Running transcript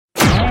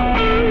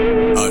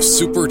A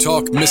Super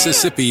Talk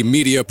Mississippi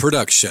media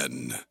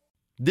production.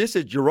 This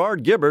is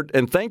Gerard Gibbert,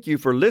 and thank you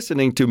for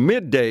listening to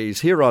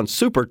Middays here on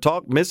Super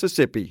Talk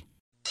Mississippi.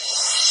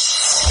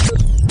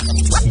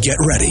 Get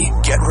ready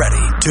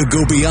to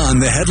go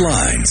beyond the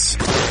headlines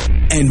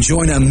and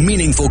join a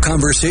meaningful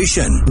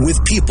conversation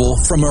with people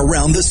from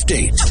around the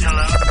state.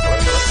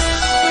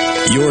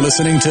 Hello. You're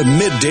listening to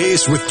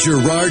Middays with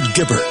Gerard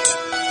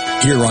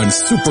Gibbert here on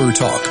Super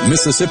Talk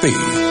Mississippi.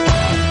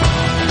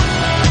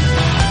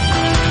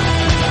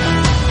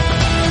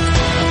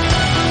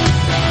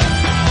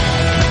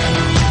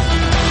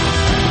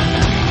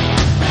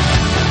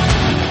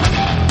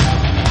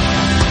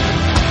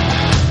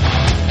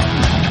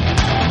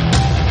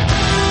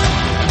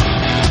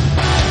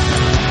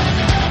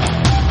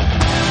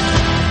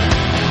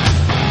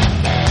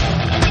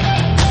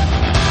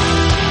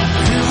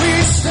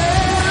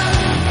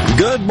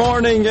 Good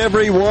morning,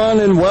 everyone,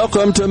 and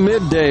welcome to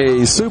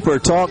Midday Super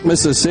Talk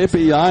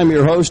Mississippi. I'm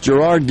your host,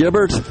 Gerard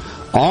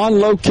Gibbert, on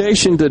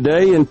location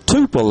today in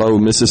Tupelo,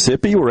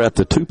 Mississippi. We're at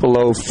the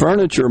Tupelo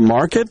Furniture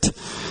Market.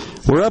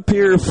 We're up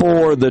here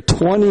for the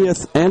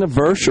 20th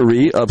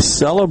anniversary of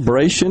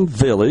Celebration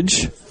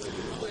Village,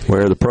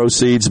 where the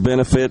proceeds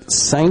benefit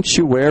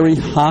Sanctuary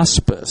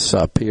Hospice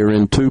up here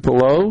in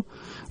Tupelo.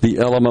 The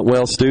Element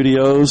Well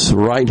Studios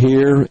right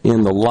here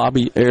in the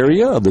lobby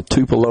area of the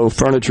Tupelo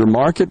Furniture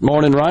Market.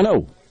 Morning,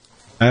 Rhino.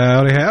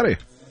 Howdy, howdy.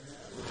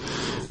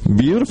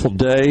 Beautiful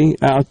day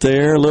out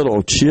there, a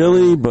little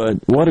chilly, but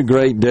what a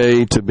great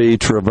day to be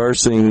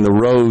traversing the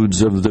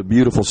roads of the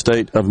beautiful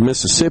state of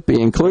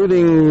Mississippi,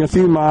 including a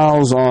few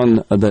miles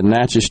on the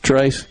Natchez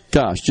Trace.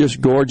 Gosh,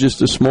 just gorgeous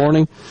this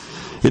morning.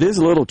 It is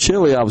a little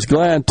chilly. I was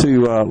glad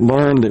to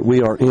learn that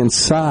we are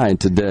inside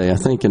today. I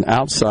think an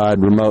outside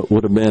remote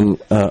would have been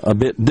a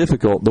bit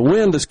difficult. The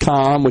wind is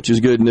calm, which is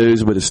good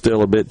news, but it's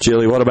still a bit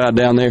chilly. What about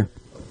down there?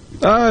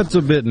 It's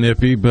a bit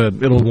nippy,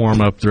 but it'll warm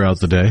up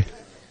throughout the day.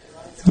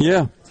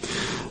 Yeah.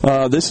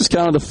 This is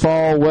kind of the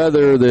fall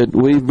weather that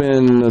we've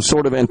been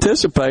sort of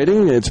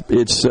anticipating. It's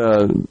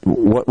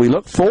what we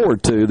look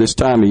forward to this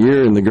time of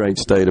year in the great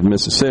state of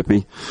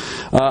Mississippi.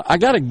 I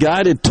got a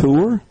guided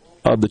tour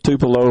of the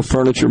Tupelo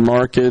Furniture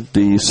Market,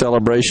 the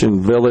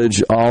Celebration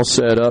Village, all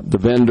set up. The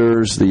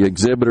vendors, the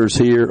exhibitors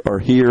here are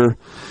here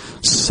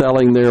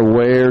selling their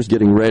wares,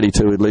 getting ready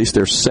to, at least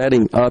they're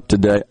setting up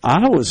today.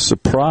 I was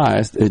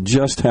surprised at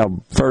just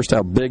how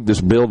big this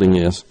building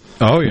is.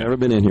 Oh, yeah. Never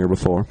been in here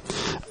before.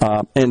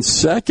 And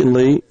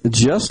secondly,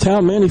 just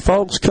how many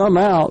folks come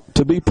out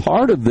to be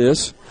part of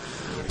this,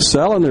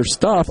 selling their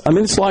stuff. I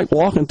mean, it's like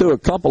walking through a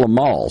couple of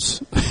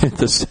malls at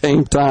the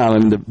same time,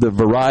 and the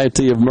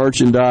variety of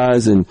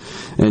merchandise and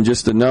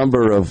just the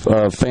number of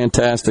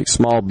fantastic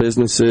small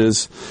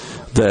businesses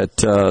that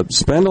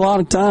spend a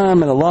lot of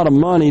time and a lot of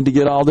money to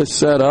get all this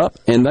set up,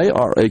 and they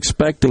are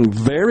expecting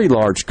very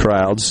large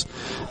crowds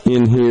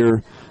in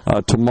here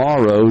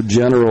tomorrow.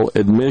 General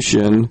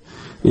admission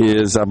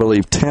is, I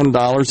believe,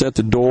 $10 at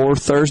the door.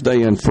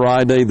 Thursday and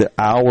Friday, the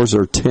hours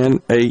are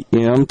 10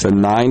 a.m. to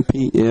 9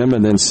 p.m.,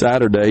 and then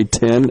Saturday,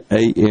 10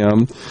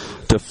 a.m.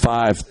 to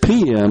 5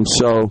 p.m.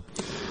 So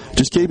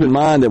just keep in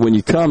mind that when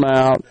you come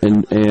out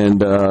and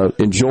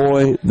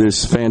enjoy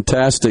this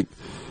fantastic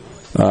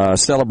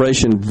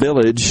Celebration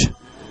Village,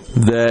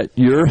 that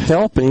you're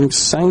helping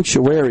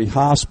Sanctuary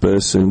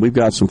Hospice, and we've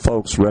got some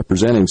folks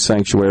representing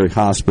Sanctuary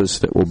Hospice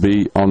that will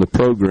be on the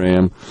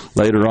program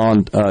later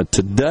on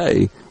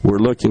today. We're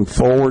looking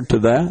forward to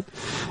that,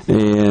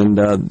 and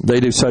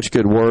they do such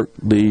good work.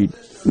 The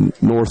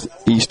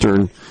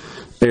northeastern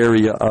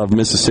area of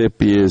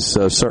Mississippi is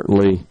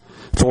certainly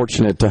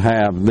fortunate to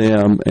have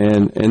them,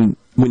 and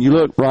when you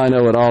look,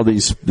 Rhino, at all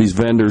these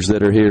vendors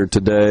that are here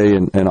today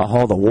and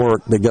all the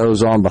work that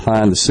goes on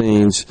behind the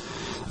scenes,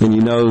 and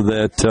you know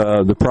that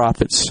the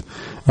profits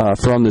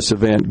from this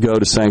event go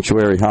to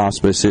Sanctuary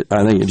Hospice,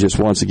 I think it just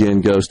once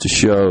again goes to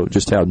show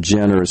just how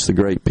generous the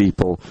great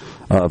people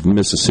of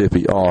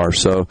Mississippi are.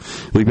 So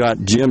we've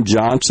got Jim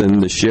Johnson,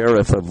 the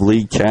sheriff of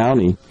Lee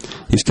County.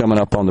 He's coming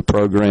up on the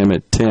program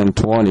at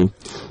 10:20.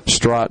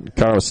 Strat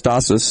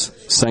Karastasis,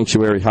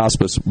 Sanctuary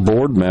Hospice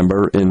board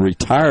member and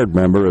retired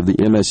member of the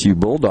MSU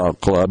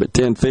Bulldog Club, at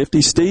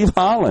 10:50. Steve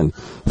Holland,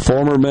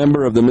 former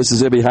member of the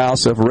Mississippi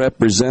House of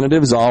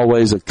Representatives,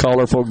 always a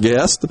colorful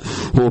guest,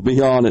 will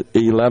be on at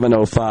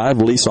 11:05.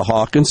 Lisa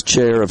Hawkins,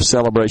 chair of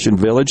Celebration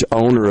Village,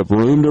 owner of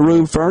Room to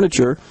Room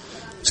Furniture,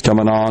 is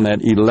coming on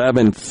at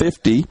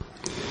 11:50.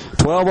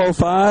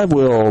 12:05,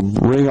 we'll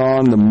bring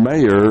on the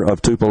mayor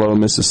of Tupelo,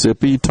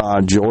 Mississippi,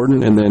 Todd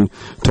Jordan, and then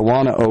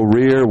Tawana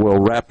O'Rear will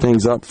wrap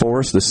things up for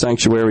us, the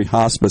Sanctuary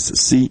Hospice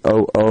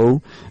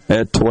COO,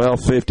 at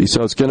 12:50.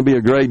 So it's going to be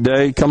a great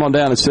day. Come on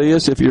down and see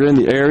us if you're in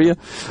the area.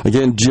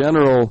 Again,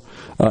 general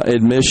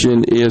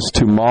admission is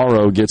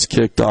tomorrow, gets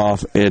kicked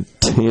off at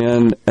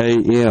 10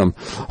 a.m.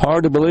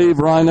 Hard to believe,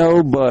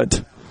 Rhino,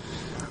 but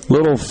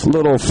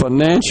little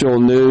financial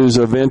news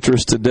of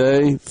interest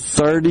today.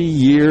 30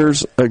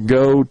 years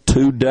ago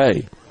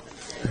today,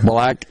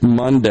 Black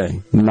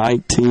Monday,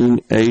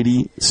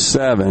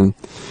 1987.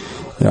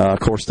 Of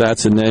course,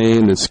 that's a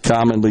name that's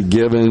commonly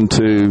given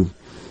to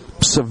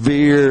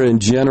severe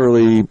and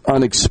generally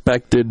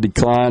unexpected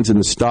declines in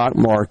the stock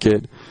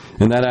market,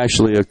 and that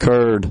actually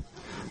occurred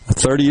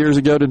 30 years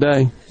ago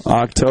today,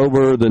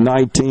 October the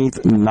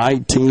 19th,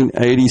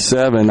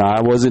 1987.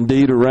 I was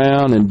indeed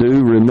around and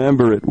do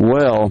remember it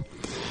well.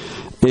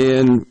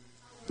 And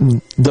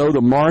though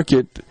the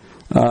market,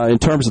 in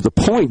terms of the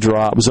point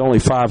drop, was only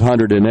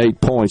 508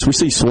 points, we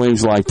see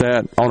swings like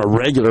that on a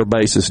regular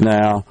basis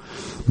now.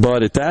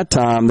 But at that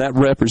time, that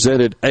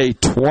represented a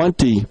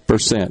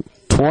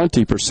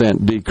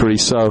 20%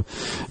 decrease. So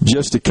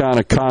just to kind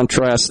of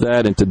contrast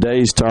that in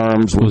today's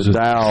terms, with was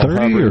Dow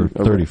 30 or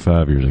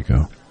 35 years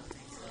ago?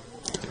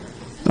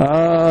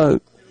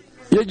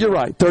 Yeah, you're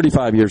right.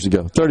 35 years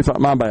ago. 35.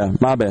 My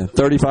bad.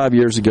 35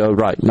 years ago.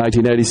 Right.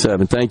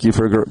 1987. Thank you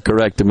for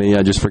correcting me.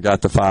 I just forgot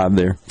the 5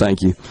 there.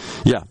 Thank you.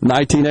 Yeah,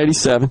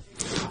 1987.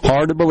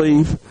 Hard to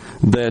believe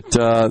that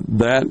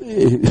that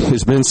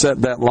has been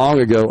set that long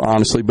ago,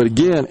 honestly. But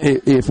again,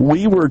 if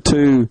we were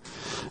to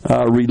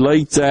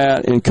relate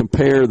that and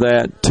compare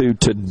that to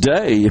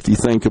today, if you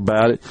think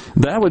about it,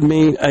 that would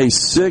mean a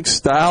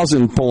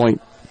 6,000 point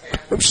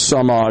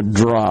some odd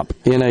drop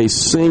in a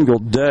single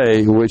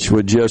day, which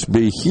would just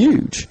be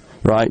huge,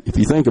 right? If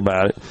you think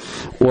about it.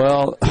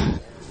 Well, a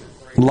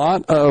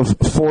lot of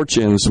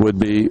fortunes would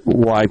be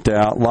wiped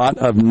out. A lot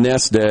of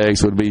nest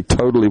eggs would be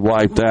totally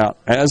wiped out,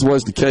 as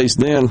was the case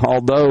then,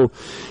 although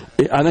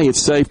I think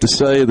it's safe to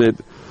say that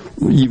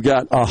you've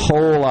got a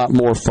whole lot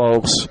more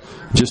folks,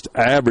 just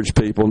average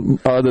people,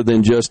 other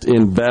than just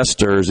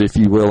investors, if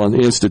you will, and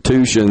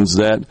institutions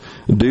that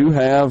do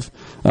have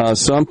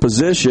some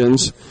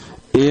positions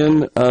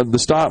in the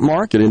stock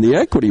market, in the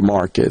equity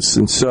markets.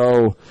 And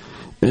so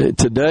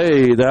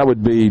today that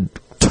would be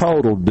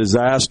total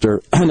disaster.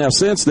 Now,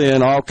 since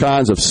then, all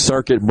kinds of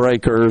circuit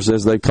breakers,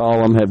 as they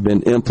call them, have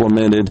been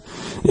implemented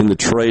in the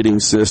trading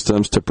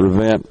systems to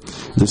prevent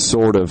this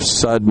sort of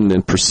sudden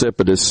and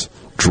precipitous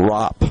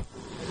drop.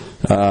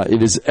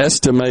 It is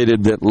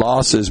estimated that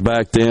losses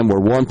back then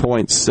were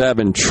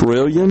 $1.7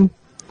 trillion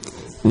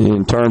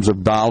in terms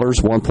of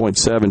dollars,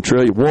 $1.7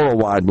 trillion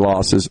worldwide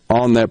losses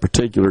on that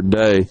particular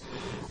day.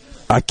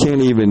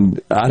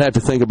 I'd have to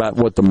think about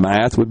what the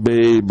math would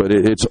be, but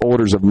it's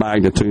orders of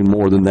magnitude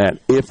more than that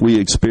if we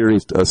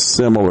experienced a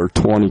similar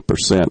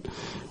 20%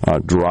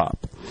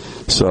 drop.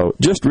 So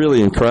just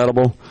really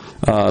incredible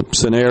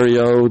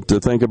scenario to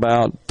think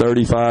about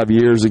 35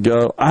 years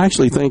ago. I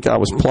actually think I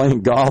was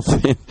playing golf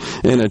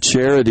in a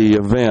charity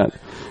event.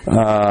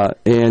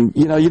 And,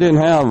 you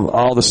didn't have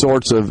all the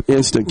sorts of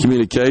instant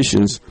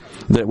communications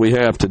that we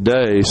have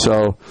today.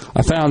 So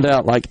I found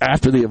out,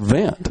 after the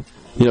event,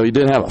 you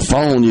didn't have a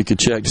phone you could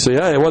check to see,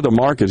 hey, what the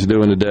market's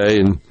doing today,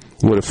 and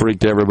would have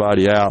freaked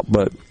everybody out.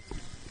 But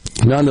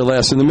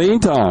nonetheless, in the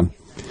meantime,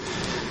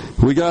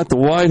 we got the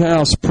White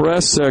House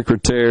press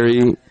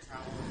secretary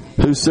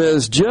who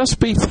says just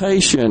be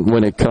patient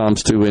when it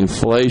comes to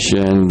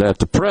inflation, that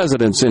the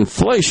president's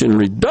Inflation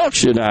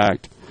Reduction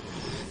Act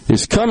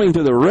is coming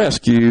to the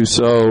rescue.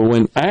 So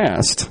when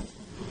asked,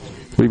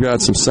 we've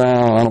got some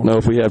sound. I don't know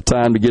if we have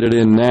time to get it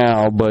in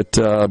now, but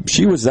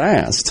she was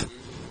asked,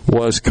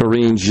 was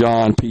Karine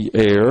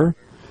Jean-Pierre,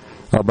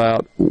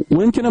 about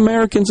when can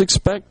Americans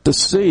expect to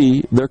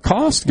see their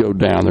costs go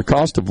down, their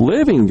cost of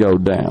living go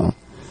down.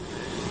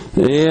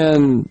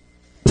 And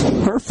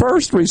her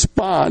first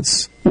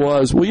response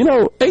was,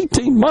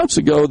 18 months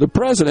ago the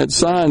president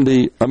signed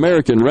the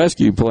American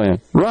Rescue Plan.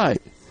 Right.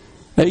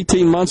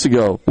 18 months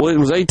ago. Well, it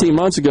was 18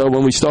 months ago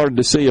when we started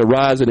to see a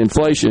rise in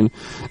inflation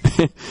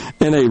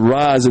and a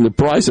rise in the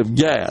price of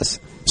gas.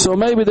 So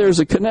maybe there's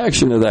a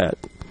connection to that.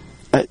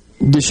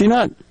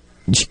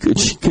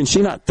 Can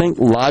she not think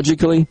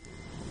logically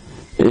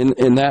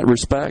in that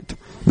respect?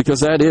 Because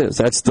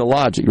that's the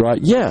logic,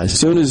 right? Yeah, as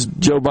soon as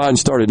Joe Biden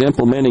started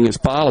implementing his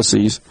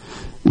policies,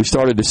 we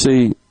started to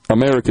see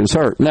Americans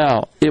hurt.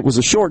 Now, it was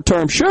a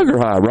short-term sugar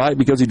high, right?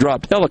 Because he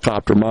dropped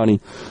helicopter money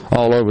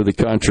all over the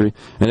country,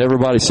 and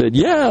everybody said,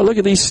 yeah, look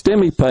at these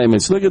STEMI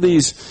payments, look at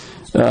these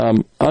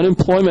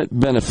unemployment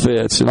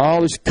benefits and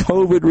all this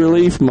COVID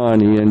relief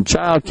money and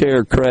child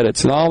care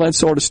credits and all that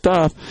sort of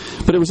stuff.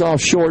 But it was all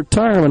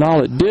short-term, and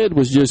all it did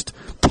was just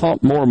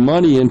pump more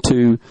money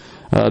into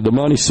the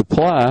money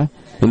supply,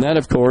 and that,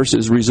 of course,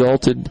 has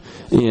resulted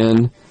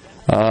in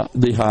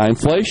the high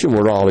inflation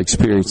we're all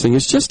experiencing.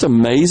 It's just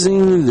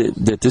amazing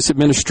that this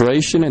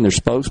administration and their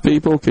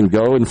spokespeople can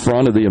go in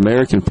front of the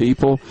American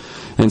people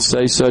and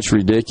make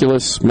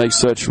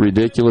such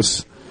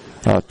ridiculous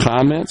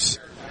comments.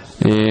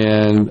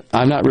 And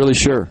I'm not really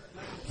sure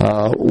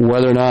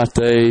whether or not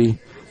they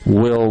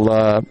will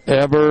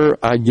ever,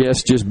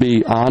 just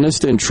be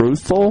honest and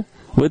truthful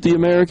with the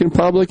American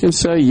public and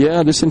say,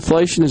 yeah, this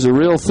inflation is a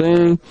real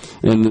thing,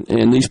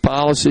 and these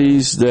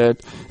policies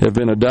that have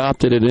been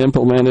adopted and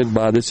implemented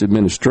by this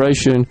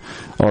administration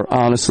are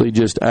honestly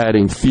just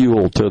adding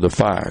fuel to the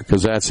fire,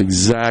 because that's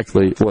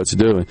exactly what's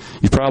doing.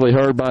 You've probably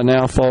heard by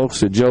now,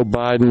 folks, that Joe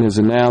Biden has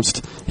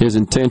announced his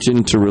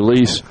intention to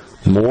release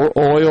more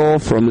oil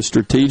from the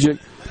strategic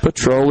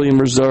petroleum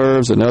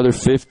reserves, another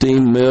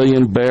 15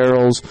 million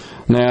barrels.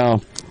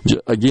 Now,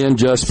 Again,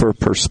 just for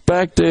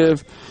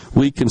perspective,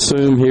 we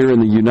consume here in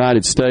the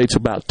United States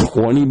about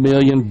 20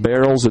 million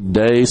barrels a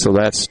day, so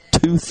that's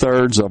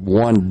 2/3 of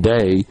one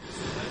day,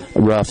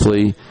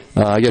 roughly.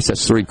 I guess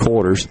that's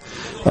 3/4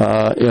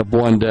 of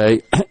one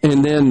day.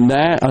 And then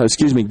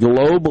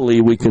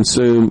globally we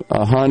consume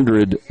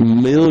 100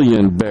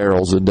 million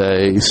barrels a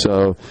day.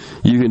 So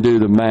you can do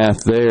the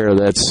math there.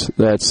 That's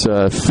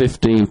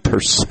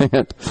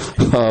 15%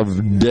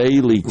 of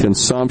daily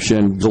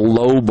consumption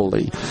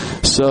globally.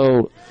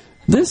 So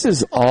this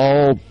is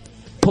all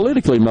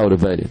politically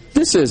motivated.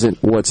 This isn't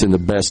what's in the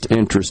best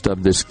interest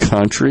of this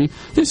country.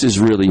 This is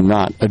really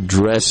not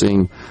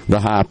addressing the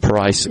high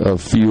price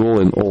of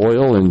fuel and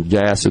oil and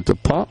gas at the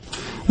pump.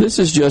 This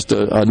is just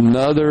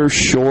another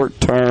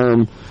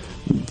short-term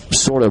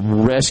sort of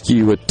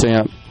rescue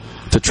attempt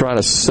to try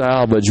to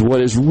salvage what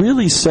is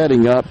really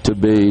setting up to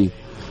be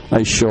a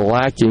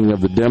shellacking of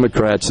the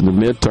Democrats in the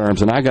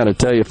midterms. And I got to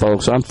tell you,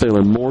 folks, I'm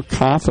feeling more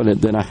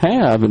confident than I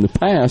have in the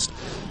past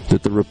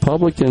that the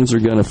Republicans are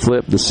going to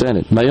flip the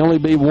Senate. May only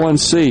be one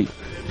seat,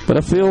 but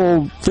I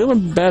feeling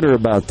better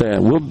about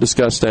that. We'll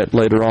discuss that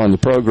later on in the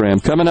program.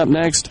 Coming up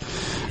next,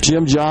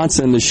 Jim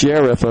Johnson, the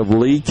sheriff of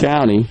Lee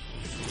County.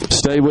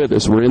 Stay with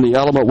us. We're in the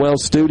Element Wealth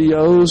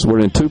Studios. We're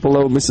in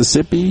Tupelo,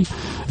 Mississippi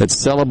at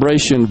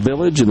Celebration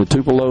Village in the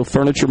Tupelo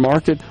Furniture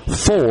Market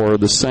for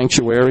the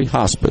Sanctuary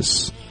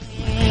Hospice.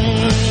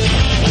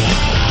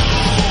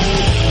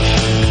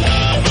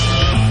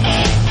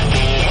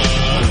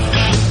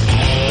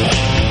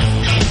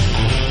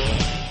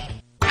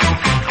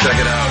 Check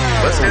it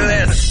out. Let's do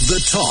this. The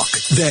talk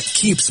that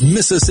keeps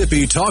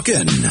Mississippi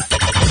talking.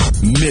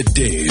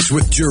 Middays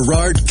with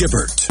Gerard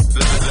Gibbert.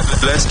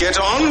 Let's get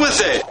on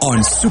with it.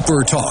 On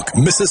Super Talk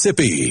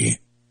Mississippi.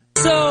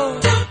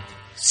 So,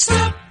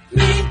 stop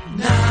me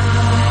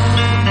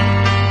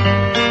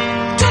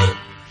now. Don't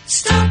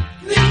stop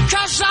me,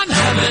 'cause I'm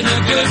having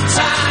a good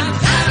time.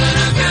 Having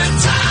a good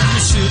time.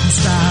 The shooting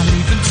star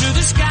leaping through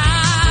the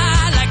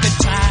sky like a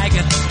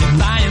tiger,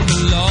 defying the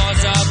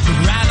laws of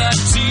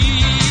gravity.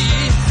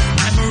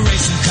 I'm a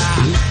racing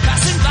car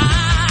passing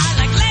by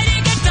like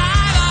Lady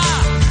Godiva.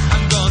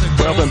 I'm gonna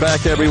go. Welcome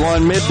back,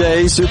 everyone.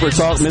 Midday Super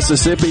Talk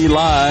Mississippi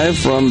live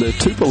from the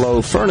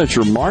Tupelo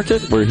Furniture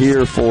Market. We're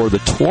here for the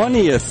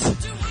 20th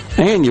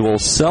annual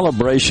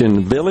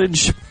Celebration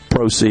Village.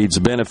 Proceeds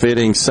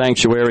benefiting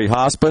Sanctuary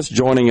Hospice.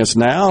 Joining us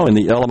now in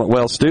the Element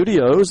Wealth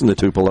Studios in the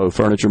Tupelo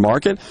Furniture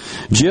Market,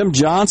 Jim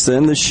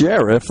Johnson, the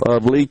sheriff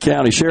of Lee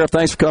County. Sheriff,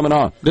 thanks for coming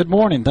on. Good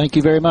morning. Thank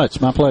you very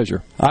much. My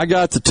pleasure. I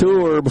got the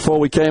tour before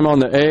we came on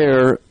the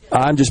air.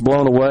 I'm just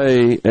blown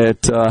away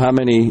at how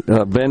many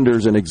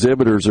vendors and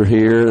exhibitors are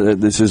here.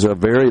 This is a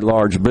very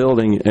large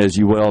building, as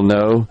you well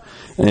know,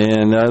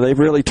 and they've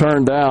really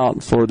turned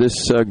out for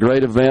this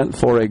great event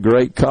for a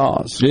great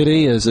cause. It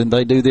is, and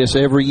they do this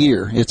every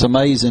year. It's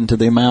amazing to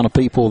the amount of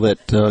people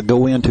that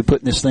go into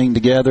putting this thing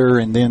together,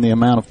 and then the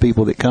amount of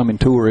people that come and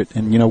tour it.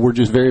 And, you know, we're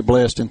just very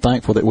blessed and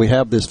thankful that we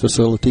have this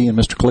facility, and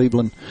Mr.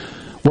 Cleveland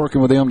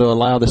working with them to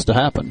allow this to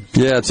happen.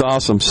 Yeah, it's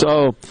awesome.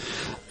 So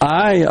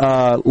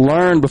I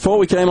learned before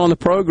we came on the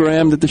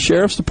program that the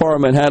Sheriff's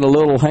Department had a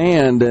little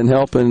hand in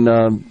helping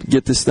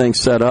get this thing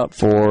set up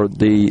for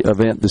the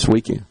event this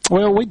weekend.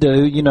 Well, we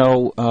do. You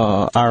know,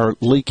 our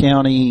Lee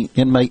County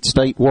Inmate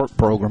State Work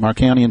Program, our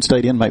County and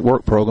State Inmate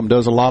Work Program,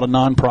 does a lot of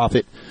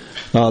nonprofit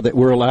that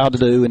we're allowed to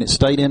do, and it's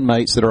state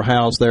inmates that are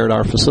housed there at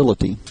our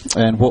facility.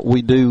 And what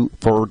we do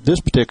for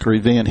this particular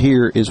event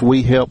here is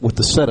we help with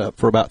the setup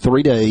for about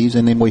 3 days,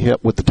 and then we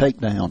help with the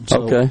takedown.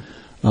 So, okay.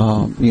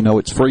 You know,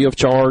 it's free of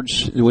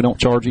charge. We don't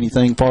charge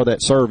anything for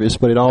that service,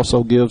 but it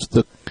also gives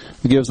the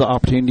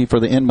opportunity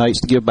for the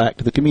inmates to give back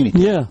to the community.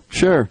 Yeah,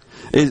 sure.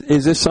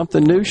 Is this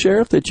something new,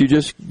 Sheriff, that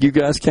you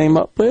guys came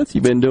up with?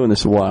 You've been doing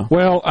this a while.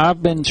 Well,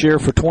 I've been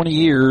sheriff for 20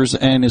 years,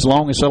 and as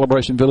long as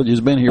Celebration Village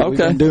has been here, we've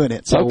been doing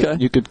it. So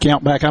you could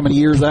count back how many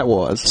years that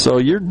was. So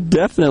you're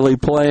definitely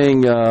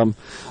playing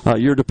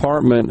your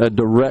department a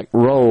direct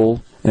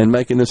role in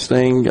making this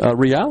thing a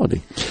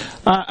reality.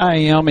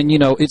 I am, and, you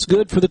know, it's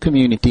good for the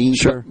community.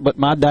 Sure. But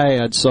my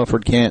dad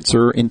suffered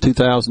cancer in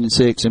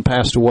 2006 and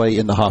passed away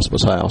in the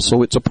hospice house.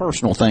 So it's a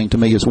personal thing to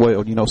me as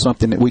well, you know,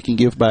 something that we can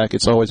give back.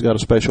 It's always got a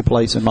special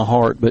place in my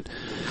heart. But,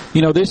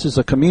 you know, this is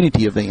a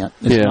community event.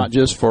 It's not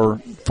just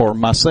for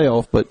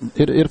myself, but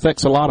it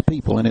affects a lot of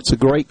people, and it's a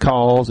great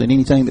cause, and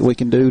anything that we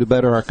can do to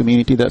better our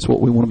community, that's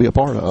what we want to be a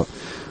part of.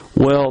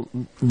 Well,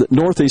 the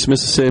Northeast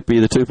Mississippi,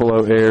 the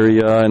Tupelo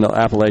area, and the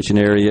Appalachian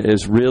area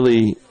is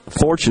really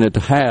fortunate to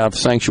have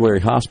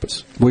Sanctuary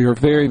Hospice. We are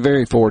very,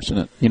 very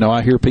fortunate. You know,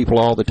 I hear people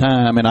all the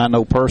time, and I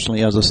know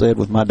personally, as I said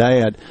with my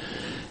dad,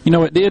 you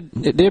know, it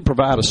did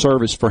provide a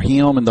service for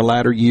him in the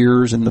latter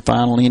years and the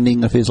final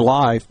ending of his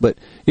life, but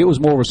it was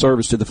more of a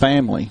service to the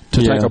family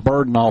to take a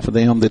burden off of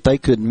them that they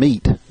couldn't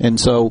meet. And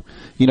so,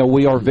 you know,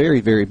 we are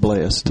very, very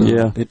blessed.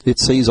 It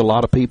sees a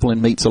lot of people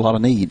and meets a lot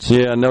of needs.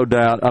 Yeah, no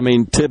doubt. I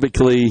mean,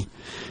 typically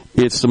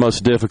It's the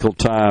most difficult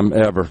time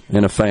ever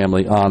in a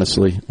family,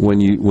 honestly, when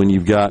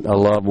you've got a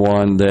loved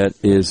one that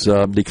is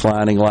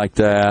declining like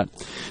that,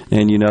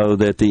 and you know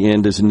that the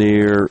end is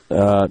near.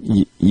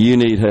 You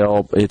need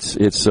help.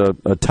 It's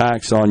a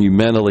tax on you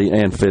mentally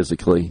and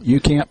physically. You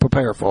can't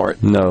prepare for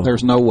it. No,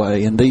 there's no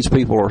way. And these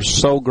people are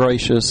so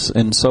gracious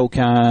and so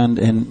kind,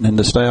 and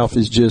the staff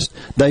is just,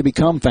 they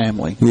become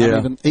family.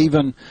 Yeah.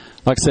 Even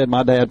like I said,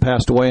 my dad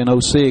passed away in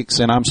 2006,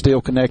 and I'm still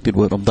connected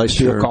with them. They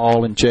still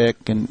call and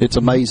check, and it's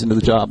amazing to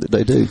the job that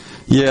they do.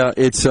 Yeah,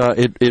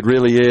 it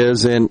really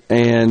is, and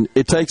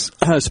it takes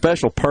a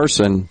special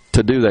person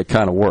to do that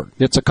kind of work.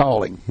 It's a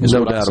calling.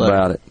 No doubt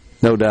about it.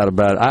 No doubt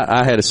about it.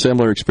 I had a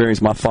similar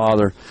experience. My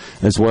father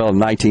as well in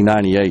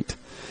 1998.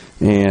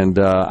 And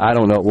I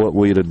don't know what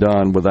we'd have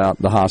done without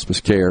the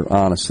hospice care,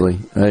 honestly.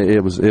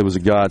 It was a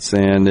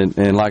godsend.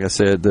 And like I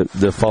said,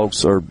 the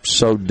folks are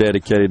so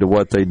dedicated to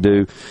what they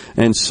do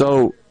and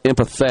so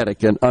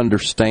empathetic and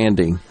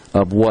understanding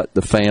of what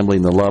the family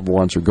and the loved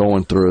ones are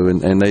going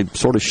through. And they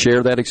sort of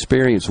share that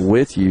experience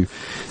with you.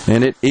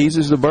 And it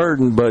eases the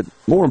burden, but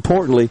more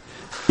importantly,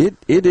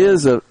 it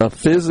is a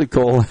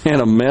physical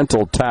and a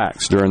mental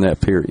tax during that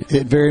period.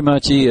 It very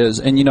much is.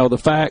 And, you know, the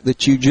fact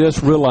that you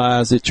just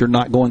realize that you're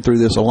not going through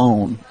this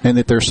alone and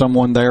that there's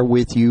someone there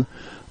with you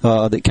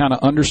that kind of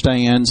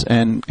understands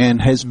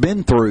and has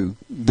been through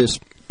this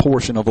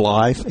portion of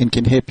life and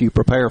can help you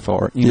prepare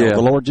for it. You know,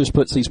 the Lord just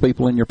puts these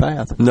people in your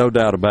path. No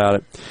doubt about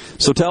it.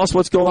 So tell us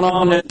what's going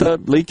on at the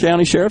Lee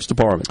County Sheriff's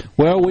Department.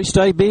 Well, we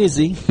stay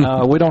busy.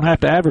 We don't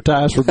have to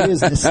advertise for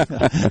business.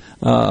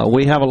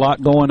 We have a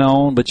lot going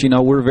on, but, you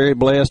know, we're very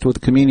blessed with the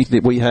community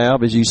that we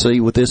have. As you see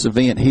with this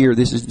event here,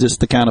 this is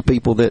just the kind of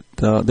people that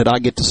I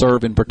get to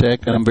serve and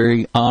protect, and I'm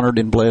very honored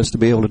and blessed to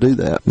be able to do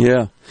that.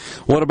 Yeah.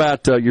 What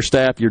about your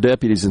staff, your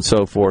deputies, and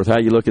so forth? How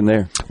are you looking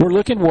there? We're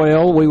looking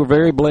well. We were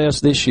very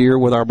blessed this year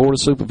with our Board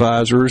of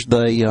Supervisors.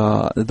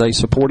 They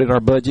supported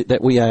our budget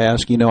that we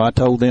asked. You know, I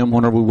told them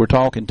whenever we were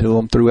talking to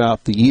them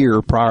throughout the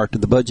year prior to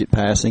the budget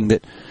passing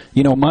that,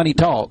 you know, money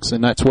talks,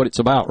 and that's what it's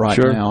about right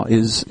now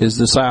is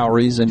the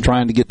salaries and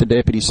trying to get the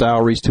deputy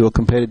salaries to a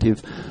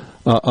competitive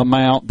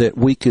amount that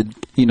we could,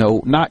 you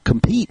know, not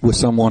compete with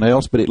someone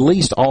else, but at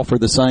least offer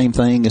the same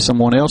thing as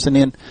someone else. And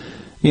then,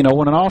 you know,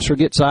 when an officer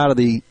gets out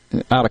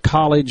of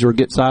college or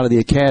gets out of the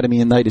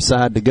academy and they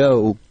decide to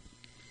go,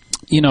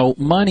 you know,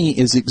 money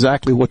is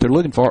exactly what they're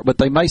looking for, but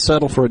they may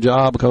settle for a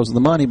job because of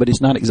the money, but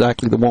it's not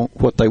exactly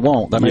what they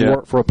want. They may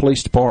work for a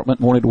police department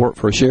and wanted to work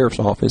for a sheriff's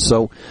office.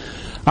 So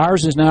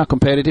ours is now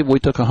competitive. We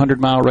took a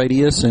 100-mile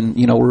radius, and,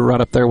 you know, we're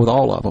right up there with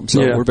all of them.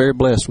 So we're very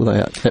blessed with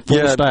that. At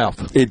full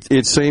staff.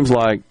 It seems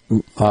like,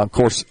 of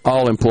course,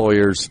 all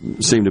employers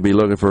seem to be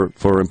looking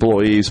for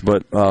employees,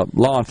 but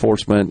law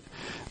enforcement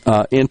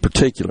in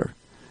particular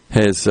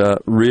has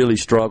really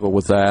struggled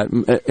with that.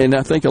 And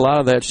I think a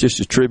lot of that's just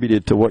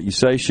attributed to what you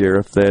say,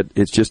 Sheriff, that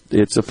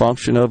it's a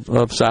function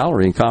of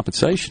salary and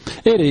compensation.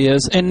 It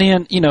is. And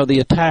then, you know, the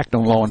attack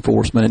on law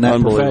enforcement in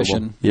that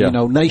profession, you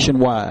know,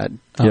 nationwide.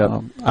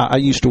 I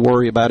used to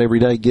worry about every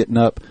day getting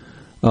up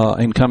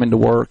and coming to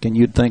work, and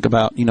you'd think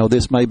about, you know,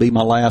 this may be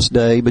my last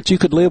day, but you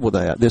could live with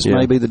that. This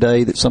may be the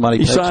day that somebody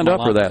takes my life. You signed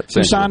up for that.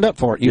 You signed up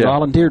for it. You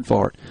volunteered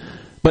for it.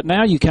 But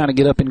now you kind of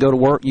get up and go to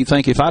work, and you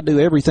think, if I do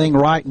everything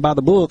right and by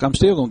the book, I'm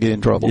still going to get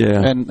in trouble.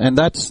 Yeah. And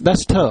that's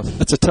tough.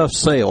 That's a tough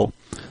sell.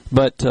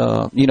 But,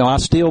 you know, I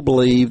still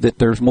believe that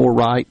there's more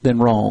right than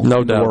wrong in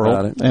the world,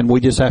 about it. And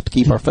we just have to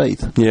keep our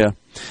faith. Yeah.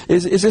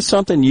 Is this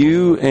something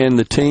you and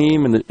the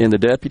team and the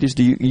deputies,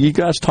 do you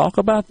guys talk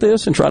about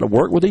this and try to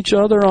work with each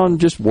other on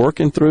just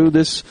working through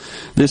this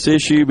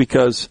issue?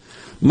 Because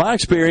my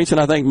experience,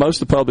 and I think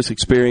most of the public's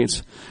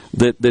experience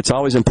that's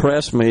always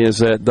impressed me, is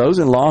that those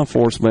in law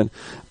enforcement,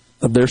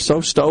 they're so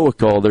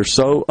stoical, they're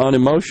so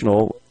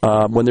unemotional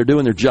when they're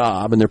doing their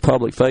job and they're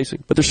public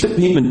facing, but they're still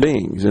human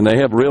beings and they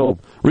have real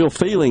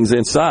feelings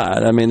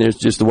inside. I mean, it's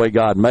just the way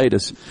God made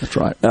us. That's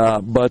right.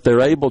 But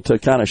they're able to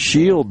kind of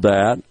shield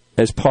that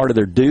as part of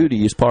their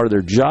duty, as part of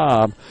their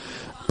job.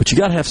 But you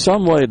got to have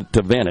some way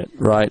to vent it,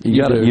 right?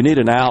 You need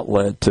an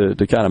outlet to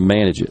kind of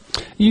manage it.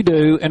 You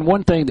do, and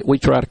one thing that we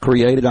try to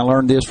create, and I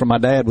learned this from my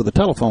dad with the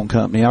telephone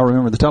company. I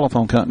remember the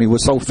telephone company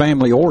was so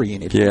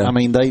family-oriented. Yeah. I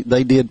mean,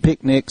 they did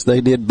picnics,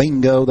 they did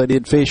bingo, they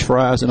did fish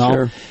fries and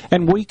all.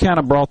 And we kind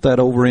of brought that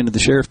over into the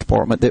sheriff's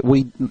department that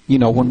we, you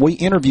know, when we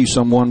interview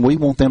someone, we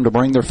want them to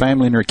bring their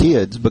family and their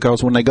kids,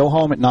 because when they go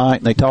home at night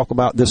and they talk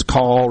about this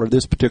call or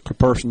this particular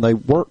person they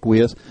work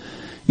with,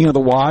 you know,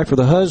 the wife or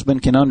the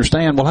husband can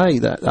understand, well, hey,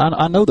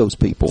 I know those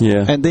people.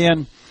 Yeah. And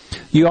then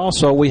you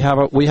also, we have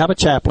a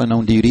chaplain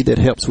on duty that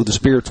helps with the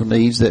spiritual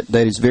needs that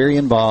is very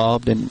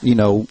involved and, you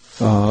know,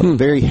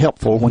 very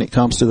helpful when it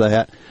comes to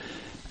that.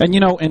 And, you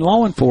know, in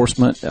law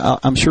enforcement,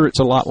 I'm sure it's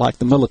a lot like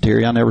the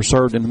military. I never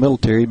served in the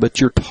military,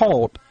 but you're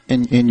taught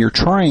and you're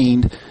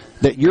trained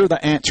that you're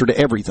the answer to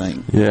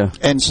everything. Yeah.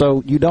 And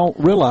so you don't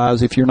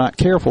realize, if you're not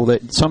careful,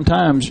 that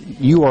sometimes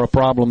you are a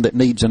problem that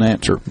needs an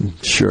answer.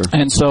 Sure.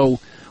 And so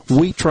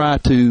we try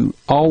to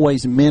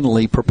always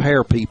mentally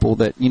prepare people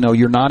that, you know,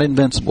 you're not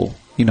invincible.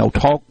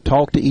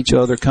 talk to each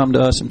other, come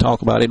to us and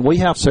talk about it. And we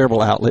have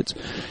several outlets.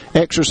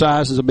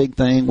 Exercise is a big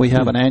thing. We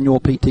have an annual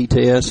PT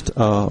test.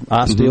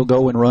 I still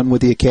go and run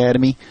with the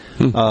academy.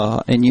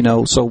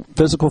 And, so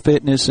physical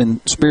fitness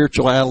and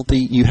spirituality,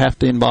 you have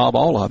to involve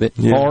all of it.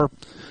 Yeah.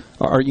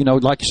 Or,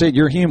 like you said,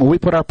 you're human. We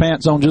put our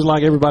pants on just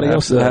like everybody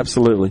else does.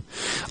 Absolutely.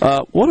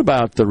 What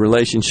about the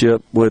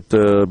relationship with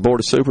the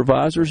Board of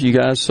Supervisors? You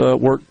guys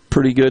work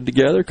pretty good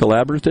together,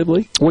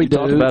 collaboratively? We do.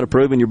 Talked about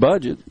approving your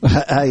budget.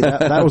 Hey,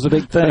 that was a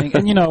big thing.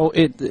 And,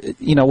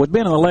 with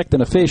being an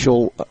elected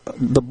official,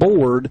 the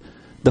board,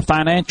 the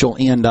financial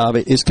end of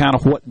it is kind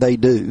of what they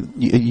do.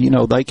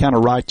 They kind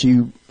of write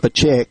you a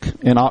check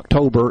in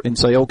October and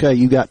say, okay,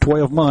 you got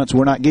 12 months.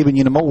 We're not giving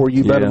you no more.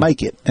 You better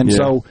make it. And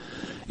so,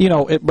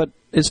 but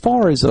as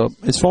far as a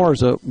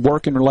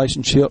working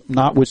relationship,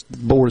 not with the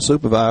Board of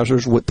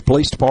Supervisors, with the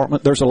police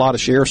department, there's a lot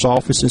of sheriff's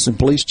offices and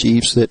police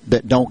chiefs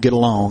that don't get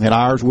along. And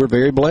ours, we're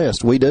very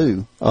blessed. We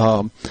do.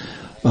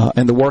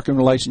 And the working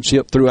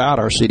relationship throughout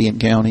our city and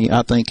county,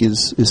 I think,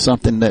 is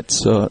something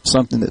that's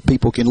something that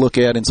people can look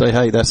at and say,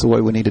 hey, that's the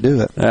way we need to do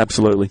it.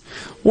 Absolutely.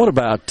 What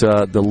about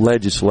the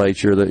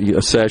legislature,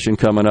 a session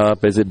coming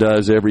up as it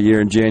does every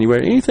year in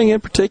January? Anything in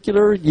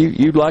particular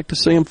you'd like to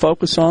see them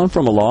focus on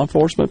from a law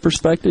enforcement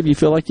perspective you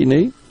feel like you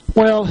need?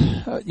 Well,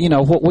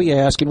 what we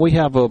ask, and we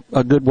have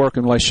a good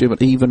working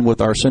relationship even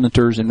with our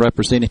senators and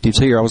representatives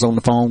here. I was on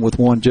the phone with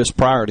one just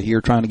prior to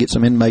here trying to get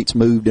some inmates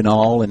moved and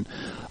all, and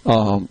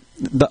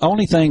the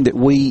only thing that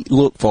we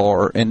look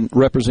for in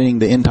representing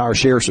the entire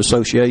Sheriff's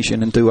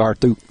Association and through our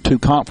two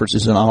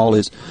conferences and all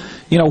is,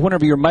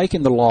 whenever you're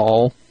making the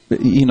law,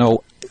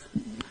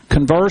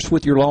 converse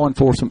with your law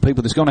enforcement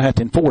people that's going to have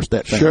to enforce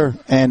that thing. Sure.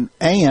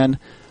 And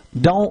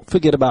don't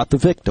forget about the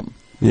victim.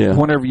 Yeah.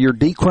 Whenever you're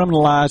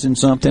decriminalizing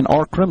something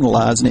or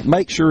criminalizing it,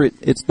 make sure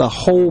it's the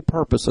whole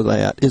purpose of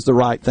that is the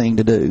right thing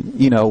to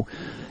do.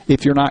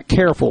 If you're not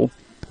careful,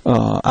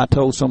 I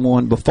told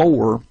someone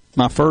before,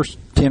 my first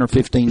 10 or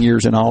 15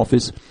 years in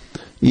office,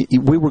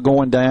 we were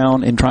going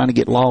down and trying to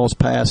get laws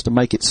passed to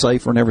make it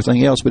safer and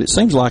everything else. But it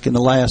seems like in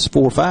the last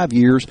 4 or 5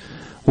 years,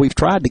 we've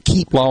tried to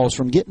keep laws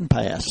from getting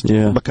passed.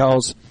 Yeah.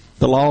 Because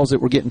the laws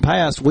that were getting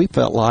passed, we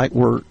felt like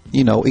were,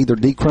 either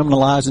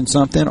decriminalizing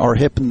something or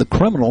helping the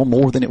criminal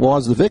more than it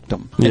was the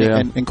victim. Yeah.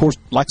 And of course,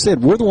 like I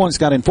said, we're the ones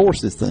that got to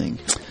enforce this thing.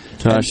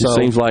 Gosh, it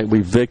seems like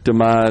we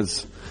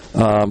victimize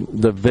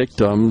the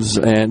victims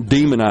and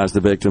demonize the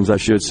victims, I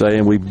should say,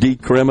 and we've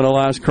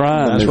decriminalized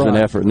crime. That's There's right.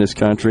 an effort in this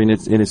country, and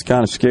it's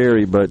kind of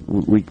scary, but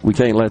we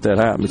can't let that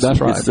happen.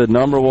 That's right. It's the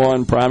number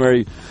one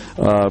primary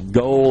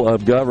goal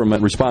of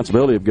government,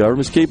 responsibility of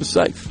government, is keep us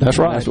safe. That's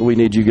right. That's what we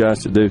need you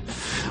guys to do.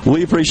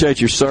 We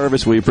appreciate your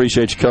service. We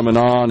appreciate you coming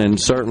on,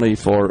 and certainly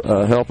for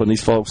helping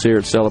these folks here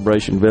at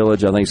Celebration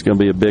Village. I think it's going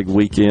to be a big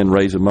weekend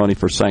raising money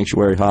for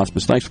Sanctuary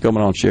Hospice. Thanks for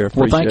coming on, Sheriff.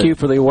 Well, Appreciate thank you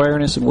for the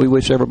awareness, and we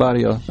wish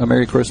everybody a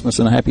Merry Christmas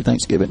and a Happy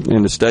Thanksgiving.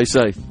 And to stay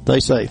safe. Stay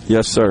safe.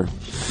 Yes, sir.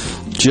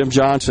 Jim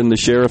Johnson, the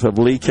Sheriff of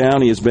Lee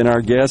County, has been our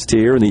guest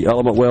here in the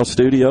Element Well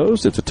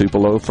Studios at the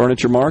Tupelo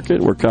Furniture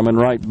Market. We're coming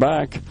right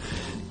back.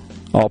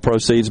 All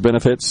proceeds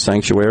benefits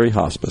Sanctuary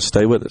Hospice.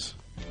 Stay with us.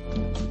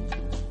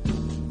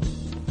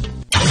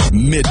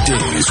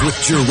 Middays with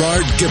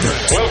Gerard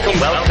Gibbert Welcome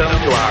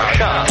to our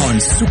shop. on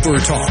Super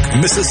Talk,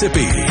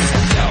 Mississippi.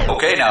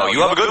 Okay, now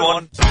you have a good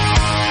one.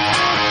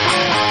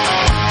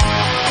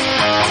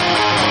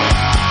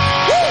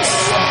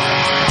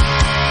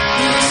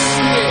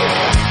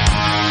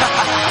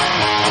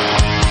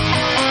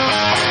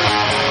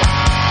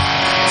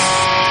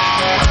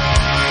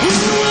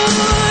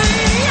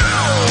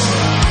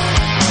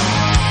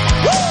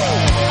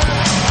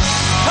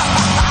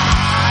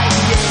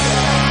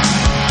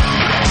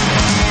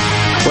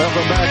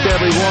 Welcome back,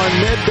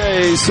 everyone.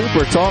 Midday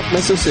Super Talk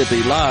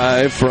Mississippi,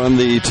 live from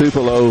the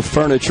Tupelo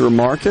Furniture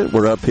Market.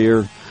 We're up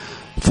here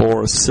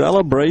for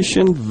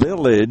Celebration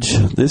Village.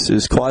 This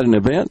is quite an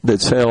event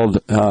that's held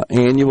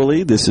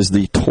annually. This is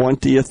the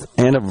 20th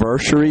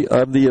anniversary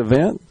of the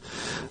event.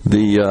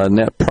 The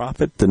net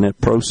profit, the net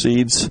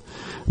proceeds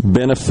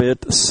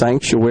benefit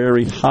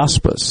Sanctuary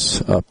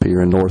Hospice up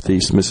here in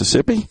Northeast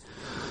Mississippi.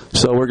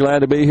 So we're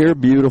glad to be here.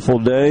 Beautiful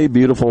day,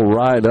 beautiful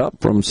ride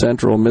up from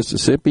central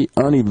Mississippi.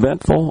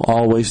 Uneventful,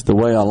 always the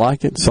way I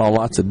like it. Saw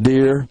lots of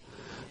deer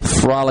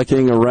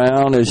frolicking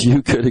around, as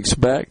you could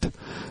expect,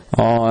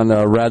 on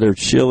a rather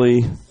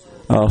chilly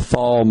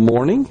fall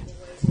morning.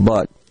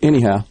 But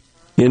anyhow,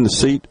 in the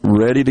seat,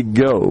 ready to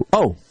go.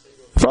 Oh,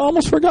 I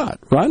almost forgot.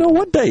 Rhino,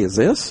 what day is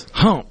this?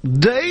 Hump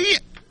day.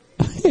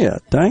 Yeah,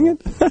 dang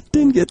it. I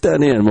didn't get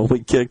that in when we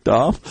kicked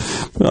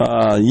off.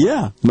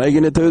 Yeah,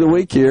 making it through the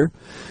week here.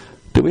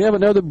 Do we have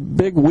another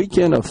big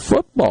weekend of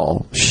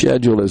football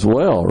scheduled as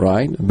well,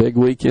 right? A big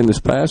weekend this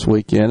past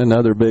weekend,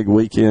 another big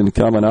weekend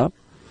coming up.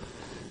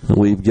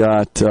 We've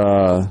got,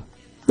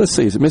 let's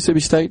see, is it Mississippi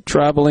State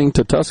traveling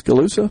to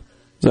Tuscaloosa?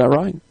 Is that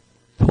right?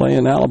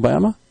 Playing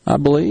Alabama, I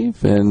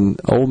believe.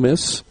 And Ole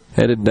Miss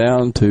headed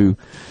down to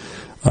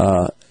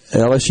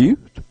LSU,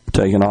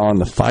 taking on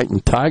the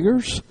Fighting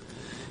Tigers.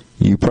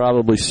 You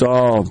probably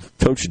saw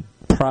Coach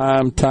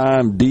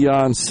primetime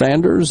Deion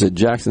Sanders at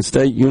Jackson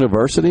State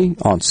University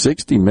on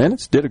 60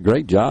 Minutes. Did a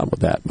great job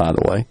with that, by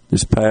the way,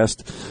 this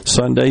past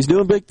Sunday. He's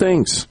doing big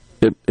things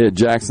at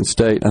Jackson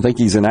State. I think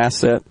he's an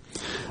asset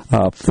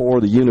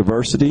for the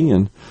university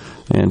and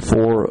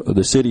for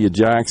the city of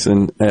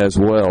Jackson as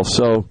well.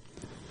 So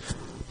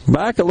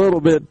back a little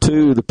bit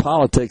to the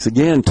politics.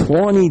 Again,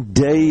 20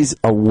 days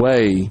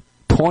away,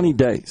 20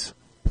 days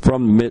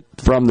from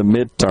the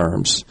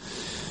midterms.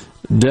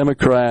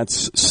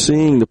 Democrats,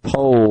 seeing the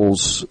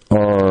polls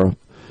are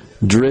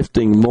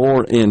drifting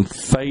more in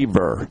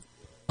favor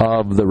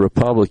of the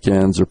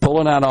Republicans, are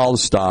pulling out all the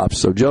stops.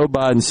 So Joe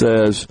Biden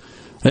says,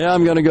 hey,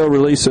 I'm going to go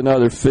release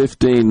another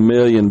 15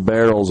 million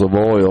barrels of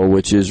oil,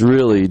 which is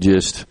really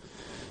just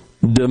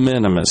de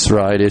minimis,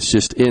 right? It's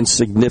just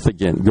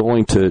insignificant,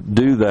 going to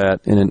do that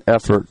in an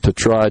effort to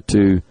try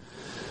to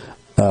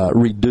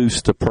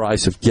reduce the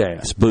price of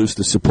gas, boost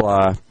the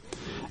supply,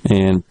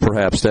 and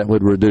perhaps that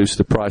would reduce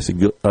the price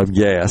of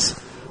gas.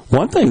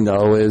 One thing,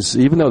 though, is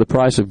even though the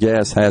price of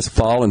gas has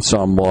fallen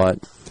somewhat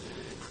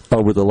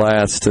over the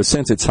last,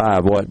 since its high,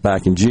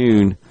 back in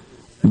June,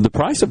 the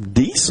price of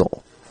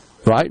diesel,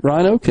 right,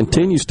 Rhino,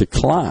 continues to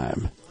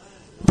climb.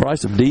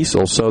 Price of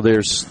diesel. So there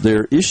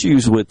are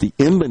issues with the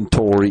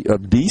inventory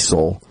of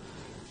diesel.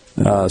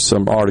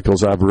 Some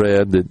articles I've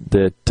read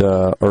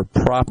that are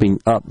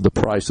propping up the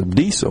price of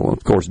diesel.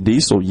 Of course,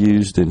 diesel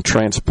used in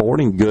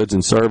transporting goods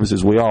and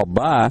services we all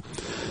buy.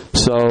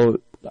 So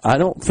I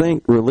don't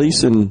think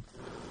releasing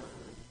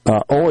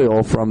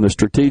oil from the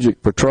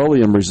strategic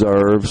petroleum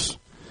reserves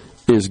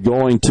is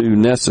going to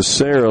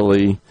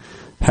necessarily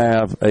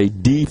have a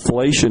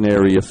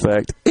deflationary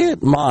effect.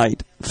 It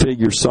might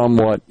figure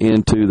somewhat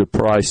into the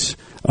price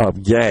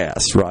of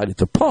gas right at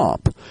the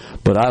pump,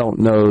 but I don't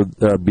know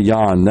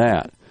beyond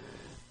that.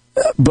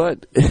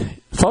 But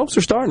folks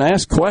are starting to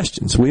ask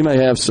questions. We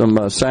may have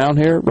some sound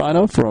here,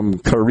 Rhino, from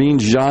Karine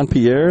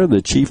Jean-Pierre, the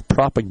chief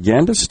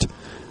propagandist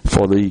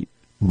for the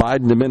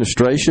Biden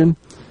administration.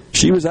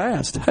 She was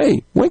asked,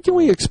 hey, when can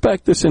we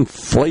expect this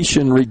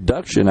Inflation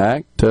Reduction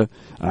Act to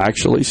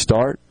actually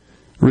start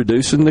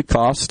reducing the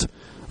cost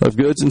of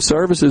goods and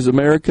services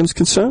Americans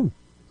consume?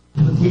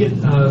 We get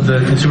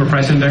the Consumer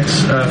Price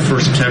Index for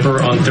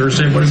September on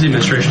Thursday. What does the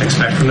administration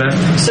expect from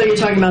that? So you're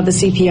talking about the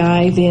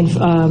CPI,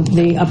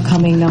 the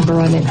upcoming number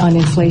on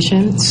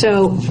inflation.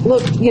 So,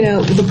 look,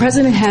 the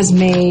president has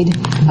made,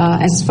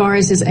 as far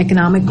as his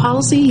economic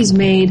policy, he's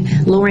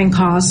made lowering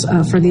costs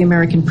for the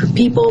American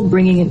people,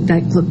 bringing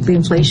the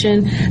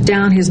inflation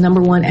down, his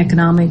number one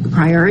economic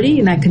priority,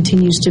 and that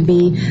continues to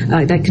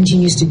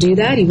do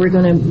that.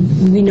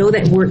 We know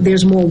that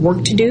there's more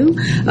work to do,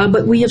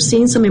 but we have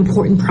seen some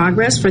important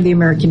progress for the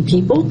American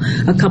people.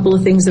 A couple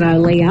of things that I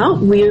lay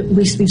out.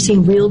 We've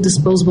seen real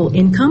disposable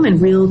income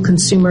and real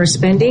consumer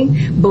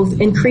spending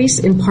both increase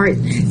in part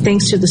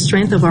thanks to the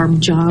strength of our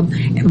job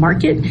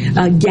market.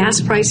 Gas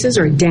prices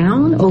are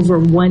down over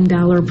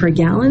 $1 per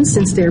gallon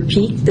since their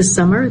peak this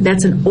summer.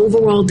 That's an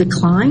overall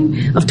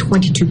decline of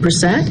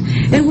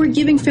 22%. And we're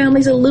giving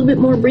families a little bit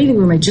more breathing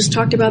room. I just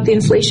talked about the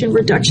Inflation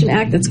Reduction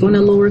Act that's going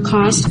to lower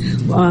costs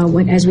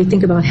as we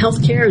think about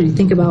health care, we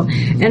think about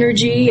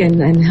energy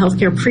and health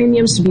care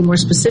premiums, to be more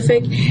specific.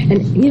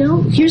 And,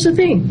 here's the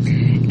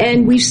thing.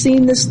 And we've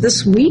seen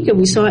this week, and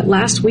we saw it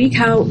last week,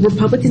 how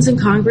Republicans in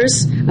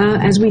Congress,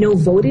 as we know,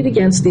 voted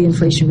against the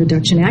Inflation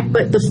Reduction Act.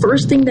 But the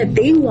first thing that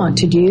they want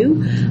to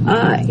do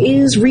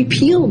is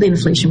repeal the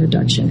Inflation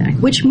Reduction Act,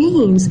 which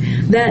means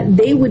that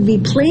they would be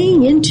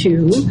playing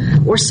into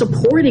or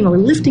supporting or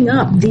lifting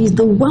up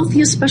the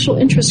wealthiest special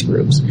interest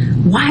groups.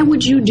 Why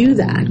would you do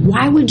that?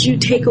 Why would you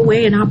take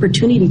away an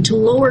opportunity to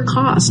lower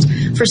cost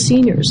for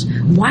seniors?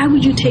 Why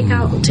would you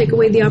take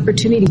away the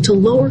opportunity to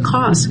lower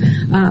costs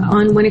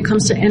on when it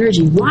comes to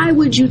energy? Why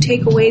would you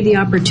take away the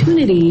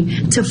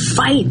opportunity to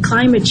fight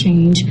climate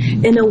change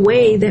in a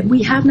way that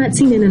we have not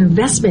seen, in an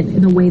investment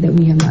in a way that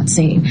we have not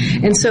seen?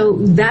 And so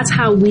that's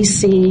how we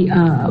see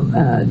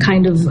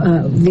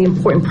the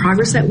important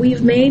progress that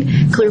we've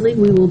made. Clearly,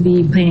 we will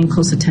be paying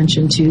close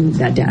attention to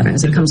that data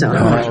as it comes out.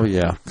 Oh,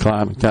 yeah.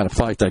 Got to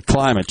fight that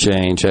climate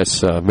change.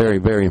 That's very,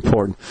 very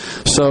important.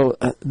 So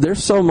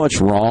there's so much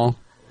wrong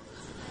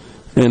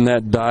in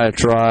that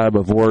diatribe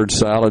of word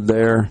salad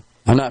there.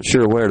 I'm not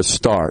sure where to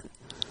start.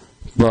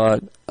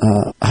 But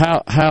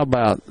how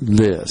about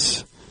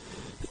this?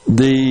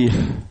 The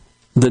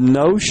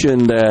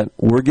notion that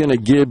we're going to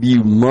give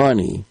you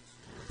money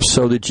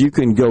so that you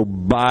can go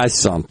buy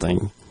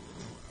something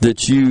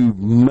that you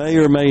may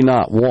or may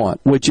not want,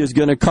 which is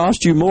going to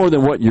cost you more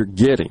than what you're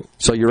getting,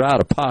 so you're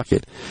out of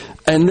pocket,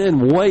 and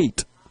then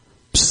wait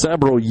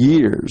several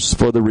years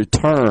for the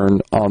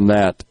return on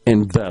that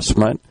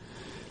investment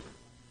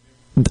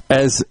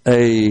as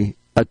a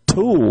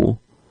tool,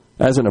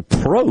 as an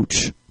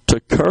approach to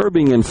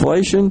curbing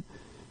inflation,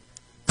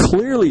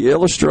 clearly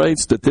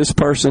illustrates that this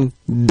person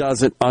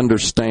doesn't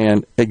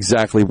understand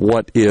exactly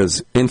what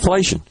is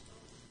inflation.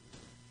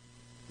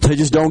 They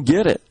just don't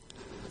get it.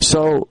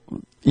 So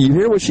you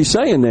hear what she's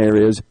saying there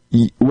is,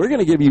 we're going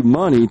to give you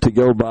money to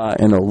go buy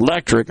an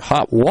electric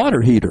hot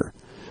water heater.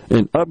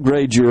 and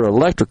upgrade your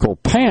electrical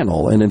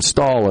panel and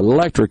install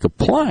electric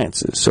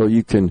appliances so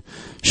you can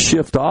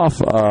shift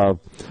off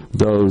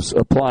those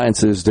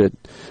appliances that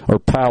are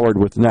powered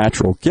with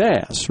natural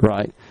gas,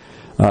 right?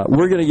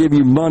 We're going to give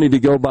you money to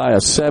go buy a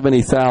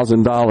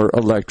 $70,000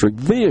 electric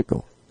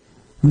vehicle.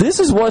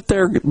 This is what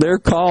they're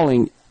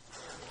calling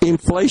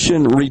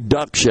inflation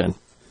reduction.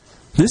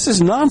 This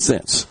is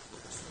nonsense.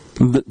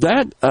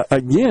 That,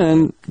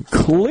 again,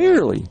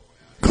 clearly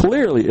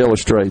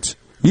illustrates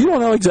you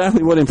don't know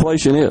exactly what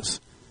inflation is.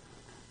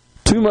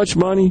 Too much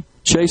money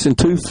chasing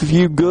too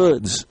few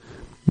goods.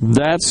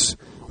 That's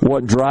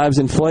what drives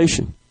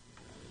inflation.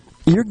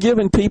 You're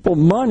giving people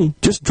money,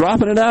 just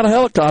dropping it out of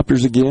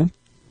helicopters again,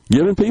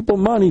 giving people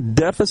money,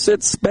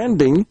 deficit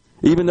spending,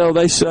 even though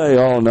they say,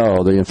 oh,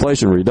 no, the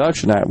Inflation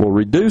Reduction Act will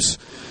reduce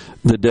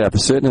the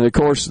deficit. And, of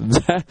course,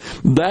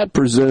 that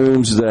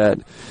presumes that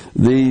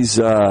these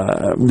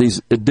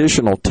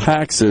additional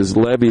taxes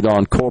levied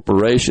on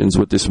corporations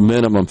with this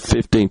minimum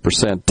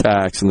 15%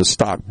 tax and the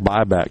stock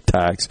buyback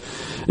tax,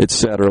 et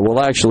cetera,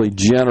 will actually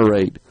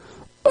generate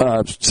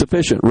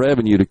sufficient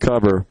revenue to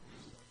cover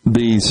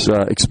these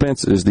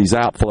expenses, these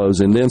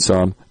outflows, and then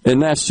some. And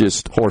that's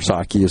just horse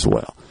hockey as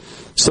well.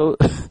 So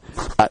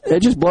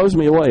it just blows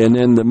me away. And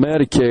then the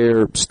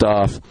Medicare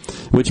stuff,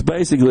 which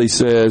basically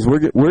says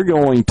we're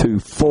going to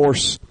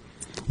force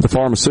the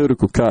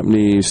pharmaceutical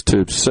companies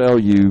to sell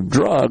you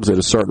drugs at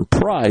a certain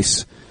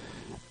price,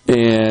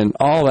 and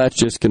all that's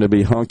just going to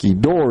be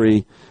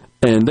hunky-dory,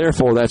 and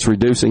therefore that's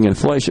reducing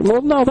inflation.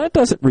 Well, no, that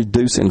doesn't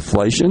reduce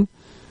inflation.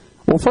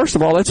 Well, first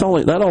of all,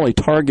 that only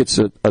targets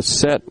a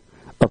set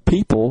of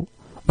people,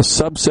 a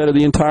subset of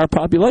the entire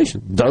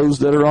population, those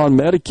that are on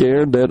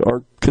Medicare that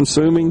are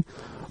consuming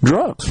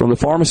drugs from the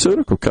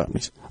pharmaceutical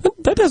companies.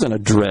 That doesn't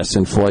address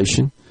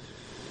inflation.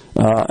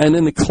 And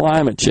then the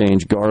climate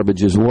change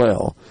garbage as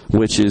well,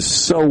 which is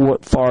so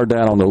far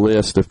down on the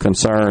list of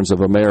concerns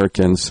of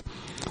Americans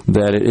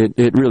that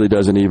it really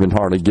doesn't even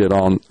hardly get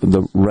on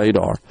the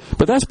radar.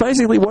 But that's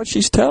basically what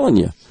she's telling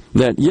you,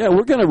 that, yeah,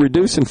 we're going to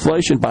reduce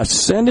inflation by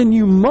sending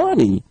you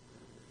money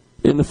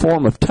in the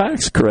form of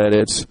tax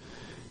credits,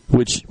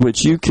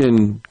 which you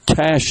can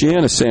cash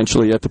in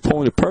essentially at the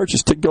point of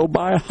purchase to go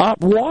buy a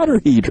hot water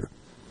heater.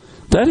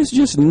 That is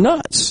just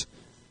nuts.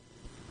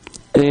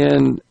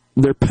 And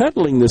they're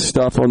peddling this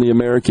stuff on the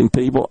American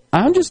people.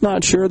 I'm just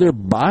not sure they're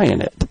buying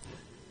it.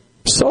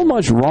 So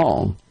much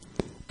wrong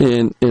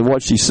in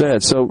what she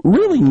said. So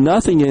really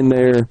nothing in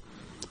there,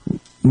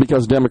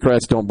 because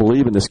Democrats don't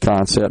believe in this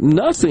concept,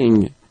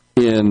 nothing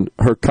in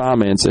her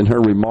comments and her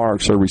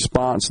remarks, her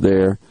response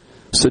there,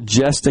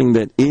 suggesting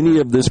that any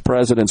of this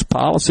president's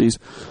policies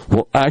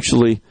will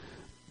actually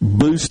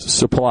boost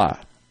supply,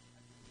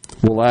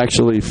 will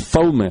actually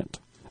foment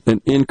an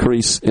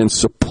increase in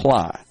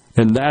supply.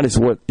 And that is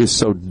what is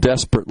so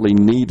desperately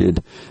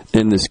needed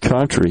in this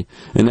country.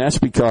 And that's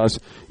because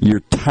you're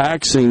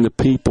taxing the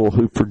people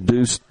who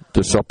produce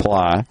the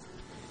supply,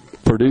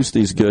 produce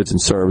these goods and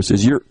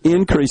services. You're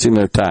increasing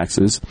their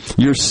taxes.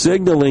 You're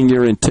signaling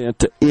your intent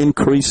to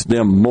increase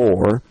them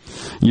more.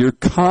 You're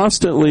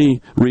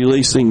constantly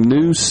releasing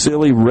new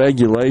silly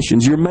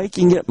regulations. You're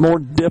making it more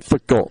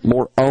difficult,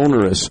 more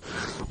onerous,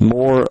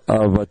 more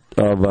of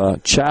a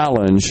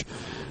challenge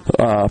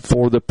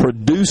for the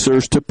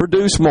producers to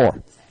produce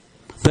more.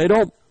 They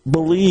don't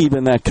believe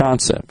in that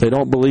concept. They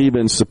don't believe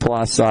in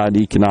supply-side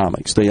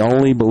economics. They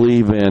only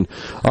believe in,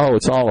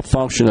 it's all a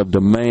function of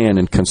demand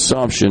and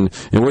consumption,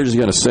 and we're just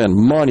going to send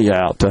money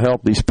out to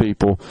help these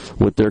people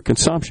with their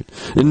consumption.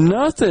 And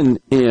nothing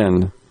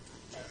in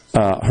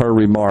her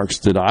remarks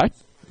that I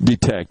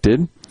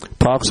detected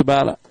talks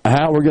about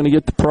how we're going to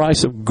get the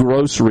price of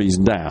groceries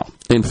down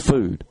in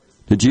food.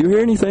 Did you hear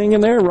anything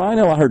in there,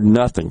 Rhino? I heard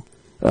nothing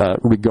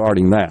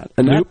regarding that.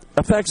 And that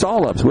affects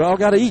all of us. We all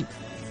got to eat.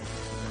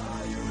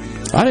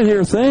 I didn't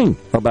hear a thing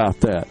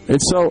about that.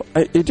 And so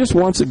it just,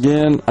 once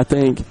again, I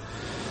think,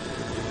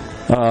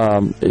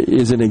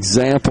 is an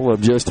example of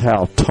just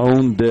how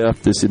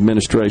tone-deaf this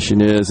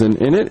administration is. And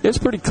it's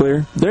pretty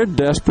clear. They're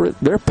desperate.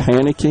 They're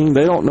panicking.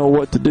 They don't know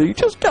what to do. You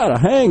just got to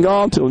hang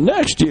on till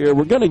next year.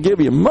 We're going to give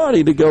you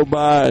money to go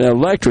buy an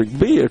electric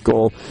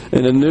vehicle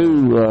and a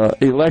new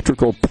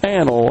electrical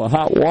panel, a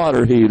hot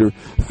water heater.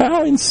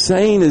 How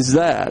insane is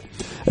that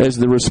as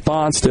the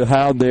response to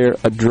how they're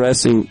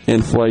addressing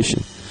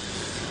inflation?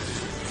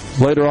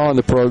 Later on in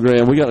the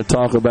program, we got to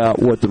talk about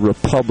what the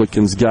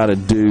Republicans got to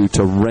do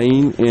to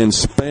rein in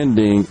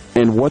spending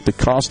and what the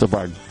cost of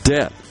our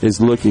debt is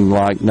looking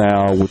like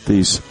now with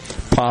these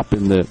pop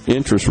in the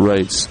interest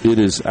rates. It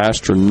is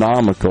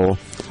astronomical,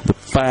 the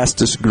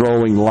fastest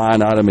growing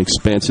line item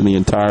expense in the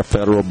entire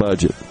federal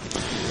budget.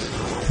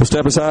 We'll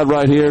step aside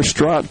right here.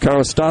 Strut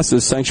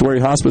Karastasis, Sanctuary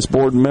Hospice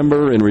Board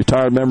member and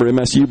retired member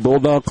MSU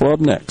Bulldog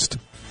Club next.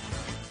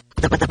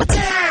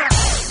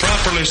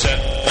 Properly set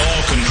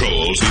all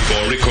controls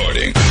before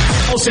recording.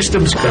 All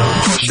systems go.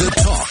 The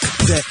talk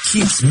that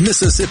keeps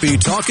Mississippi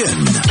talking.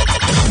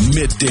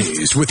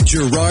 Middays with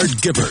Gerard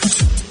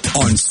Gibbert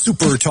on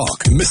Super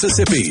Talk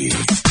Mississippi.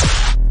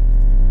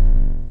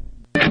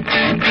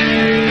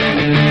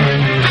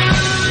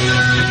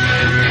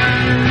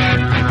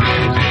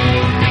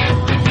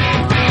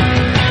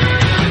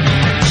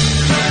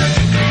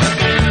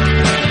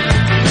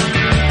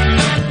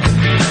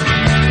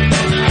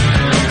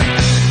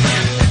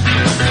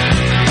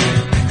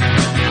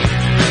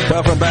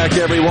 back,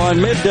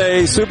 everyone.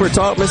 Midday Super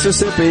Talk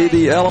Mississippi.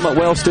 The Element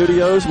Wealth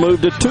Studios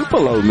moved to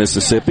Tupelo,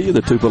 Mississippi,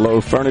 the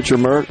Tupelo Furniture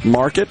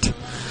Market,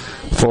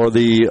 for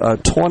the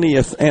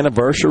 20th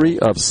anniversary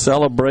of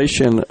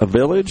Celebration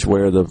Village,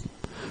 where the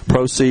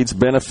proceeds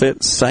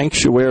benefit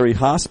Sanctuary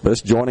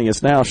Hospice. Joining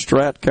us now,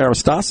 Strat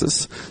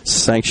Karastasis,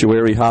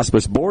 Sanctuary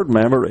Hospice board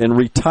member and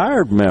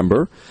retired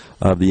member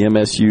of the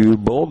MSU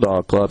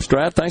Bulldog Club.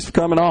 Strat, thanks for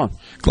coming on.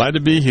 Glad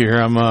to be here.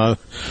 I'm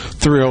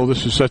thrilled.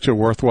 This is such a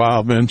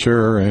worthwhile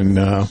venture, and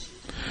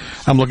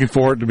I'm looking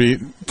forward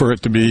for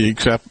it to be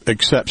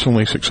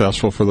exceptionally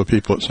successful for the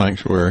people at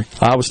Sanctuary.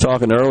 I was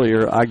talking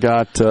earlier. I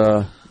got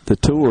the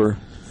tour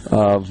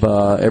of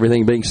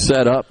everything being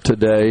set up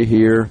today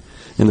here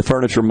in the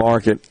furniture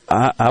market.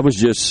 I was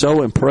just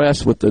so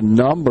impressed with the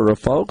number of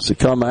folks that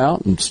come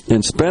out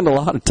and spend a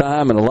lot of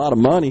time and a lot of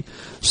money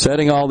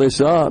setting all this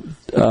up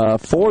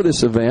for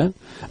this event,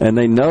 and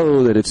they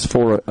know that it's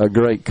for a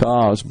great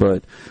cause.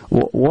 But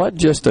what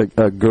just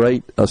a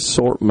great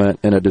assortment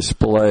and a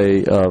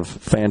display of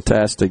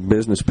fantastic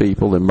business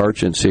people and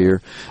merchants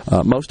here,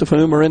 most of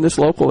whom are in this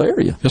local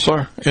area. Yes,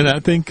 sir. And I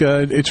think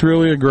it's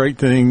really a great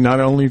thing, not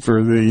only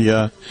for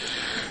the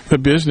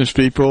business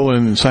people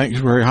and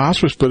Sanctuary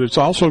Hospice, but it's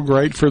also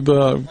great for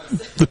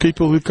the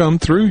people who come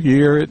through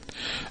here. It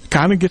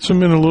kind of gets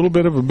them in a little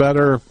bit of a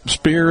better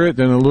spirit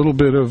and a little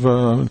bit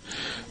of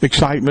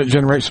excitement,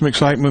 generates some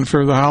excitement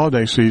for the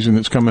holiday season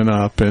that's coming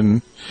up.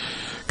 And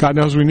God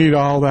knows we need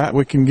all that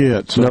we can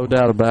get. So. No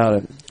doubt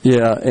about it.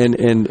 Yeah,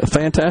 and a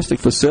fantastic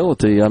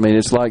facility. I mean,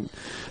 it's like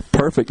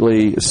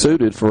perfectly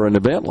suited for an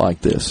event like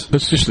this.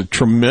 It's just a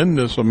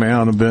tremendous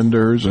amount of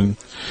vendors and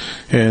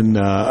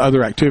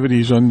other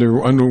activities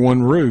under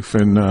one roof,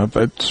 and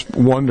it's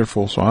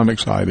wonderful. So I'm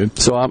excited.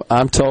 So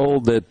I'm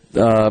told that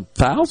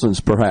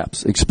thousands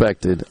perhaps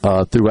expected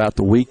throughout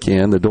the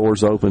weekend. The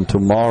doors open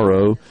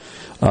tomorrow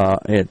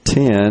at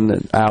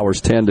 10, hours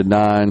 10 to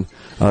 9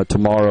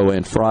 tomorrow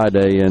and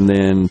Friday, and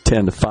then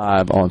 10 to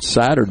 5 on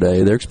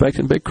Saturday. They're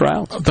expecting big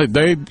crowds.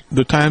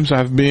 The times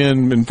I've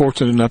been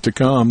fortunate enough to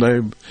come,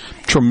 they've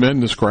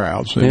tremendous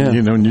crowds. And,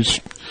 yeah. And you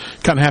just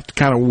kind of have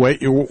to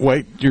wait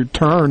your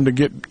turn to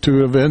get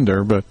to a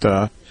vendor,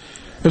 but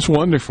it's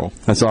wonderful.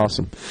 That's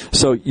awesome.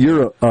 So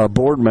you're a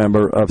board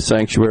member of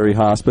Sanctuary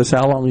Hospice.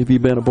 How long have you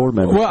been a board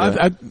member?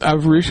 Well,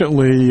 I've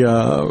recently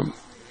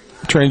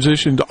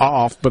transitioned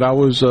off, but I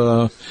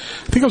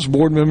think I was a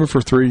board member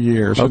for 3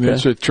 years. Okay. And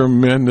it's a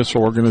tremendous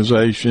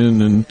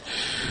organization, and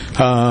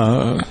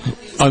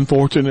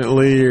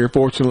unfortunately or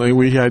fortunately,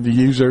 we had to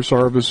use their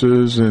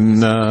services,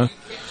 and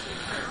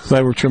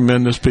they were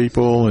tremendous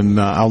people, and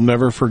I'll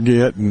never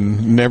forget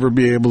and never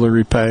be able to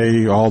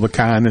repay all the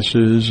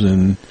kindnesses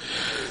and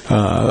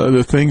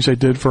the things they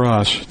did for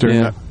us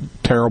during that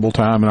terrible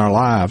time in our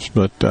lives,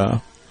 but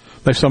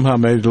they somehow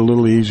made it a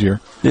little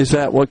easier. Is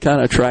that what kind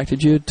of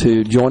attracted you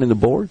to joining the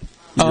board?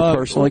 Your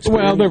personal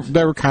experience? Well,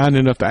 they were kind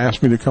enough to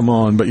ask me to come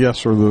on, but yes,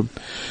 sir,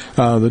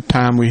 the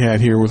time we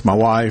had here with my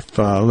wife,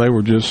 they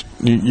were just,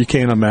 you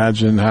can't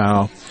imagine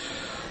how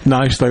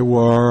nice they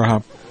were, how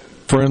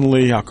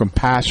friendly, how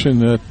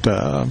compassionate,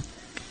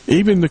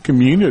 even the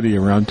community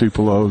around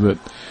Tupelo. That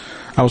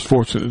I was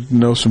fortunate to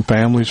know some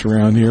families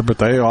around here, but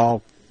they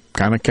all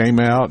kind of came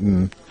out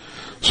and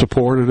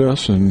supported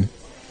us and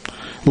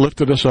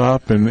lifted us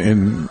up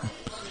in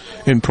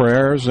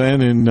prayers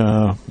and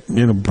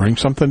in bring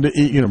something to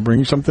eat.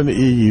 Bring something to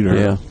eat.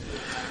 Or,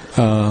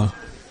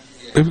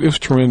 it was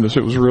tremendous.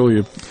 It was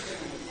really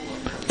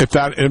if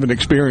an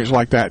experience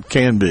like that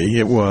can be,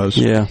 it was.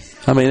 Yeah.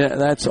 I mean,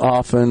 that's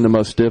often the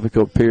most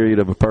difficult period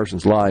of a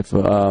person's life,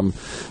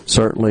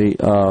 certainly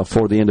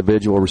for the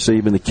individual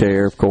receiving the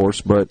care, of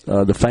course, but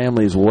the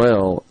family as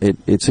well.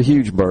 It's a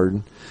huge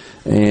burden,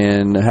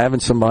 and having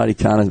somebody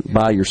kind of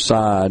by your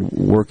side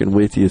working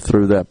with you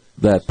through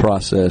that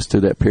process,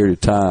 through that period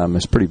of time,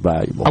 is pretty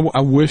valuable.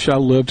 I wish I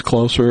lived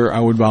closer. I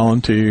would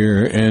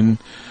volunteer, and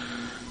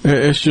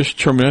it's just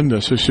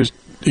tremendous.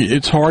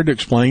 It's hard to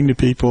explain to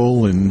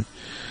people, and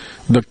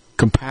the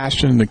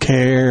compassion, the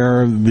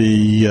care,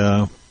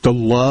 the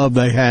love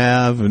they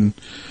have. And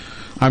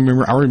I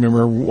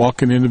remember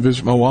walking in to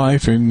visit my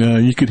wife, and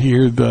you could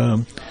hear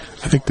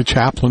I think the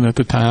chaplain at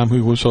the time,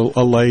 who was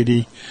a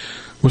lady,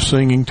 was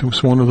singing to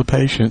one of the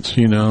patients,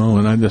 and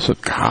I just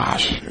said,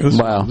 gosh,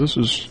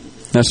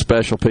 that's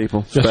special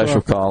people,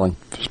 special calling.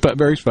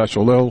 Very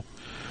special.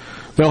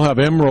 They'll have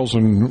emeralds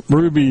and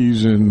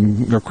rubies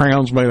and their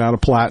crowns made out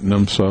of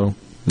platinum. So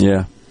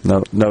yeah,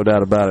 no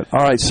doubt about it. All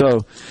right,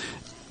 so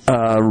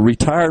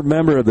retired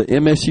member of the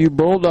MSU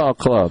Bulldog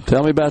Club.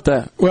 Tell me about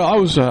that. Well,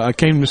 I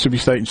came to Mississippi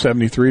State in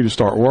 '73 to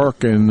start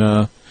work, and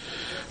I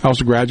was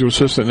a graduate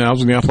assistant, and I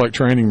was in the athletic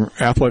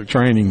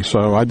training.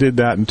 So I did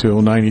that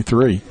until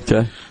 '93.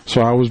 Okay.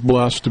 So I was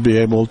blessed to be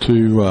able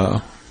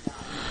to.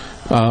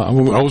 I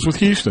was with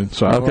Houston,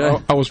 so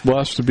okay. I was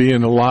blessed to be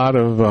in a lot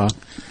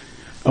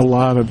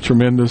of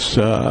tremendous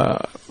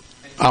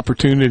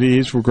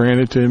opportunities were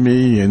granted to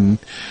me, and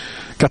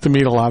got to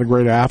meet a lot of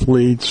great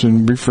athletes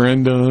and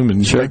befriend them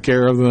and take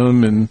care of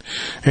them, and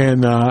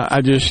I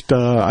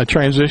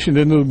transitioned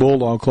into the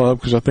Bulldog Club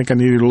because I think I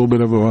needed a little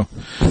bit of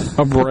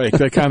a break.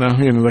 They kind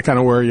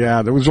of wear you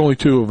out. There was only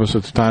 2 of us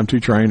at the time, 2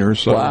 trainers.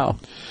 So, wow.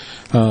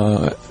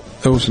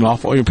 It was an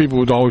awful. People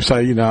would always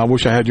say, I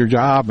wish I had your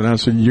job, and I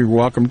said, you're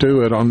welcome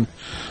to it.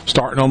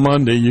 Starting on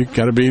Monday, you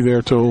got to be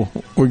there till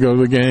we go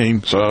to the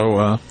game.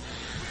 So,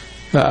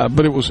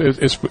 but it was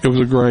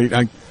a great.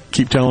 I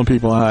keep telling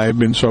people I've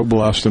been so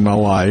blessed in my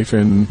life,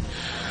 and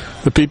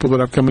the people that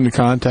I've come into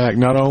contact,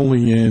 not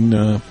only in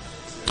the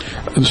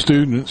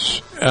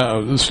students,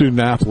 the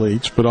student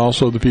athletes, but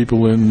also the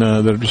people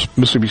that are just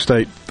Mississippi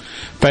State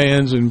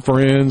fans and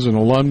friends and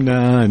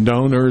alumni and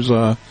donors.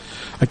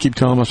 I keep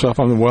telling myself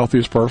I'm the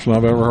wealthiest person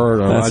I've ever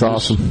heard of. That's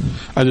awesome.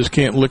 I just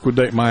can't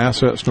liquidate my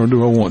assets, nor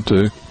do I want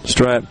to.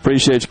 Strat,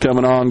 appreciate you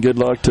coming on. Good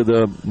luck to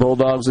the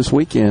Bulldogs this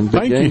weekend.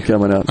 Big game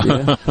coming up.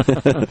 Yeah.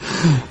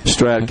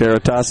 Strat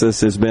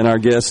Karatasis has been our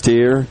guest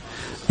here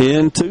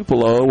in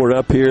Tupelo. We're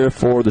up here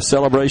for the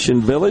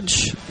Celebration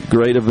Village.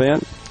 Great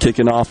event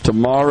kicking off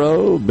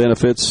tomorrow.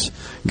 Benefits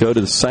go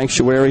to the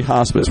Sanctuary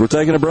Hospice. We're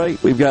taking a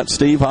break. We've got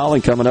Steve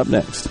Holland coming up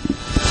next.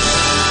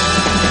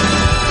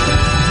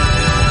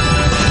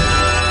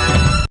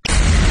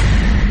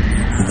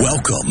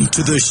 Welcome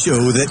to the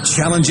show that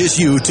challenges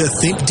you to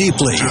think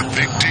deeply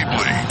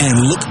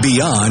and look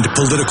beyond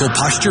political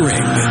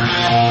posturing.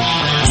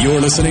 You're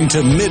listening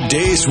to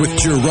Middays with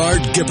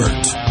Gerard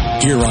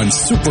Gibbert here on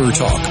Super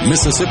Talk,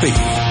 Mississippi.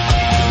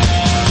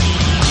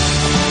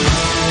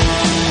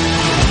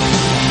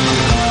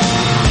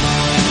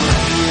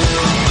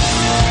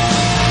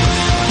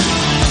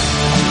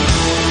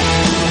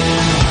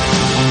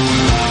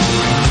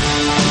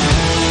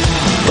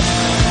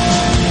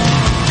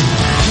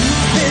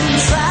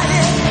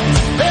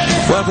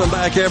 Welcome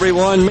back,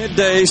 everyone.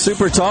 Midday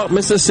Super Talk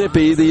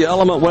Mississippi. The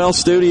Element Wealth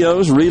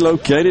Studios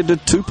relocated to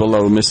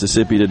Tupelo,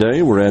 Mississippi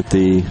today. We're at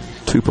the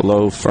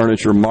Tupelo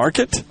Furniture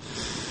Market.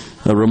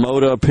 A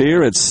remote up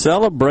here at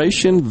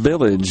Celebration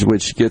Village,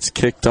 which gets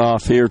kicked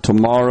off here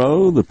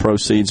tomorrow. The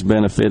proceeds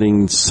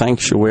benefiting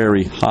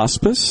Sanctuary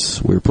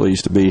Hospice. We're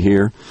pleased to be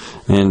here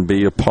and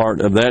be a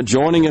part of that.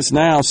 Joining us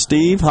now,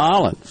 Steve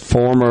Holland,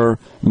 former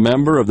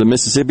member of the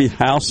Mississippi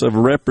House of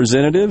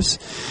Representatives.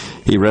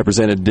 He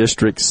represented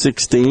District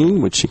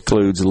 16, which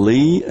includes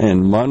Lee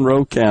and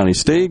Monroe County.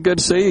 Steve, good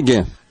to see you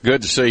again.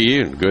 Good to see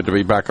you. Good to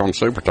be back on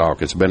Super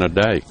Talk. It's been a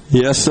day.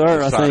 Yes,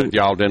 sir. I think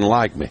y'all didn't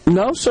like me.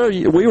 No, sir.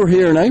 We were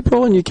here in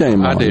April and you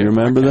came on. I did. You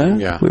remember that?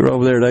 Yeah. We were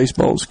over there at Ace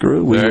Bolt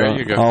Screw. There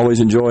you go.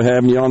 Always enjoy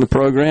having you on the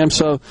program.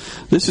 So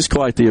this is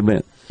quite the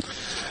event.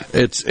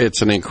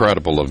 It's an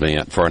incredible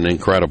event for an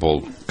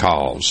incredible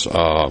cause.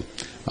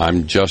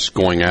 I'm just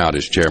going out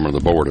as chairman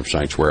of the board of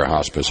Sanctuary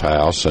Hospice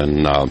House,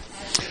 and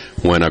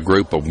when a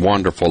group of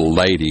wonderful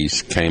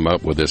ladies came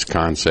up with this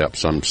concept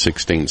some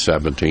 16,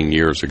 17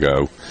 years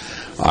ago,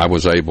 I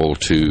was able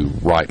to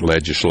write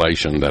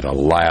legislation that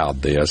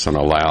allowed this and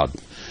allowed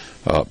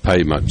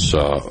payments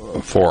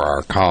for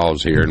our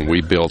cause here. And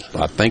we built,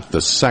 I think,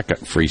 the second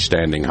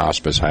freestanding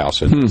hospice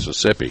house in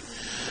Mississippi,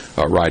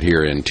 right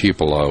here in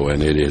Tupelo.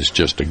 And it is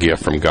just a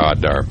gift from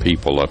God to our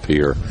people up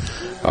here.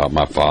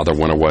 My father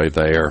went away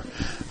there.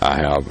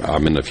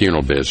 I'm in the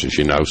funeral business,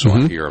 so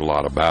I hear a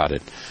lot about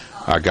it.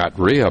 I got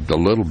ribbed a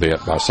little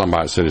bit by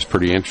somebody that said it's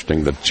pretty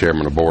interesting that the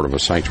chairman of the board of a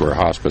Sanctuary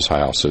Hospice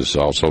House is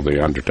also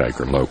the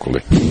undertaker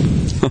locally.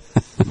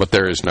 But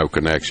there is no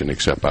connection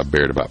except I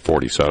buried about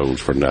 40 souls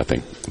for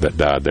nothing that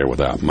died there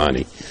without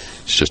money.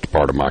 It's just a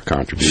part of my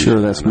contribution.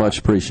 Sure, that's much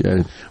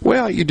appreciated.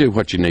 Well, you do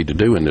what you need to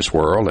do in this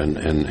world,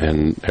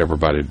 and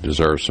everybody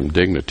deserves some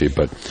dignity.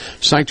 But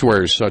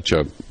Sanctuary is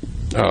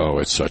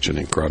it's such an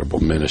incredible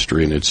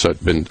ministry, and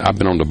I've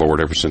been on the board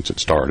ever since it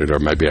started, or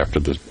maybe after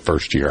the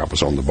first year I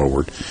was on the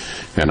board,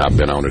 and I've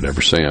been on it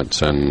ever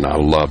since. And I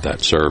love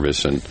that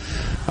service, and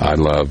I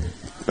love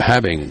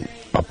having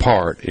a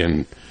part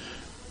in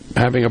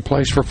having a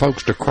place for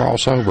folks to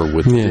cross over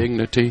with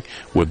dignity,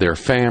 with their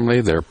family,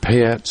 their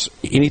pets,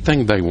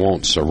 anything they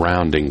want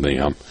surrounding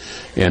them,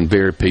 and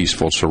very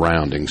peaceful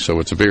surroundings. So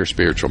it's a very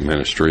spiritual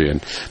ministry.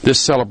 And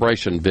this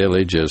Celebration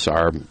Village is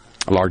our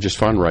largest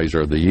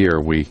fundraiser of the year.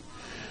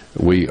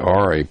 We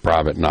are a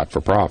private,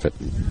 not-for-profit,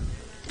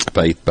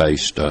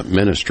 faith-based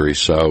ministry,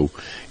 so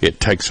it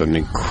takes an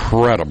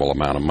incredible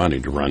amount of money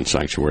to run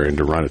Sanctuary and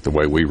to run it the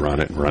way we run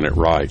it and run it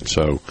right.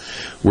 So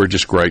we're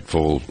just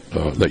grateful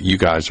that you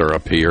guys are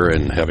up here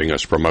and having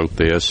us promote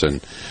this.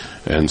 And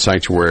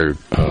Sanctuary,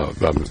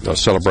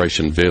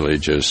 Celebration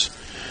Village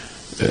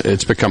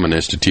it's become an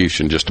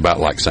institution just about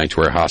like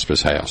Sanctuary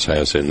Hospice House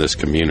has in this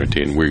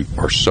community, and we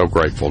are so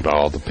grateful to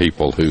all the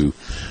people who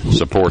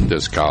support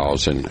this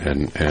cause and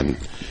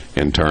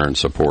in turn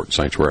support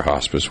Sanctuary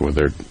Hospice with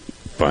their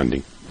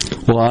funding.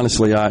 Well,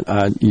 honestly,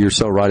 you're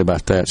so right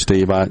about that,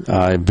 Steve.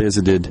 I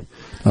visited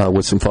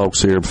with some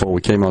folks here before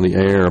we came on the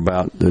air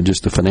about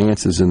just the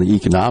finances and the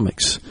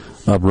economics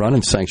of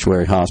running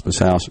Sanctuary Hospice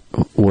House.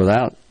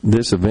 Without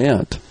this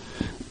event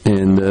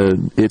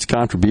and its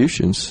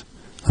contributions,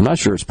 I'm not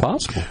sure it's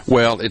possible.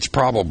 Well, it's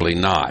probably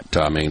not.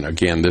 I mean,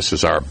 again, this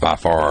is by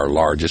far our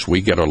largest.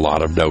 We get a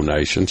lot of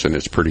donations, and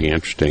it's pretty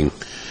interesting.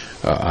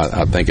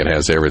 I think it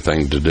has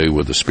everything to do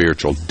with the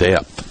spiritual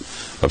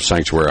depth of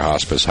Sanctuary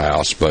Hospice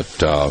House, but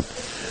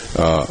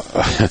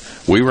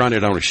we run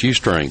it on a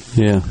shoestring.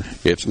 Yeah.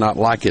 It's not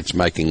like it's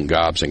making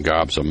gobs and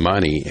gobs of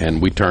money,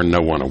 and we turn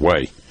no one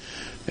away.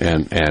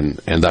 And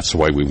that's the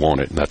way we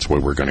want it, and that's the way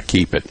we're going to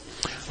keep it.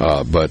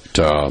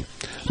 But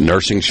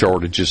nursing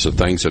shortages, the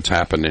things that's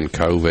happened in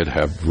COVID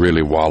have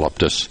really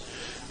walloped us.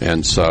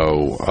 And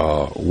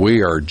so we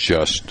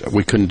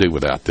couldn't do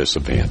without this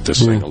event, this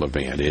single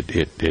event.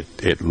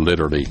 It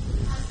literally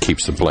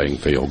keeps the playing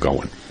field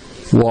going.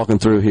 Walking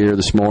through here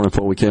this morning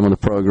before we came on the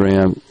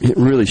program, it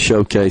really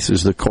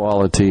showcases the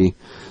quality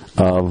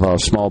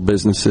of small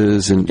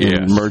businesses and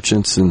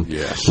merchants and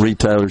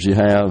retailers you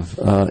have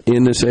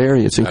in this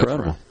area. It's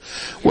incredible.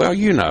 Well,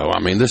 I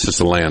mean, this is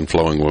the land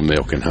flowing with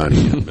milk and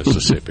honey in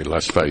Mississippi.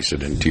 Let's face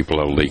it, in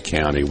Tupelo-Lee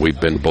County, we've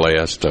been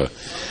blessed.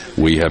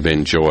 We have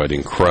enjoyed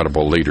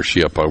incredible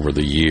leadership over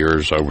the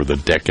years, over the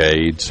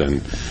decades,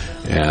 and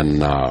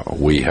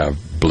we have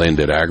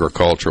blended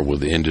agriculture with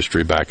the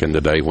industry back in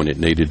the day when it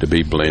needed to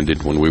be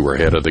blended, when we were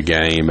ahead of the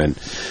game, and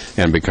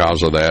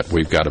because of that,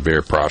 we've got a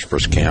very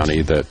prosperous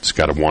county that's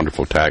got a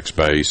wonderful tax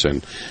base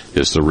and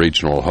is the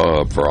regional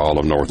hub for all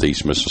of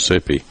northeast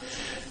Mississippi,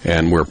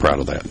 and we're proud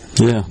of that.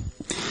 Yeah.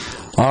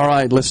 All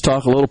right, let's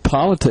talk a little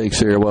politics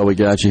here while we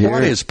got you here.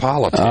 What is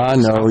politics? I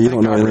know, you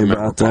don't know anything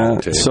about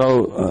that.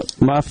 So,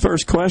 my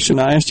first question,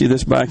 I asked you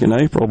this back in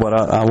April, but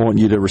I want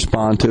you to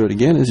respond to it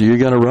again, is you're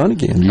going to run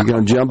again. You're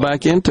going to jump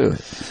back into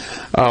it.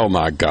 Oh,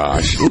 my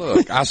gosh.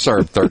 Look, I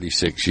served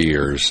 36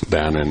 years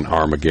down in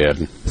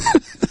Armageddon,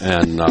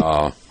 and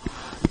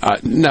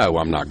no,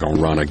 I'm not going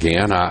to run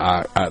again.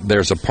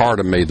 There's a part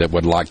of me that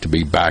would like to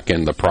be back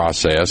in the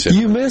process.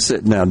 You miss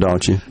it now,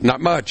 don't you? Not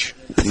much.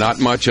 Not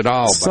much at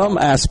all. Some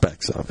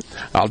aspects of it.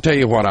 I'll tell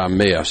you what I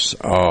miss.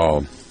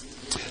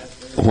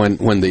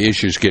 When the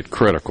issues get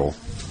critical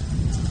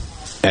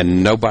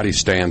and nobody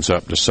stands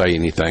up to say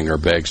anything or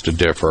begs to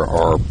differ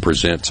or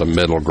presents a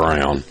middle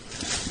ground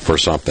for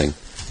something,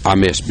 I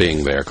miss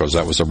being there because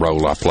that was a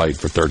role I played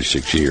for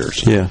 36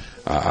 years. Yeah.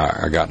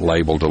 I got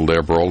labeled a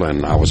liberal,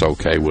 and I was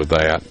okay with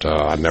that.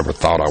 I never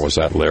thought I was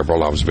that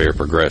liberal. I was very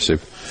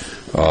progressive.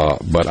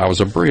 But I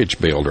was a bridge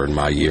builder in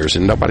my years,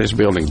 and nobody's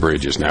building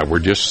bridges now. We're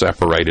just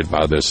separated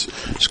by this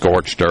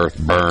scorched earth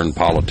burn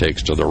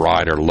politics to the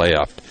right or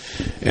left,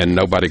 and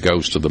nobody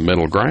goes to the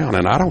middle ground.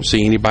 And I don't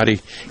see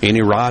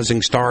any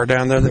rising star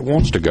down there that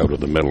wants to go to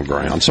the middle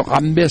ground. So I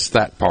miss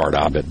that part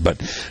of it. But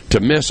to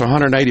miss a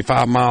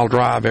 185-mile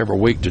drive every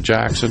week to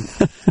Jackson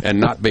and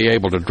not be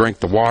able to drink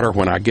the water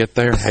when I get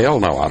there, hell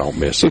no, I don't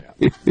miss it.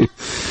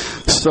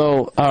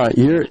 So, all right,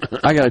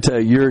 I got to tell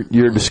you,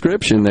 your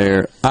description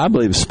there, I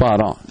believe, is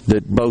spot on.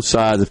 That both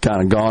sides have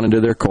kind of gone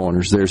into their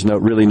corners. There's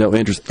really no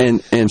interest.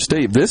 And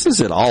Steve, this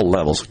is at all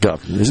levels of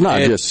government. It's not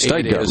just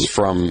state government. It is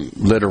from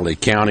literally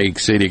county,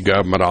 city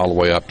government, all the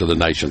way up to the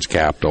nation's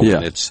capital. Yeah.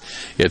 And it's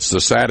the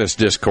saddest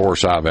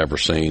discourse I've ever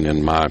seen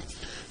in my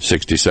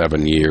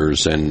 67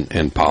 years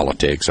in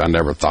politics. I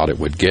never thought it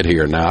would get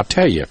here. Now, I'll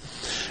tell you,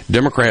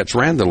 Democrats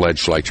ran the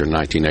legislature in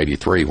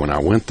 1983 when I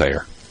went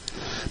there.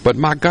 But,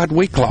 my God,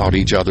 we clawed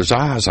each other's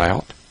eyes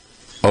out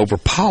over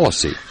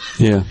policy.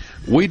 Yeah.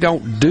 We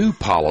don't do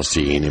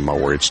policy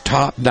anymore. It's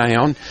top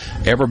down.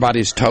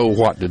 Everybody's told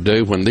what to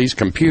do. When these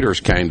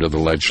computers came to the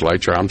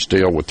legislature, I'm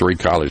still with 3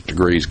 college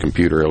degrees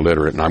computer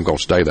illiterate, and I'm going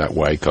to stay that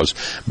way because,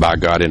 by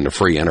God, in the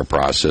free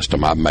enterprise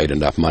system, I've made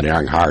enough money I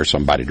can hire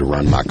somebody to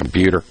run my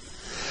computer.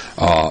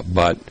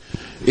 But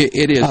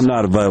it is. I'm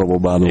not available,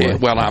 by the way.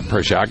 Well, I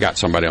appreciate it. I got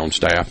somebody on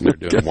staff, and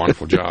they're doing a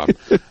wonderful job.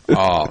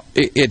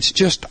 It's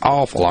just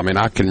awful. I mean,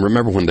 I can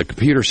remember when the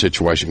computer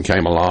situation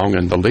came along,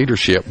 and the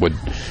leadership would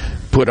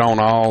put on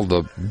all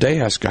the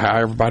desk how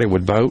everybody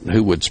would vote and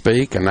who would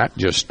speak, and that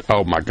just,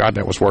 oh, my God,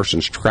 that was worse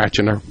than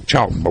scratching a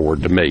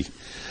chalkboard to me.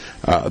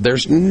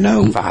 There's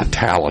no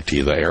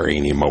vitality there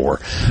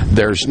anymore.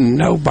 There's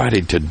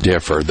nobody to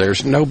differ.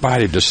 There's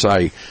nobody to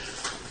say,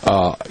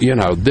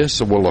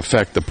 this will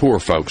affect the poor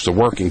folks, the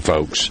working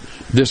folks,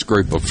 this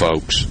group of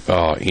folks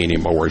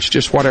anymore. It's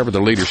just whatever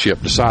the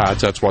leadership decides,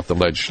 that's what the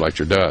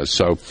legislature does.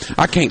 So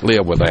I can't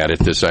live with that at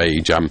this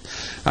age. I'm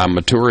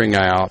maturing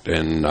out,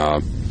 and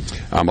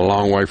I'm a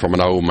long way from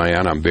an old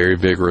man. I'm very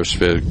vigorous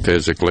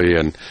physically,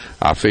 and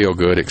I feel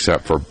good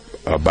except for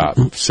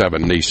about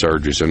 7 knee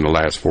surgeries in the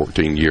last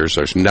 14 years.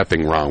 There's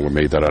nothing wrong with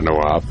me that I know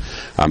of.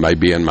 I may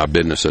be in my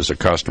business as a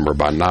customer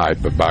by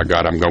night, but by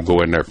God, I'm going to go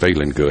in there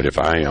feeling good if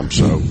I am.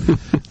 So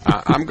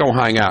I'm going to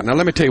hang out. Now,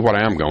 let me tell you what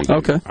I am going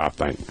to do, I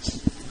think.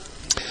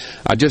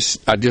 I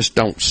just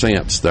don't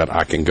sense that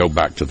I can go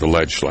back to the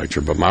legislature,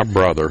 but my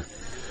brother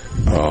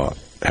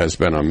has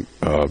been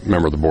a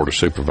member of the Board of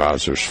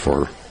Supervisors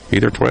for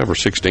either 12 or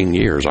 16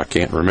 years. I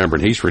can't remember,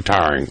 and he's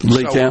retiring. In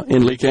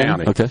Lee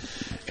County? Okay.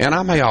 And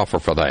I may offer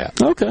for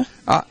that. Okay.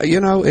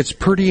 It's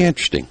pretty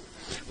interesting.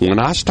 When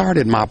I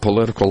started my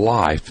political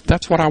life,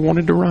 that's what I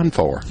wanted to run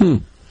for.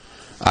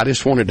 I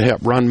just wanted to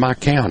help run my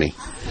county.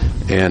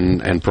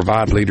 and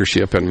provide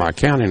leadership in my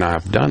county. And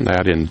I've done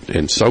that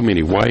in so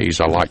many ways,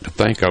 I like to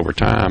think, over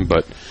time.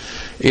 But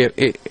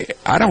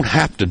I don't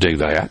have to do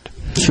that.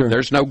 Sure.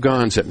 There's no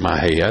guns at my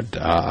head.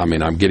 I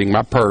mean, I'm getting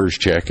my PERS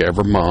check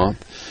every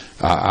month.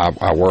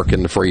 I work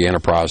in the free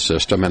enterprise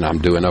system, and I'm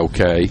doing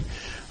okay.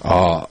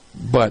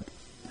 But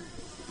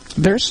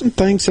there's some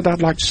things that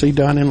I'd like to see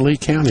done in Lee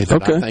County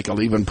that I think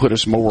will even put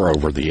us more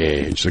over the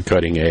edge, the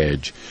cutting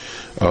edge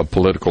of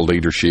political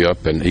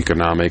leadership and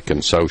economic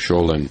and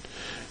social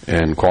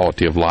and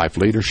quality of life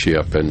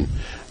leadership. And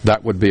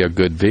that would be a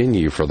good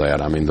venue for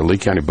that. I mean, the Lee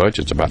County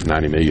budget's about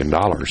 $90 million.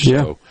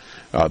 So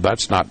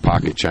that's not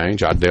pocket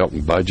change. I dealt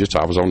in budgets.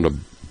 I was on the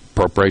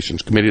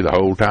Appropriations Committee the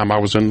whole time I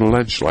was in the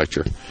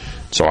legislature.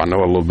 So I know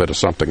a little bit of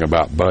something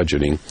about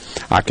budgeting.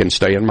 I can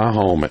stay in my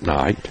home at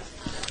night.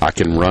 I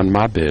can run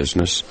my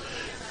business,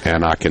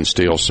 and I can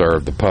still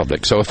serve the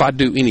public. So if I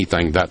do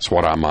anything, that's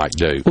what I might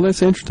do. Well,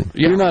 that's interesting.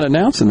 Yeah. You're not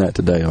announcing that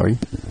today, are you?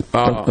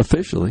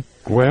 Officially?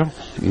 Well,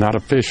 not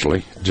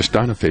officially, just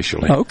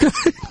unofficially. Okay.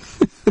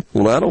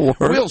 Well, that'll work.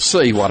 We'll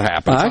see what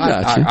happens.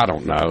 I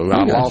don't know.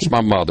 I lost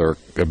my mother.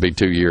 It'll be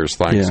 2 years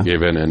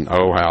Thanksgiving, and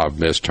oh, how I've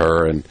missed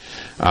her. And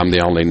I'm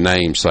the only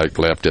namesake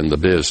left in the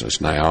business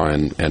now.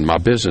 And my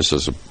business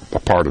is a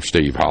part of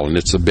Steve Holland.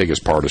 It's the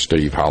biggest part of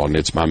Steve Holland.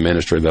 It's my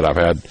ministry that I've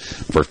had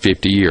for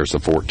 50 years, the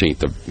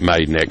 14th of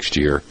May next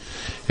year.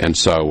 And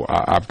so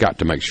I've got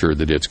to make sure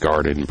that it's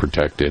guarded and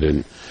protected.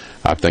 And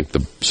I think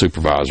the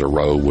supervisor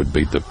role would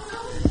be the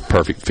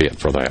perfect fit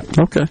for that.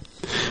 Okay.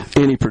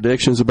 Any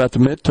predictions about the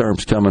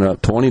midterms coming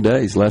up? 20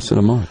 days, less than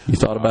a month. You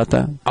thought about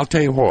that? I'll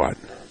tell you what.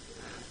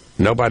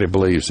 Nobody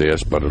believes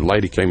this, but a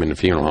lady came in the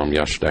funeral home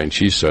yesterday, and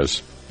she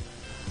says,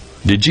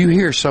 "Did you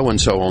hear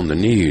so-and-so on the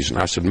news?" And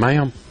I said,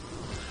 "Ma'am,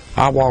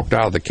 I walked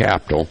out of the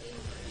Capitol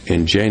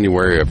in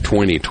January of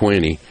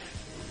 2020,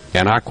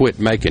 and I quit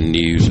making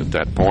news at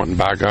that point, and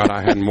by God,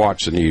 I hadn't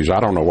watched the news. I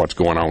don't know what's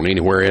going on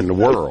anywhere in the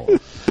world.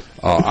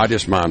 I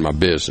just mind my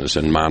business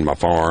and mind my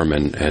farm,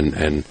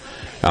 and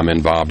I'm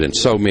involved in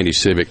so many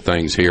civic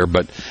things here.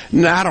 But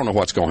I don't know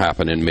what's going to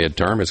happen in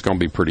midterm. It's going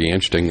to be pretty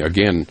interesting.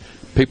 Again,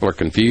 people are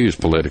confused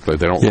politically.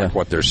 They don't like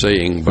what they're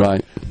seeing,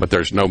 but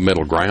there's no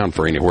middle ground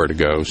for anywhere to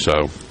go.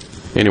 So,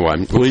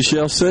 anyway. We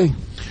shall see.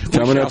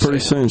 Coming up pretty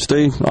soon.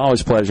 Steve,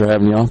 always a pleasure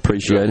having you on.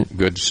 Appreciate it.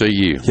 Good to see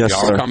you. Yes,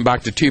 Y'all sir. Come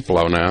back to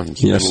Tupelo now.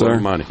 Yes, sir.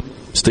 Money.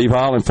 Steve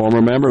Holland,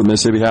 former member of the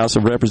Mississippi House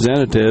of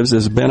Representatives,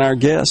 has been our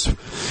guest.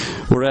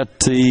 We're at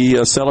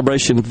the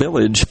Celebration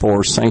Village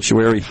for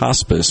Sanctuary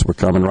Hospice. We're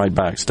coming right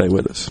back. Stay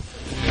with us.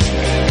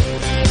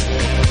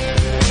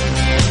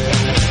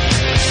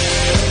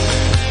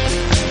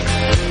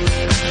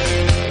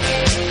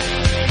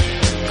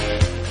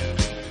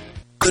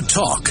 The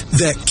talk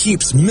that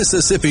keeps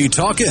Mississippi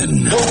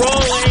talking. We're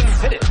rolling.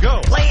 Hit it.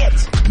 Go. Play it.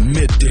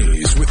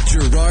 Middays with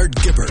Gerard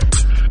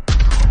Gibbert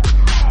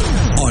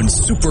on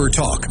Super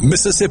Talk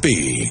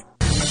Mississippi.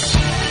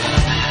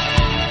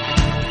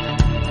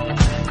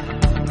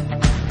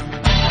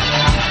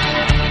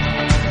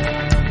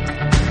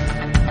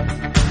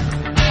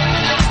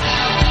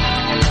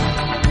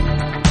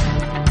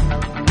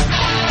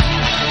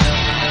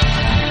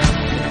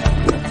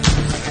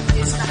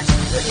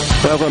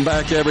 Welcome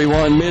back,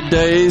 everyone.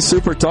 Midday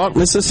Super Talk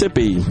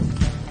Mississippi.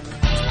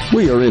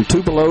 We are in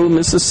Tupelo,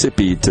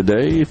 Mississippi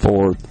today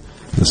for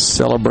the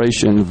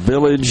Celebration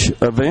Village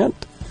event.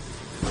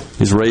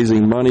 He's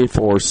raising money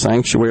for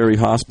Sanctuary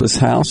Hospice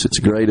House. It's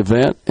a great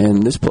event,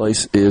 and this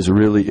place is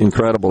really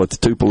incredible at the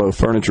Tupelo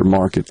Furniture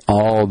Market.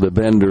 All the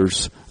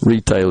vendors,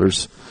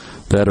 retailers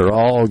that are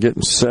all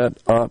getting set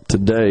up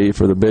today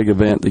for the big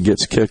event that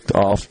gets kicked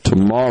off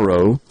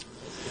tomorrow.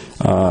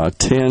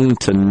 10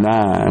 to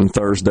 9,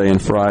 Thursday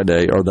and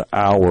Friday, are the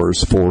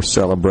hours for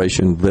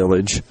Celebration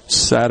Village.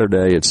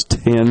 Saturday, it's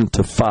 10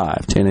 to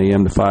 5, 10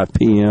 a.m. to 5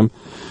 p.m.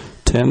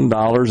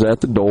 $10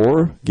 at the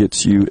door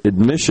gets you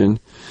admission.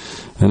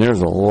 And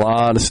there's a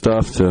lot of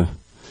stuff to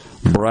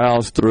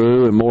browse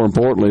through and, more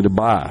importantly, to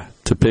buy,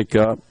 to pick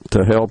up,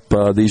 to help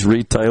these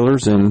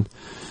retailers and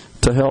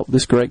to help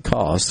this great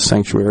cause, the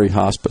Sanctuary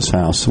Hospice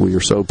House. We are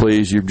so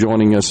pleased you're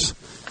joining us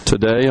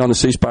today on the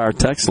C Spire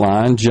text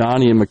line.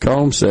 Johnny in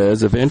Macomb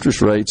says if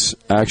interest rates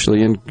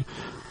actually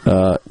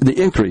the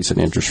increase in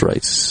interest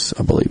rates,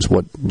 I believe is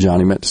what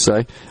Johnny meant to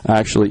say,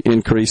 actually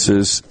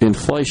increases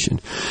inflation.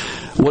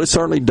 What it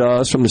certainly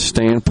does from the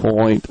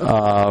standpoint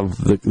of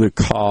the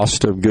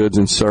cost of goods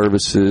and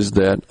services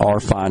that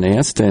are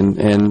financed,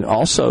 and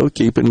also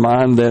keep in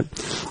mind that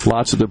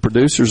lots of the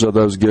producers of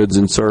those goods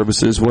and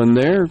services, when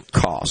their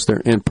costs,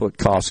 their input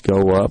costs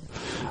go up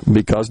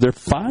because their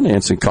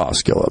financing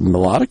costs go up. And a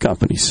lot of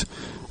companies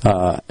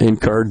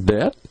incur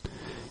debt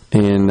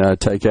and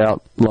take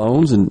out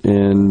loans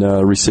and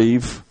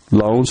receive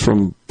loans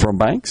from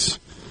banks,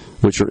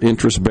 which are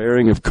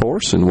interest-bearing, of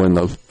course, and when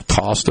the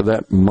cost of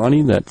that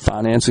money, that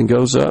financing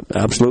goes up,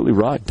 absolutely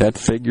right. That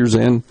figures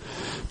in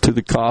to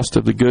the cost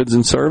of the goods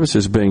and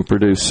services being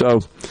produced. So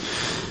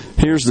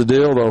here's the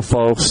deal, though,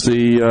 folks.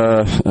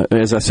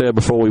 As I said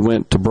before we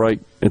went to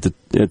break at the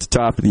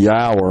top of the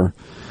hour,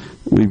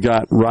 We've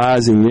got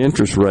rising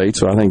interest rates,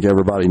 so I think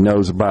everybody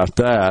knows about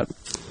that.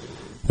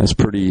 That's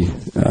pretty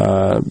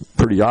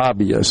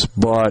obvious.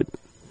 But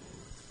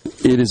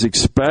it is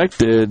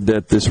expected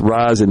that this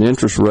rise in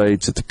interest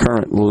rates at the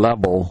current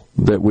level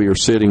that we are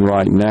sitting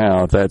right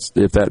now, if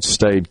that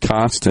stayed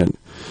constant,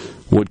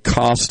 would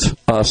cost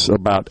us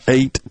about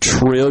 $8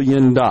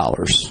 trillion.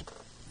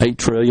 $8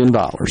 trillion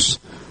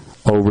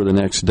over the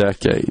next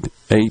decade.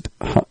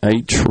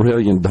 $8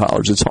 trillion.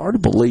 It's hard to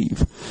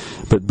believe,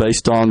 but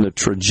based on the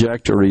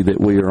trajectory that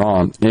we are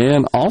on,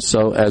 and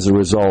also as a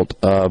result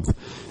of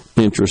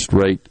interest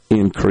rate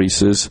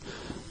increases,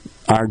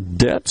 our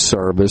debt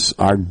service,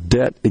 our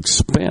debt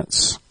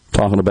expense,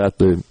 talking about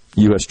the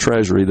U.S.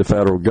 Treasury, the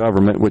federal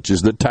government, which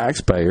is the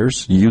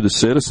taxpayers, you the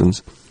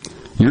citizens,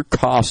 your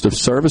cost of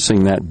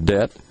servicing that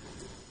debt,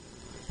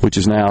 which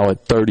is now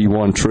at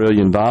 $31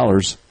 trillion,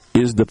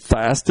 is the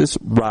fastest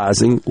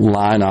rising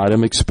line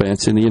item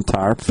expense in the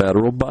entire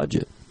federal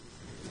budget.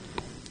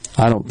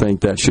 I don't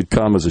think that should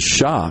come as a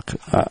shock.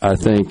 I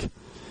think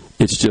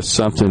it's just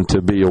something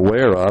to be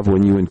aware of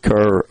when you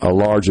incur a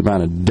large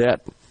amount of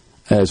debt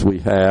as we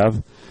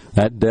have.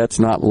 That debt's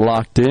not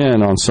locked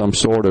in on some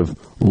sort of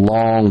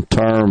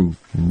long-term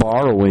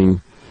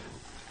borrowing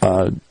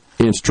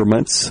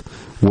instruments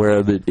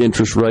where the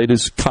interest rate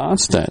is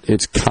constant.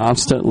 It's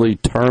constantly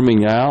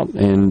terming out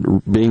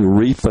and being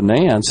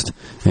refinanced,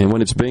 and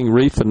when it's being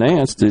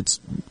refinanced, it's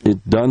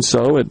done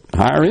so at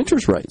higher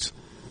interest rates.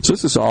 So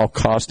this is all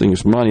costing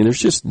us money. There's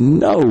just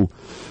nothing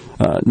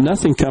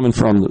coming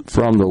from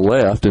the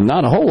left, and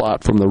not a whole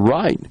lot from the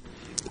right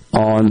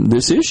on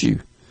this issue.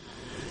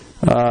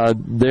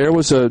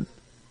 There's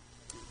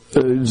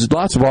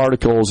lots of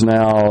articles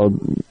now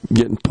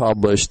getting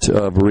published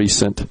of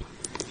recent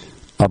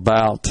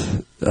about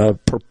a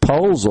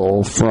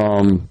proposal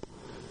from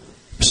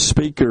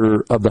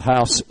Speaker of the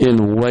House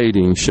in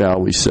waiting,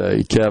 shall we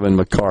say, Kevin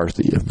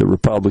McCarthy. If the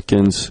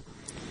Republicans,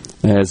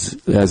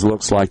 as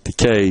looks like the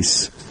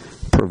case,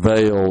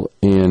 prevail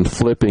in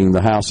flipping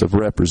the House of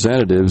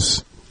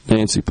Representatives,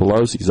 Nancy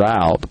Pelosi's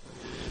out,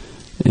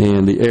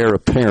 and the heir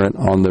apparent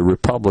on the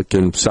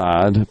Republican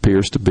side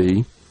appears to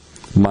be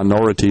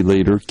Minority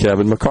Leader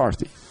Kevin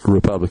McCarthy, a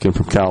Republican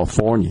from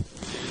California.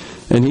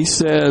 And he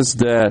says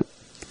that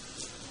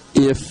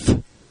if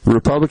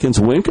Republicans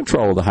win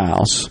control of the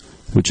House,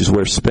 which is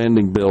where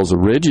spending bills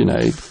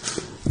originate,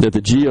 that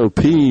the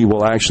GOP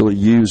will actually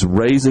use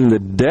raising the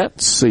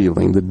debt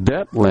ceiling, the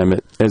debt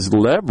limit, as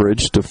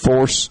leverage to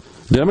force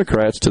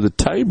Democrats to the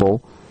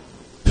table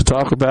to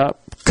talk about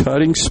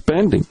cutting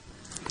spending.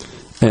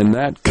 And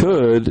that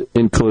could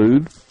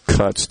include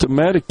cuts to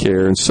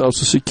Medicare and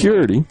Social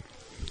Security.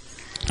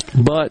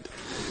 But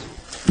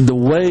the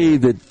way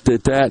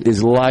that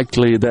is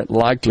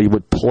likely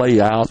would play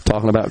out,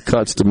 talking about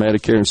cuts to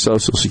Medicare and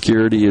Social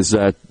Security, is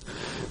that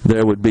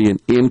there would be an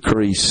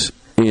increase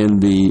in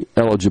the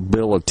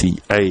eligibility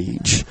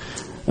age.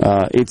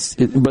 But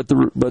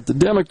the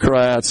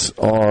Democrats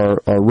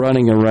are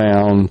running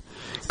around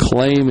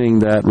claiming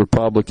that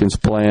Republicans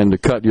plan to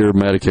cut your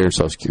Medicare and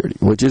Social Security,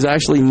 which is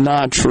actually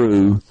not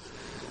true.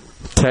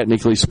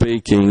 Technically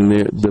speaking,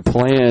 the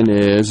plan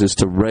is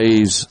to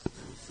raise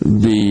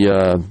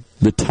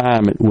the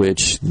time at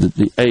which,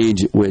 the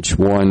age at which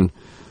one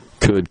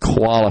could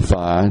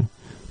qualify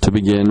to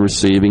begin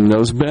receiving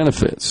those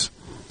benefits.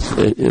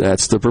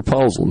 That's the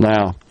proposal.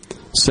 Now,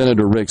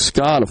 Senator Rick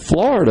Scott of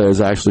Florida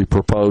has actually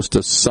proposed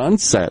to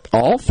sunset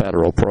all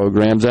federal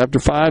programs after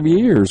 5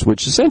 years,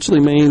 which essentially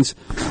means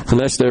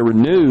unless they're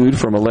renewed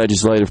from a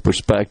legislative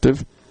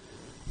perspective,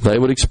 they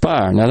would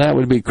expire. Now, that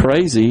would be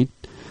crazy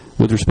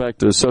with respect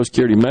to Social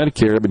Security and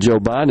Medicare, but Joe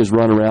Biden has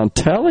run around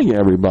telling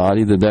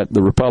everybody that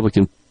the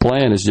Republican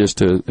plan is just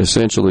to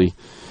essentially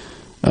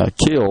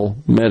kill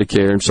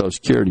Medicare and Social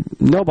Security.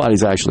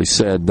 Nobody's actually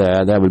said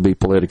that. That would be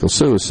political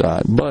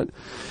suicide. But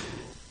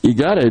you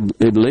got to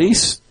at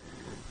least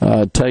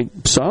take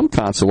some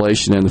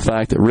consolation in the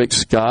fact that Rick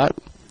Scott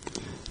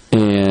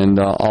and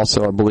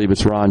also I believe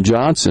it's Ron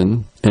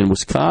Johnson in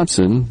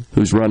Wisconsin,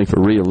 who's running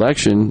for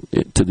re-election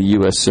to the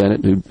U.S.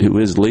 Senate, who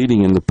is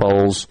leading in the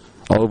polls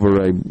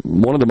over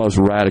one of the most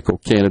radical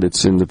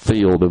candidates in the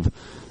field of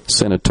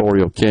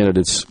senatorial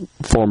candidates,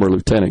 former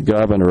Lieutenant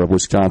Governor of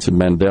Wisconsin,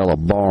 Mandela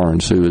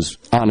Barnes, who is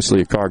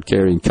honestly a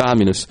card-carrying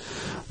communist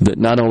that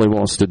not only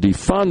wants to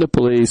defund the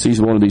police, he's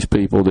one of these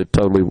people that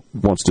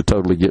wants to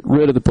totally get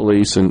rid of the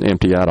police and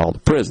empty out all the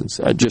prisons,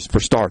 just for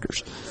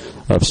starters,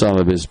 of some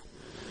of his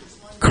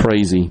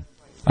crazy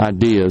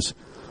ideas.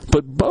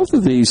 But both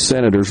of these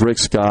senators, Rick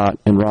Scott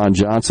and Ron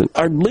Johnson,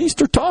 at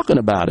least are talking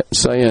about it,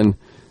 saying,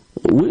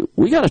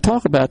 we got to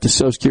talk about the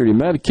Social Security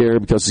and Medicare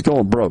because it's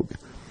going broke.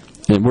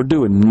 And we're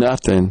doing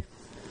nothing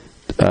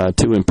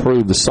to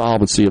improve the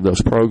solvency of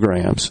those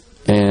programs.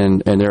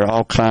 And there are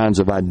all kinds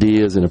of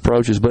ideas and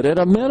approaches, but at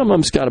a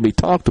minimum, it's got to be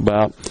talked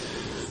about.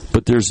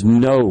 But there's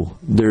no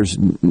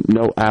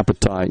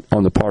appetite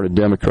on the part of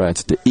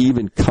Democrats to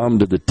even come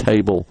to the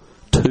table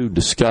to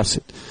discuss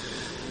it.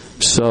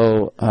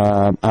 So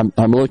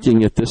I'm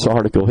looking at this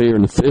article here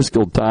in the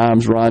Fiscal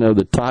Times, Rhino.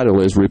 The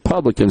title is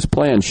Republicans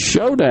Plan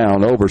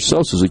Showdown Over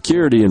Social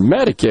Security and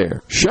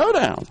Medicare.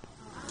 Showdown.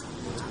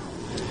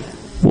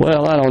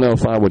 Well, I don't know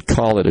if I would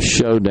call it a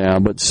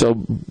showdown, but so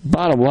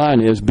bottom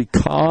line is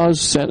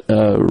because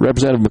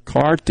Representative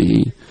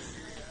McCarthy,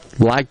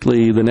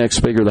 likely the next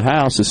Speaker of the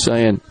House, is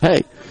saying,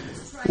 hey,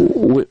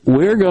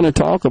 we're going to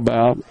talk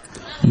about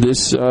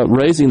this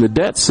raising the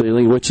debt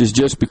ceiling, which has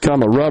just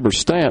become a rubber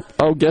stamp.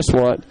 Oh, guess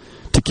what?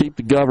 To keep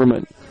the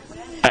government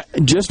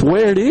just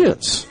where it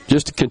is,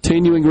 just a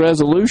continuing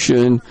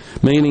resolution,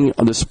 meaning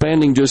the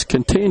spending just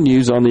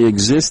continues on the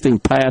existing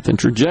path and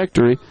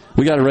trajectory.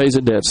 We got to raise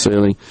the debt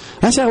ceiling.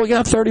 That's how we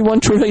got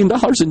 $31 trillion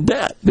in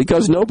debt,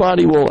 because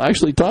nobody will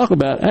actually talk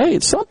about, hey,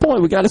 at some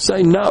point we got to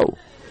say no.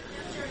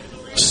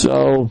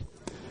 So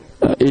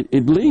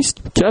at least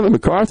Kevin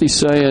McCarthy's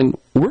saying,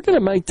 we're going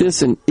to make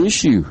this an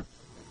issue.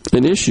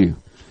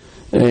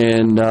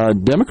 And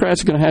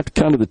Democrats are going to have to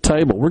come to the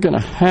table. We're going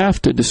to have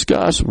to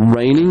discuss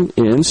reining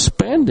in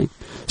spending.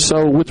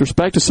 So with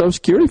respect to Social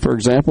Security, for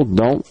example,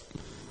 don't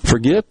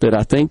forget that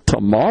I think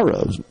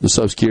tomorrow the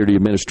Social Security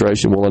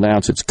Administration will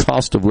announce its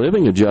cost of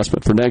living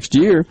adjustment for next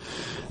year.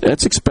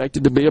 It's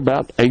expected to be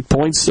about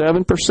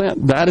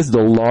 8.7%. That is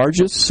the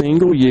largest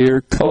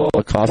single-year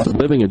COLA, cost of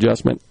living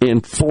adjustment,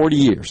 in 40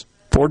 years,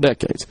 4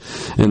 decades.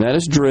 And that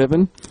is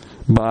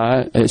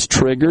it's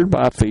triggered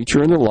by a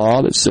feature in the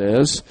law that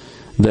says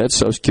that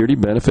Social Security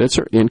benefits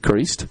are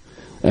increased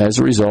as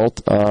a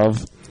result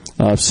of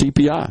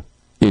CPI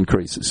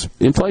increases,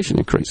 inflation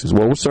increases.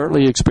 Well, we're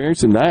certainly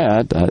experiencing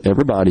that.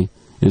 Everybody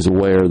is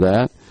aware of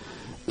that.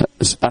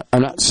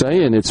 I'm not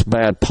saying it's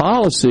bad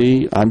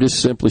policy. I'm just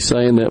simply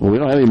saying that we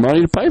don't have any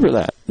money to pay for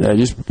that.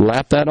 Just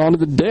lap that onto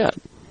the debt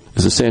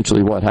is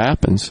essentially what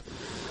happens.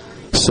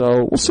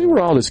 So we'll see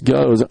where all this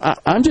goes.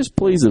 I'm just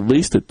pleased at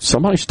least that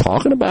somebody's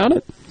talking about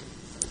it,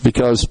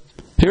 because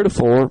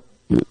heretofore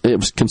it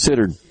was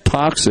considered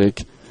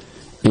toxic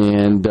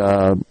and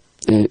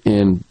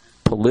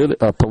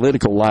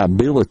political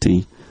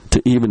liability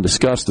to even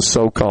discuss the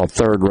so-called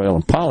third rail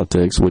in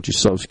politics, which is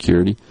Social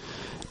Security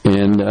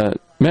and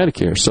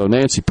Medicare. So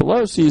Nancy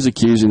Pelosi is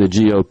accusing the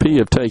GOP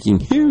of taking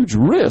huge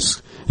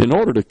risks in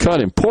order to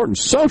cut important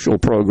social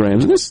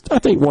programs. And this, I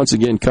think, once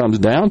again comes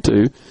down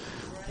to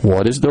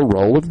what is the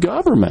role of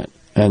government?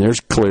 And there's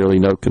clearly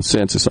no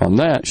consensus on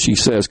that. She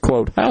says,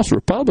 quote, House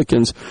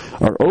Republicans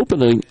are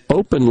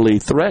openly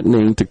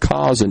threatening to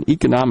cause an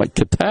economic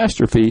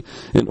catastrophe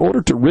in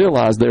order to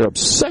realize their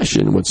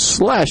obsession with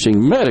slashing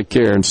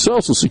Medicare and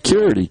Social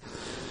Security.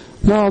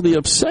 No, the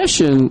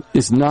obsession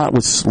is not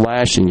with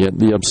slashing it.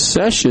 The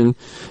obsession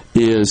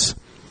is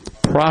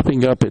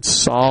propping up its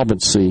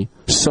solvency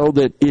so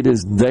that it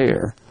is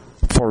there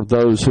for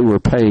those who are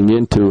paying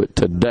into it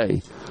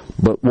today,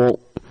 but won't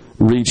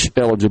reach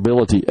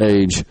eligibility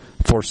age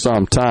for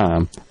some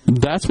time.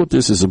 That's what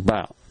this is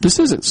about. This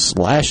isn't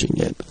slashing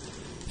it.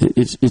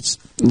 It's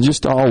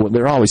just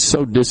they're always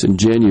so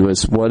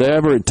disingenuous,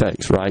 whatever it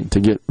takes, right,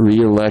 to get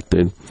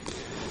reelected.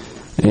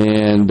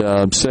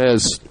 And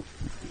says,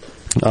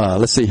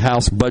 let's see,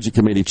 House Budget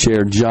Committee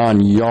Chair John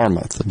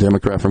Yarmuth, a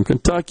Democrat from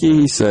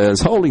Kentucky,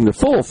 says, holding the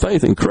full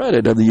faith and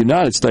credit of the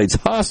United States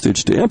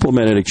hostage to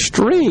implement an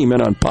extreme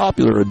and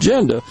unpopular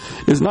agenda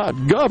is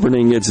not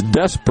governing its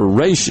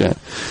desperation.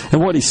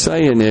 And what he's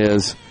saying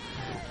is,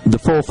 the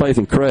full faith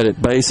and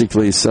credit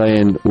basically is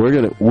saying,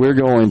 we're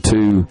going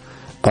to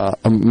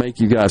make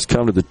you guys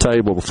come to the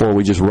table before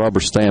we just rubber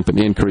stamp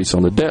an increase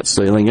on the debt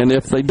ceiling. And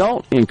if they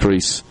don't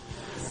increase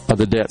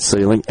the debt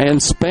ceiling and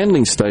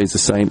spending stays the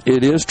same,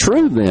 it is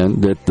true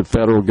then that the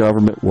federal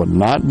government will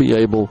not be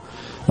able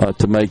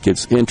to make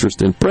its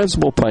interest and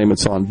principal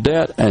payments on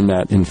debt, and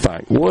that in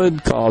fact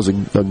would cause a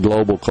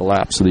global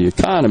collapse of the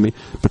economy.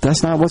 But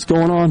that's not what's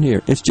going on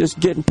here. It's just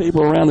getting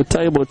people around the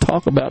table to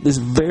talk about this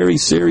very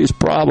serious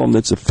problem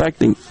that's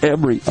affecting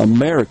every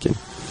American.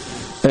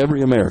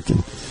 Every American.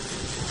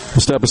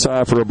 We'll step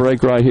aside for a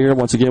break right here.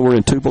 Once again, we're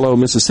in Tupelo,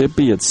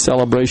 Mississippi at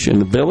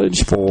Celebration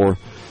Village for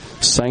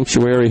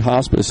Sanctuary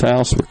Hospice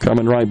House. We're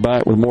coming right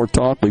back with more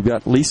talk. We've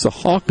got Lisa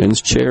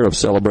Hawkins, chair of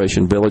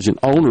Celebration Village and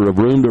owner of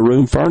Room to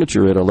Room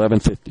Furniture at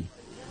 1150.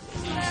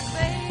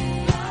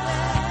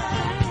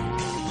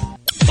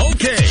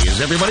 Okay, is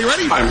everybody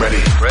ready? I'm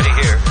ready. Ready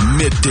here.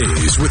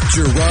 Middays with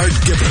Gerard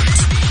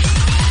Gibbert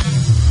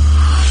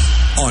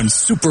on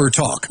Super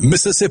Talk,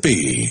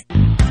 Mississippi.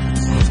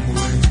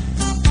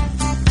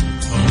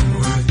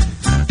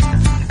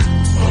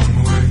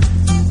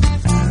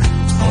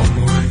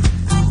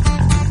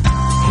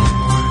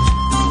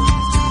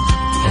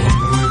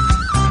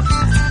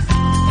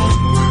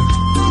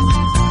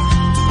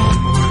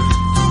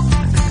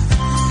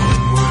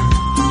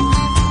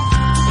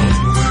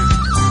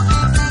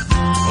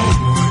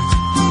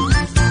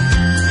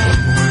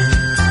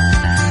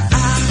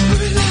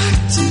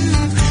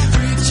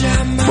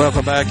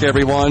 Welcome back,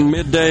 everyone.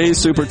 Midday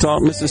Super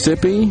Talk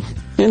Mississippi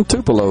in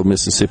Tupelo,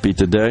 Mississippi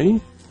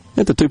today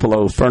at the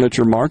Tupelo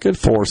Furniture Market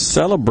for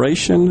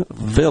Celebration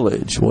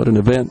Village. What an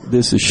event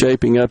this is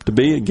shaping up to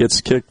be. It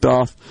gets kicked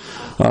off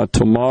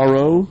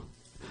tomorrow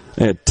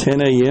at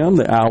 10 a.m.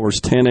 The hour's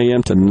 10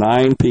 a.m. to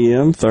 9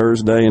 p.m.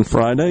 Thursday and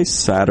Friday.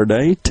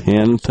 Saturday,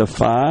 10 to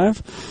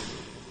 5.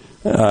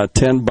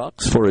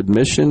 $10 for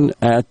admission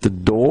at the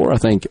door. I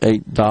think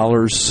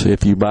 $8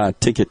 if you buy a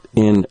ticket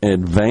in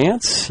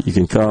advance. You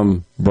can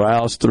come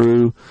browse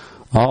through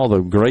all the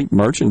great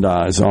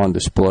merchandise on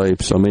display.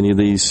 So many of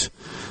these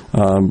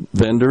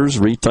vendors,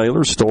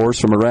 retailers, stores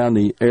from around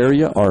the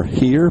area are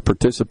here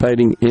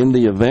participating in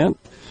the event.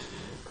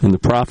 And the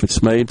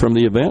profits made from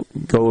the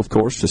event go, of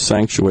course, to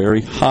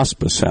Sanctuary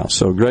Hospice House.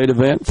 So a great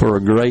event for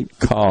a great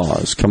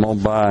cause. Come on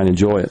by and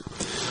enjoy it.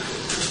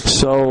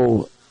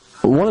 So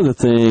one of the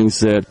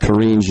things that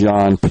Karine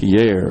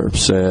Jean-Pierre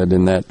said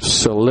in that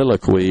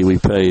soliloquy we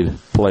played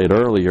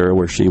earlier,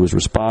 where she was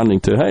responding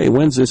to, hey,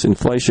 when's this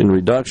Inflation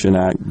Reduction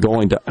Act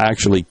going to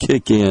actually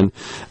kick in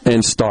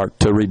and start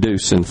to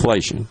reduce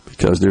inflation?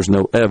 Because there's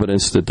no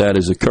evidence that that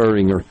is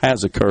occurring or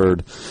has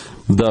occurred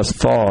thus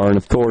far. And,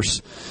 of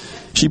course,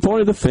 she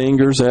pointed the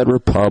fingers at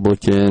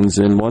Republicans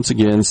and once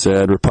again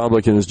said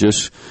Republicans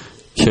just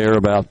care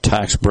about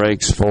tax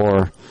breaks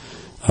for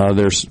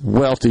there's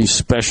wealthy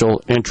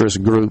special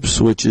interest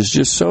groups, which is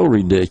just so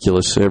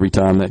ridiculous every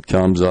time that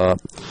comes up.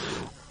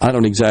 I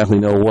don't exactly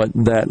know what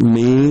that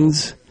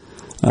means.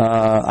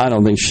 I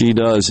don't think she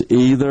does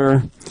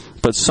either.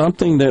 But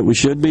something that we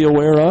should be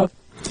aware of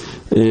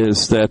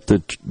is that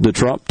the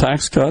Trump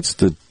tax cuts,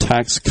 the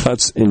Tax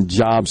Cuts and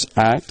Jobs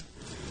Act,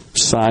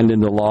 signed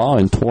into law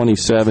in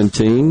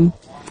 2017.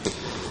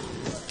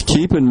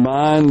 Keep in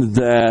mind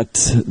that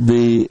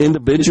the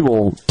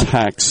individual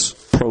tax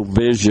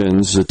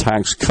provisions, the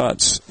tax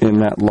cuts in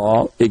that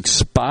law,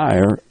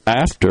 expire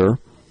after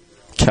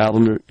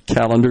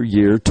calendar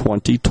year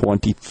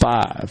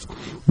 2025.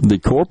 The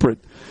corporate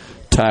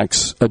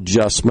tax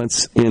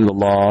adjustments in the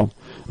law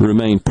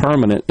remain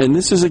permanent. And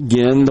this is,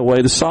 again, the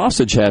way the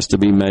sausage has to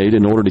be made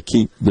in order to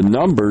keep the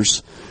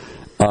numbers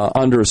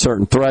under a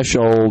certain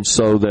threshold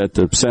so that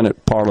the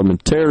Senate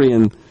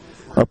parliamentarian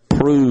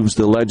approves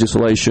the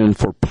legislation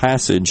for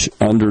passage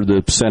under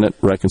the Senate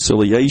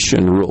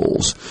reconciliation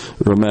rules.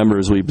 Remember,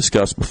 as we've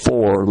discussed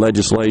before,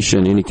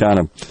 legislation, any kind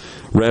of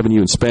revenue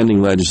and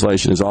spending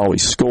legislation, is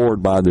always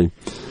scored by the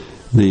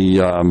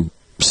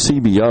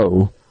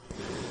CBO,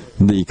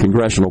 the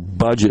Congressional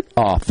Budget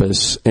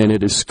Office, and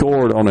it is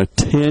scored on a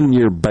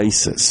 10-year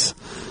basis.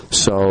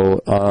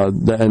 So,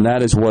 and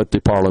that is what the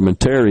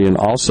parliamentarian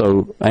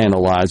also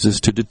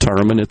analyzes to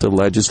determine if the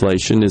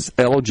legislation is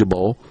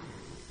eligible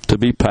to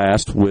be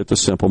passed with a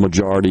simple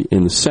majority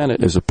in the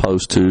Senate as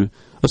opposed to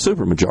a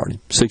supermajority,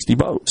 60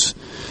 votes.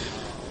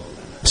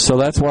 So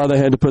that's why they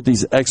had to put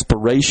this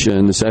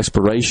expiration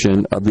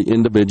of the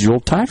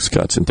individual tax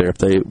cuts in there. If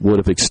they would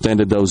have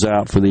extended those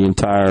out for the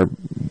entire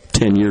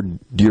 10-year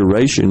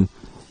duration,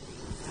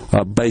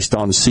 based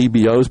on the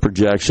CBO's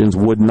projections,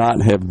 would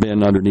not have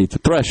been underneath the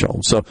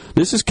threshold. So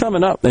this is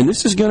coming up, and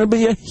this is going to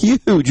be a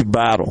huge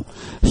battle,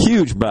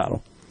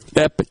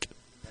 epic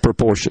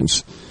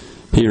proportions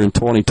here in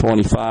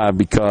 2025,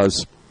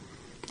 because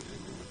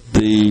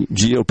the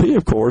GOP,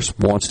 of course,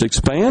 wants to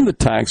expand the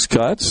tax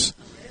cuts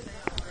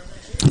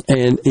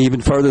and even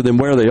further than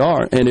where they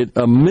are, and at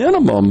a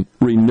minimum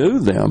renew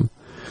them,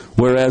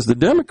 whereas the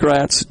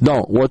Democrats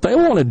don't. What they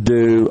want to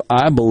do,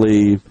 I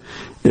believe,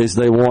 is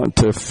they want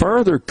to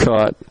further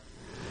cut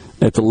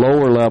at the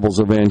lower levels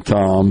of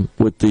income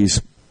with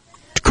these,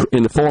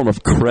 in the form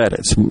of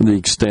credits, the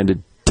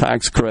extended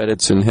tax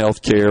credits and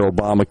health care,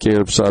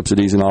 Obamacare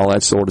subsidies and all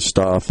that sort of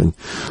stuff, and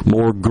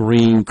more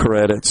green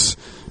credits,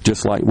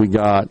 just like we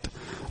got.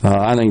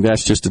 I think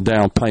that's just a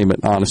down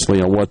payment,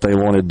 honestly, on what they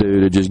want to do,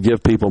 to just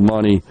give people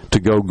money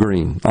to go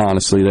green,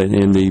 honestly,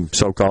 in the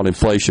so-called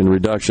Inflation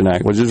Reduction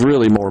Act, which is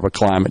really more of a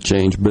climate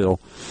change bill.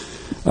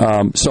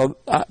 So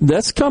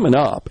that's coming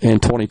up in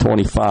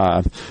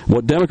 2025.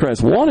 What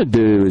Democrats want to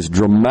do is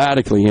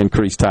dramatically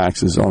increase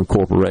taxes on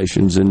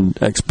corporations and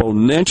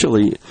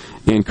exponentially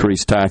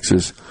increase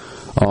taxes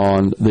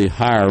on the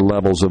higher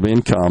levels of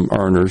income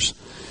earners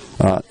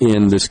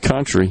in this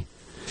country.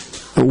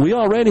 We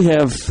already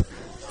have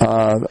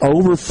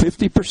over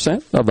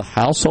 50% of the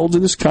households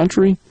in this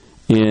country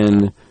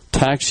in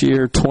tax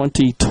year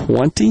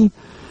 2020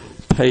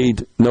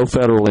 paid no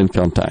federal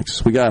income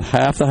tax. We got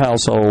half the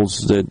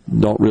households that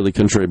don't really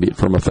contribute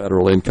from a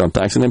federal income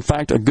tax. And in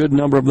fact, a good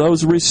number of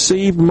those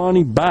received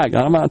money back.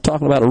 I'm not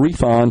talking about a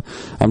refund.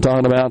 I'm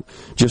talking about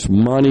just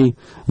money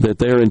that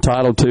they're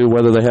entitled to,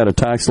 whether they had a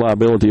tax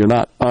liability or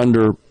not,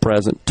 under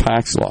present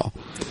tax law.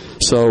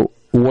 So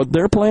what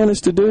their plan is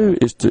to do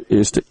is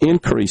to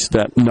increase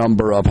that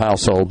number of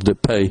households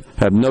that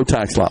have no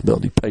tax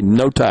liability, pay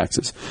no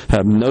taxes,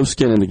 have no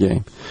skin in the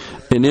game,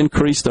 and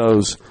increase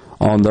those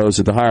on those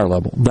at the higher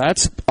level.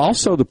 That's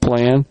also the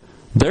plan,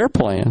 their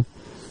plan,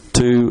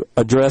 to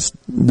address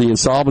the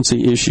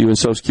insolvency issue in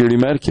Social Security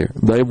and Medicare.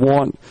 They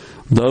want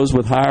those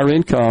with higher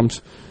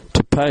incomes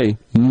to pay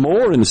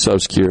more into Social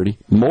Security,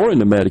 more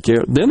into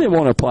Medicare. Then they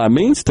want to apply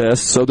means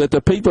tests so that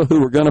the people who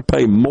were going to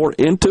pay more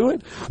into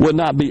it would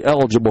not be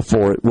eligible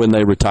for it when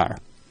they retire,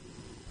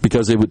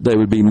 because they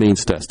would be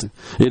means tested.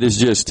 It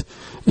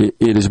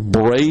is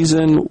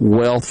brazen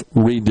wealth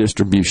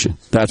redistribution.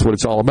 That's what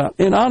it's all about.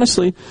 And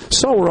honestly,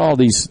 so are all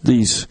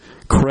these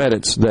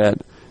credits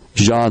that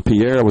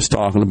Jean-Pierre was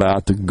talking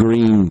about, the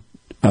green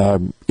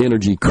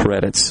energy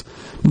credits.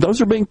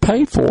 Those are being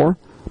paid for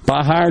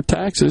by higher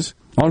taxes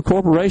on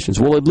corporations.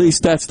 Well, at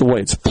least that's the way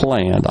it's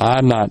planned.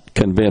 I'm not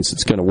convinced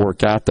it's going to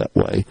work out that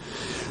way,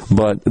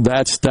 but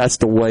that's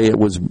the way it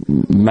was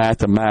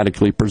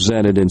mathematically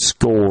presented and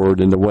scored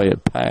and the way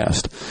it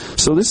passed.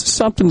 So this is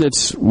something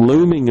that's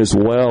looming as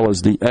well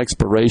as the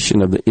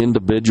expiration of the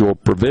individual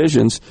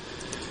provisions.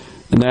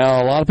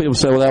 Now, a lot of people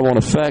say, well, that won't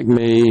affect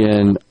me,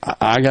 and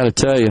I got to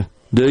tell you,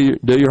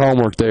 do your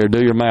homework there,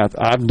 do your math.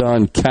 I've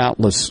done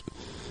countless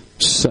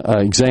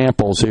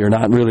examples here,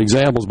 not really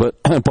examples,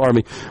 but pardon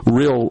me,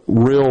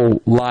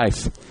 real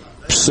life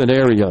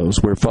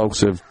scenarios where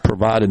folks have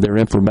provided their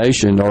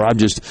information, or I've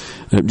just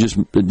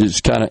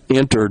kind of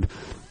entered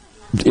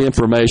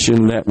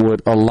information that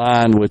would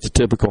align with the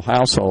typical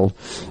household,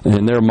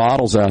 and there are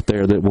models out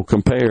there that will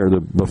compare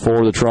the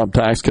before the Trump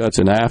tax cuts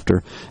and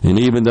after. And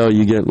even though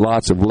you get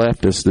lots of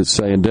leftists that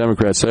say, and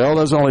Democrats say, oh,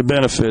 those only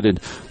benefited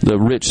the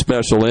rich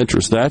special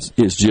interests, that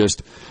is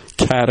just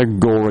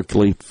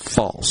categorically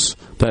false.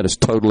 That is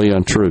totally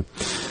untrue.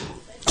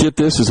 Get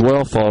this as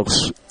well,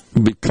 folks,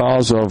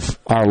 because of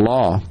our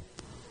law,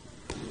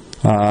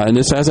 and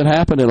this hasn't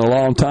happened in a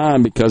long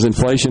time because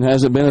inflation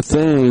hasn't been a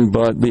thing,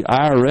 but the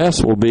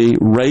IRS will be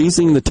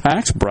raising the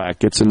tax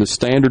brackets and the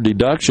standard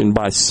deduction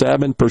by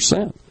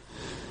 7%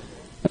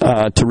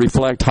 to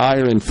reflect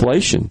higher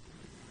inflation.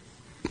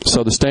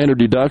 So the standard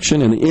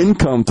deduction and the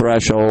income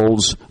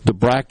thresholds, the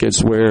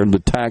brackets where the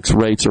tax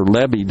rates are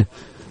levied,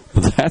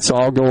 that's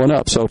all going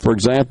up. So, for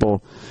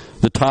example,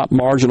 the top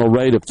marginal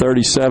rate of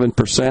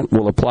 37%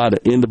 will apply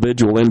to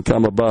individual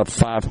income above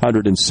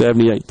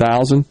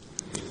 $578,000.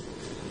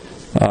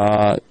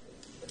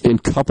 In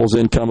couples'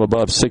 income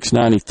above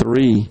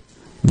 $693,000,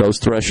 those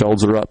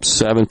thresholds are up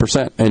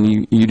 7%,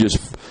 and you just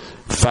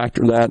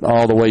factor that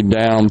all the way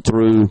down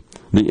through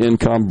the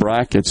income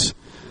brackets.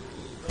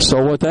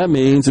 So what that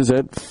means is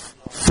that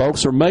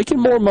folks are making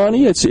more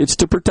money. It's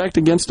to protect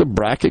against the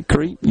bracket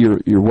creep.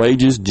 Your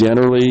wages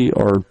generally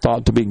are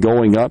thought to be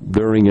going up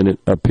during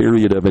a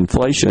period of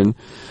inflation,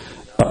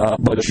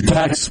 but your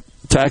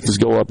taxes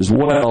go up as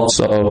well.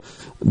 So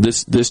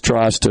this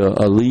tries to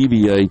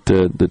alleviate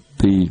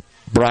the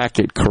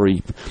bracket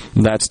creep.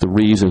 That's the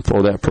reason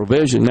for that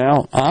provision.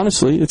 Now,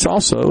 honestly, it's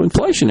also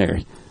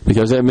inflationary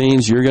because that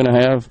means you're going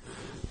to have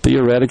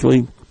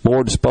theoretically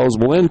more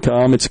disposable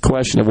income. It's a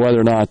question of whether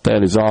or not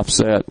that is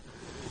offset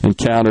and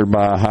countered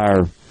by a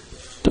higher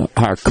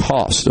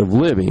cost of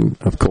living,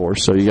 of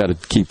course. So you got to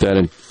keep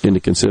that into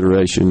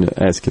consideration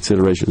as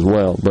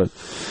well. But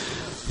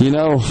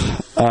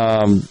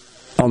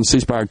on the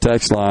C-Spire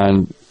text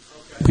line,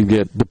 we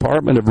get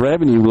Department of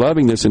Revenue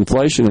loving this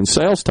inflation and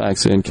sales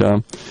tax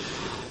income.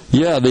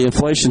 Yeah, the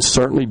inflation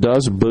certainly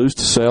does boost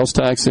sales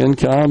tax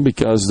income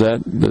because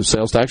the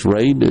sales tax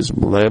rate is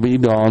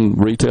levied on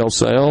retail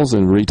sales,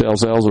 and retail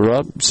sales are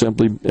up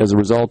simply as a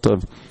result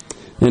of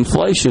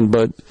inflation.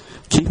 But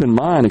keep in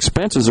mind,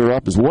 expenses are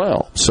up as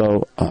well.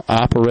 So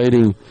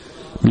operating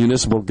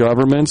municipal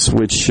governments,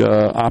 which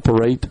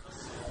operate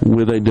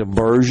with a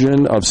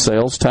diversion of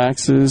sales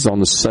taxes on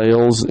the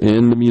sales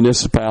in the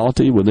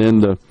municipality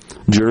within the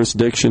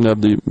jurisdiction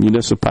of the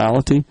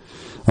municipality,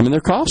 I mean,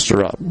 their costs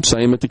are up.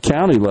 Same at the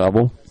county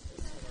level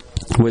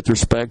with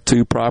respect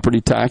to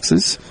property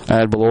taxes,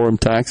 ad valorem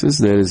taxes.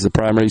 That is the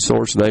primary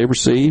source they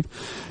receive.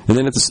 And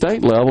then at the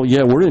state level,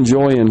 yeah, we're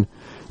enjoying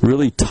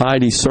really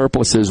tidy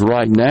surpluses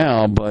right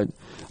now, but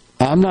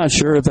I'm not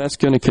sure if that's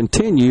going to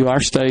continue. Our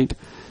state,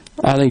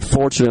 I think,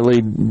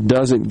 fortunately,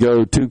 doesn't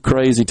go too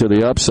crazy to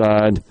the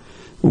upside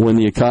when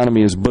the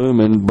economy is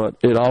booming, but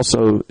it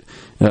also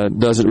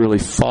doesn't really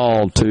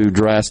fall too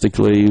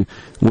drastically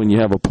when you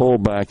have a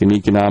pullback in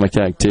economic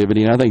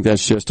activity. And I think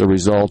that's just a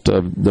result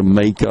of the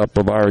makeup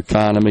of our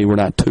economy. We're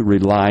not too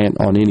reliant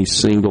on any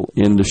single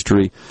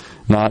industry,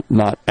 not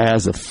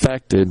as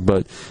affected,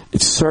 but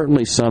it's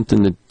certainly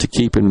something to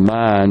keep in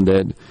mind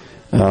that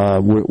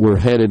we're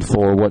headed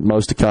for what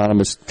most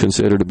economists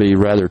consider to be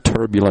rather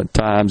turbulent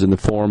times in the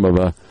form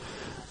of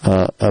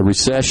a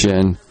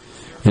recession.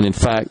 And in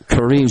fact,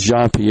 Karine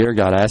Jean-Pierre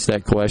got asked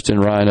that question,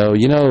 Rhino.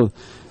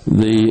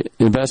 The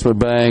investment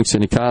banks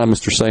and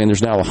economists are saying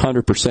there's now a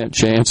 100%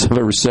 chance of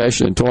a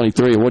recession in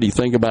 23. What do you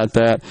think about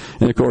that?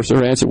 And of course,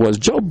 their answer was,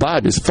 Joe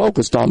Biden is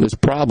focused on this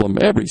problem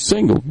every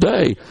single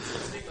day.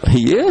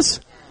 He is?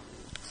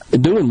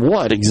 Doing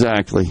what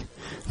exactly?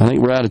 I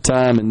think we're out of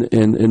time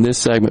in this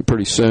segment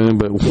pretty soon,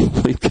 but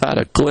we've got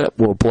a clip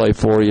we'll play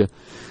for you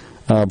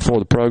before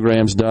the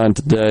program's done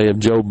today of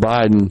Joe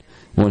Biden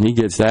when he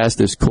gets asked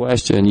this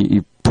question.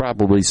 You've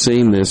probably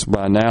seen this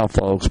by now,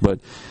 folks, but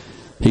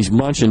he's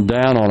munching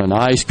down on an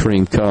ice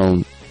cream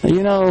cone.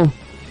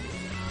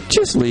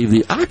 just leave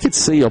I could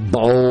see a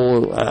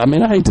bowl. I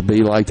mean, I hate to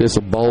be like this,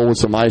 a bowl with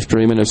some ice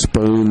cream and a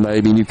spoon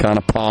maybe, and you kind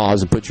of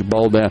pause and put your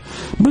bowl down.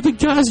 But the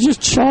guy's just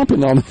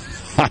chomping on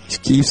ice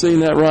cream. You seen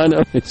that,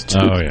 Rhino?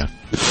 Oh, yeah.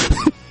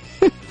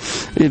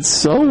 It's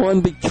so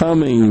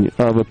unbecoming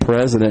of a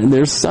president, and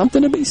there's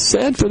something to be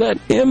said for that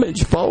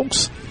image,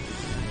 folks.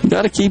 You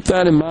got to keep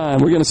that in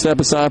mind. We're going to step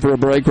aside for a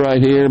break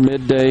right here,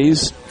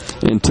 middays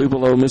in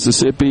Tupelo,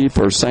 Mississippi,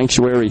 for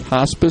Sanctuary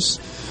Hospice.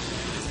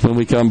 When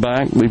we come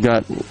back, we've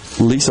got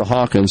Lisa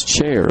Hawkins,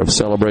 chair of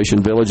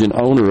Celebration Village and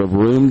owner of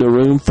Room to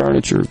Room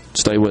Furniture.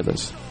 Stay with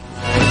us.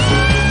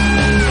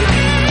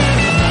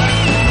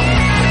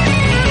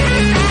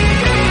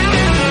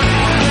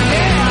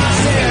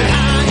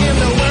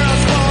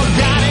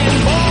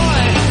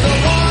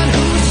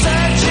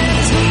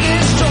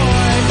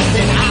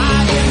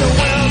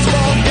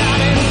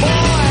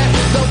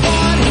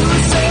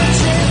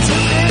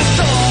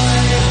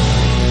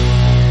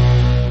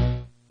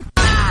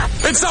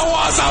 It's so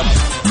awesome!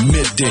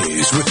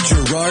 Middays with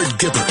Gerard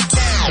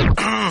Gibbert.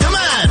 Come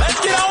on, let's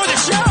get on with the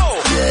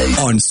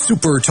show! On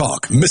Super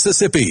Talk,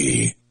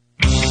 Mississippi.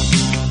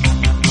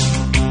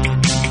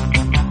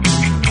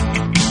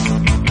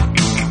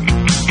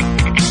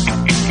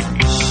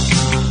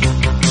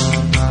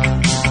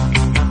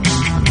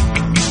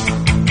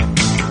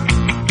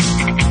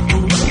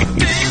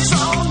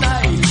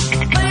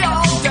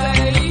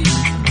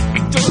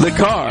 The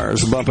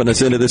Cars bumping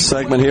us into this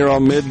segment here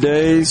on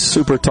Middays,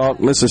 Super Talk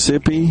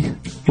Mississippi.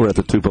 We're at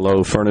the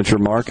Tupelo Furniture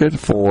Market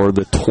for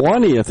the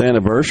 20th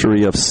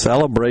anniversary of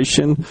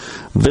Celebration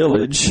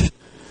Village,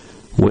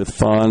 with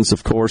funds,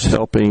 of course,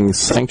 helping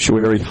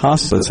Sanctuary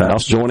Hospice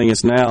House. Joining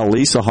us now,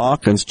 Lisa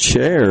Hawkins,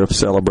 chair of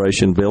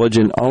Celebration Village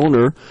and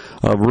owner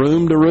of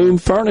Room to Room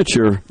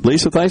Furniture.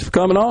 Lisa, thanks for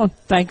coming on.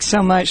 Thanks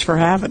so much for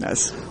having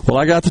us. Well,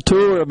 I got the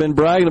tour I've been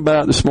bragging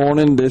about this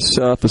morning, this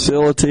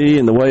facility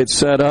and the way it's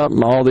set up,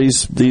 and all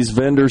these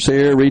vendors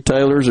here,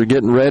 retailers are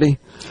getting ready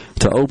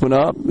to open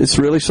up. It's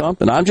really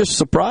something. I'm just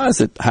surprised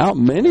at how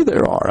many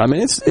there are. I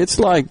mean, it's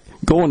like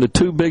going to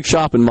two big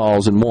shopping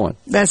malls in one.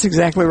 That's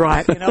exactly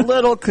right. In a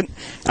little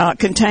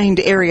contained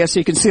area, so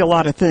you can see a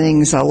lot of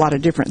things, a lot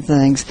of different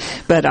things.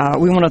 But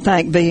we want to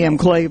thank BM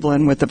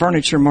Cleveland with the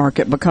furniture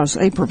market because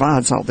he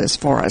provides all this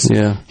for us.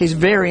 Yeah. He's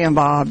very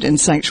involved in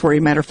Sanctuary.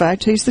 Matter of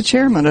fact, he's the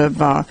chairman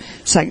of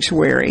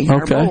Sanctuary,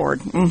 our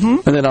board.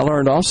 Mm-hmm. And then I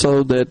learned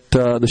also that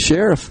the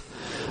sheriff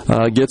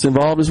gets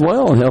involved as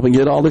well in helping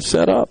get all this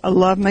set up. I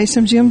love me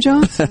some Jim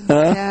Johnson.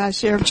 Yeah,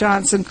 Sheriff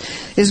Johnson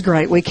is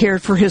great. We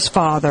cared for his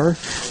father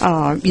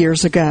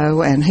years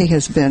ago, and he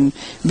has been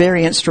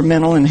very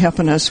instrumental in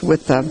helping us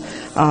with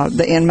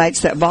the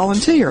inmates that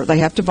volunteer. They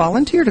have to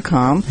volunteer to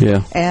come,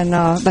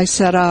 and they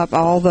set up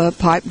all the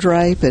pipe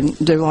drape and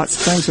do lots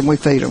of things, and we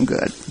feed them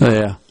good.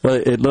 Yeah. Well,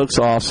 it looks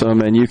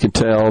awesome, and you can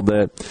tell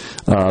that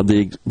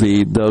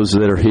those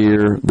that are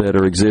here that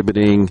are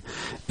exhibiting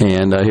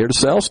and here to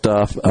sell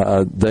stuff,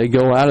 they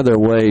go out of their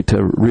way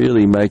to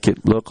really make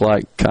it look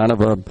like kind of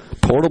a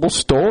portable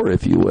store,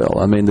 if you will.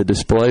 I mean, the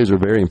displays are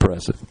very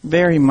impressive.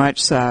 Very much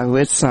so.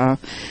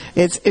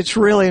 It's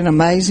really an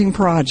amazing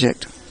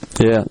project.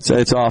 Yeah,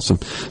 it's awesome.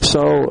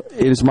 So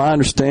it is my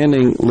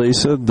understanding,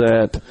 Lisa,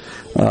 that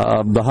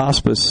the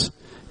hospice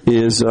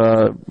is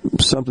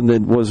something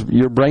that was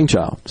your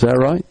brainchild. Is that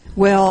right?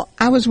 Well,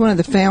 I was one of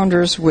the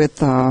founders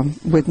with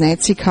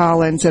Nancy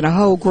Collins and a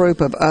whole group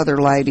of other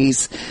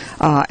ladies,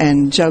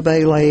 and Joe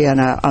Bailey and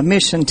a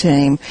mission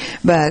team.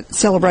 But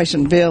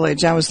Celebration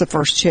Village, I was the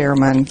first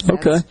chairman.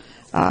 Okay.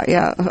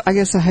 Yeah, I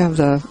guess I have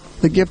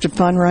the gift of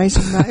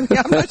fundraising, maybe.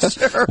 I'm not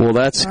sure. Well,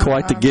 that's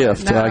quite the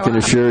gift, I can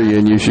assure you,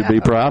 and you should be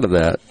proud of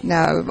that.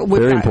 No.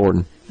 Very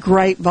important.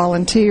 Great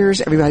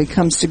volunteers. Everybody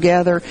comes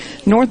together.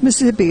 North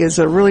Mississippi is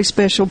a really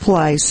special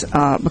place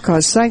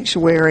because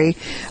Sanctuary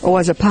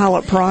was a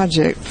pilot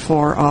project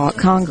for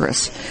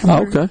Congress.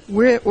 Oh, okay.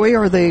 We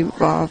are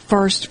the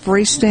first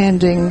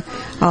freestanding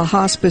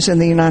hospice in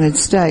the United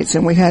States,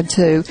 and we had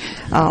to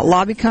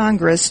lobby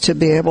Congress to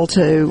be able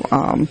to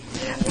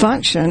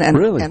function. And,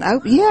 really? And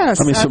yes.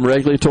 I mean, some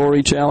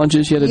regulatory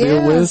challenges you had to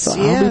deal with? Yes,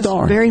 I'll be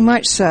darned. Very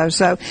much so.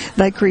 So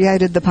they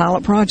created the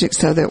pilot project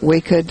so that we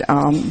could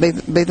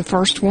be the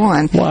first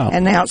one. Wow.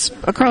 And now it's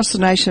across the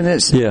nation.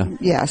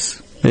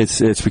 Yes.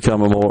 It's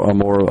become a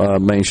more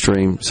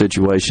mainstream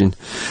situation.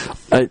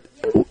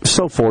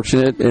 So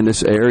fortunate in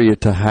this area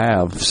to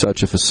have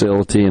such a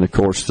facility, and of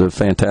course the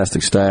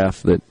fantastic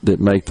staff that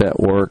make that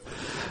work.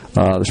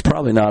 There's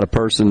probably not a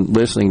person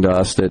listening to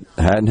us that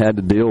hadn't had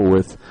to deal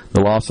with the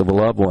loss of a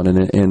loved one,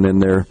 and in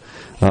their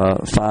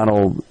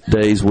final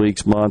days,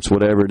 weeks, months,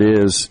 whatever it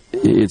is,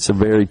 it's a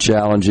very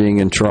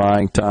challenging and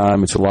trying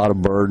time. It's a lot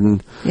of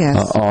burden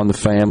on the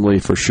family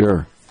for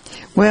sure.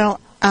 Well,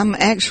 I'm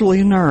actually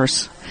a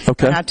nurse.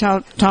 Okay. And I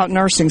taught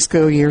nursing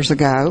school years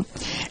ago,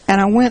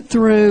 and I went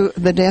through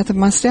the death of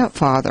my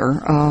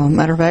stepfather.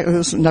 Matter of fact, it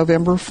was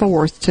November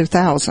 4th,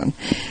 2000.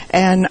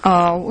 And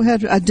we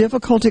had a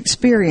difficult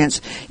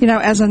experience. You know,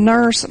 as a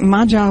nurse,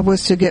 my job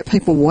was to get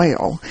people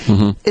well.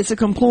 Mm-hmm. It's a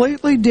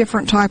completely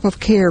different type of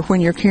care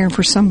when you're caring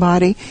for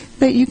somebody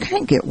that you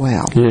can't get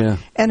well. Yeah.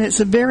 And it's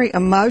a very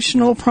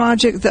emotional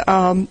project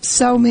that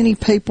so many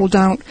people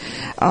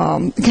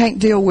can't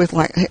deal with,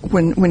 like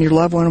when your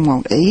loved one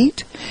won't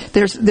eat.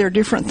 There are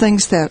different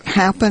things that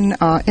happen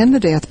in the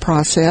death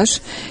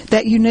process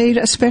that you need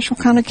a special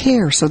kind of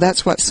care. So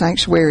that's what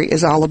Sanctuary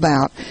is all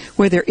about,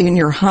 whether in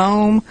your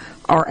home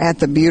or at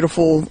the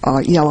beautiful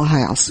yellow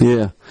house.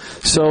 Yeah.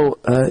 So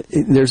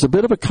there's a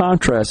bit of a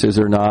contrast, is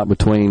there not,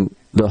 between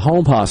the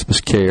home hospice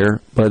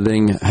care, but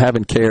then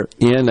having care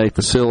in a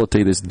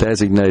facility that's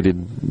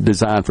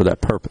designed for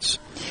that purpose?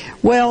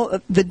 Well,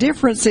 the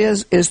difference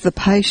is the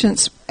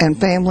patient's and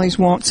families'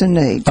 wants and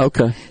needs.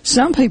 Okay.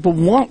 Some people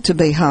want to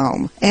be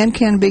home and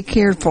can be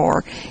cared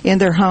for in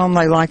their home.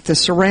 They like the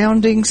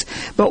surroundings.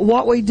 But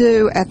what we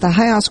do at the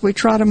house, we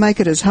try to make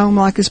it as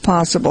home-like as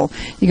possible.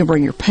 You can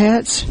bring your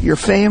pets, your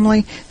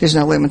family. There's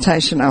no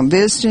limitation on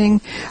visiting.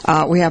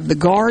 We have the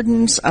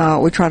gardens.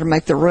 We try to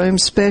make the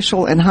rooms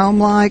special and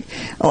home-like.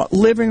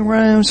 Living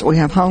rooms. We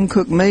have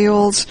home-cooked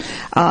meals.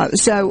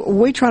 So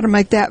we try to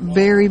make that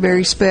very,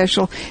 very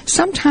special.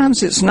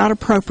 Sometimes it's not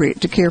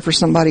appropriate to care for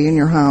somebody in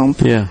your home.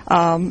 Yeah.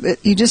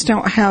 You just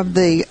don't have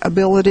the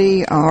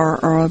ability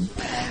or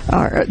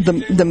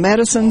the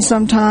medicine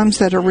sometimes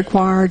that are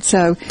required.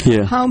 So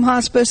home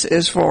hospice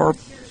is for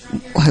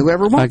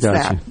whoever wants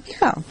that. You.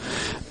 Yeah.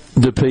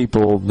 The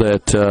people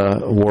that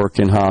work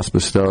in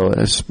hospice, though,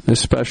 is a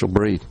special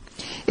breed.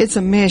 It's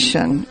a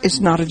mission.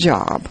 It's not a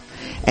job.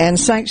 And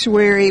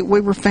Sanctuary, we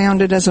were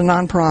founded as a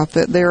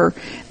nonprofit. There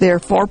are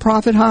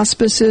for-profit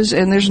hospices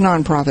and there's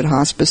nonprofit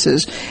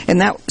hospices, and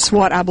that's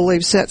what I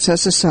believe sets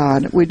us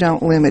aside. We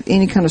don't limit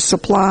any kind of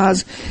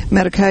supplies,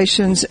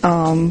 medications,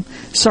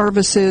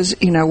 services.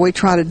 You know, we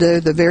try to do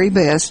the very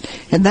best,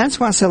 and that's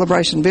why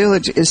Celebration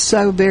Village is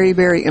so very,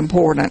 very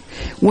important.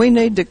 We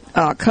need to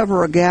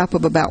cover a gap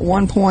of about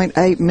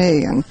 1.8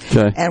 million,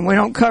 and we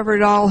don't cover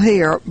it all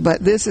here,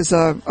 but this is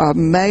a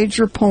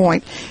major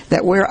point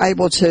that we're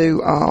able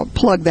to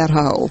plug that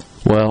hole.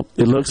 Well,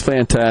 it looks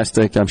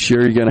fantastic. I'm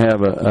sure you're going to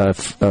have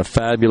a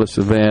fabulous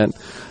event,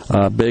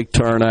 big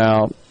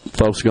turnout.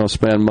 Folks are going to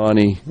spend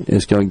money.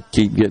 It's going to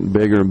keep getting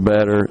bigger and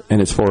better, and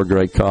it's for a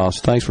great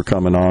cause. Thanks for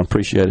coming on.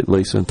 Appreciate it,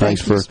 Lisa. And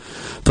thanks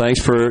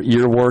for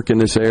your work in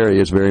this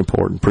area. It's very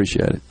important.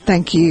 Appreciate it.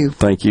 Thank you.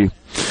 Thank you.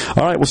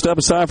 All right, we'll step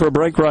aside for a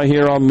break right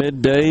here on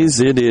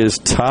Middays. It is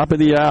top of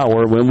the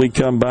hour. When we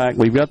come back,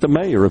 we've got the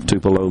mayor of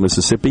Tupelo,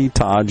 Mississippi,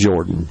 Todd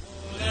Jordan.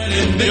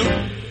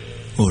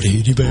 Oh,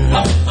 teddy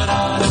bear.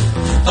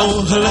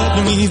 Oh,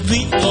 let me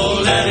be.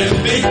 Oh, let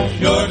him be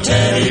your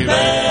teddy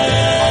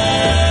bear.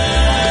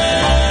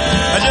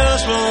 I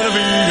just want to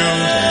be your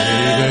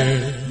teddy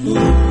bear.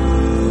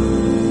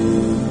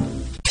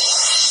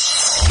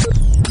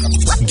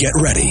 Get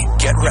ready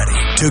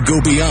to go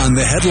beyond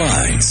the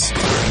headlines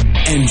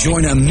and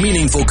join a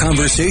meaningful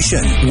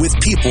conversation with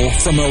people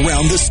from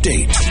around the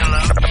state.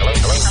 Hello?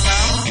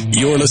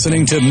 You're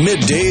listening to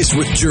Middays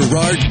with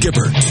Gerard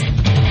Gibbert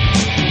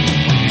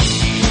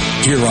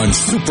here on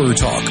Super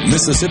Talk,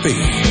 Mississippi.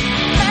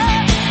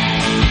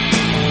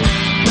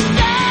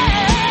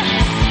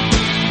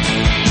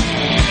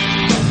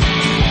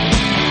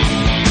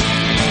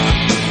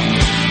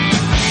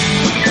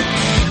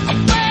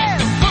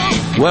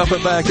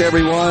 Welcome back,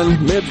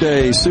 everyone.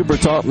 Midday Super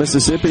Talk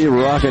Mississippi,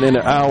 rocking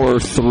into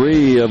hour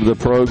 3 of the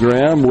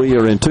program. We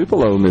are in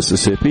Tupelo,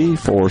 Mississippi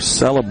for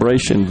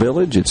Celebration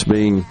Village. It's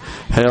being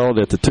held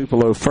at the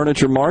Tupelo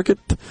Furniture Market.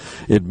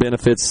 It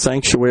benefits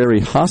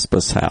Sanctuary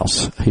Hospice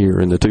House here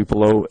in the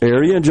Tupelo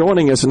area.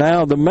 Joining us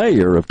now, the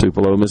mayor of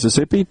Tupelo,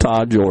 Mississippi,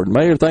 Todd Jordan.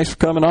 Mayor, thanks for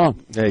coming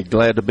on. Hey,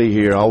 glad to be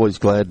here. Always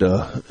glad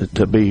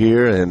to be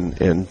here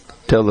and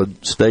tell the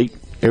state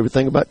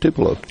everything about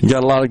Tupelo. You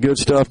got a lot of good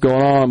stuff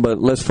going on, but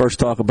let's first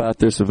talk about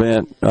this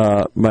event,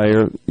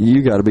 Mayor.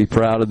 You got to be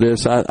proud of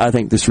this. I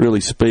think this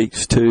really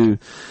speaks to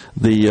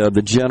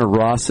the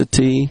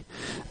generosity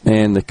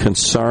and the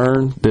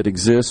concern that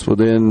exists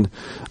within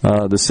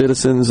the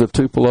citizens of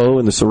Tupelo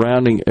and the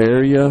surrounding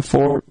area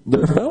for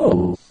their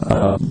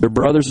their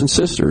brothers and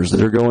sisters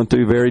that are going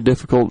through a very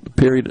difficult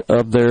period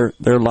of their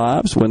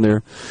lives when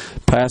they're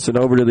passing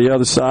over to the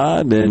other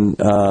side. And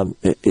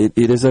it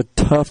is a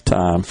tough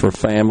time for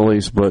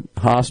families, but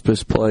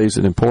hospice plays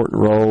an important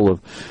role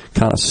of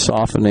kind of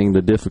softening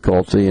the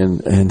difficulty,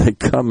 and they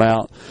come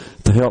out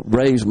to help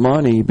raise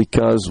money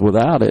because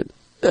without it,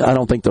 I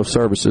don't think those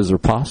services are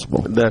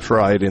possible. That's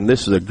right, and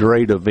this is a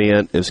great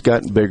event. It's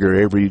gotten bigger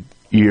every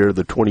year,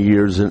 the 20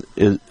 years in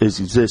its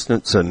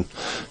existence, and,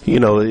 you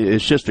know,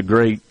 it's just a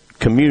great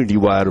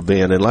community-wide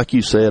event. And like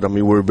you said, I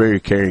mean, we're a very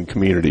caring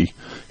community,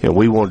 and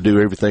we want to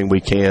do everything we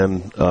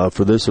can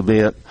for this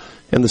event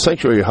And the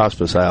Sanctuary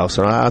Hospice House,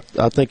 and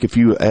I think if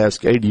you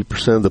ask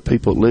 80% of the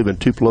people that live in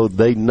Tupelo,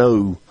 they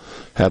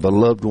have a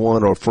loved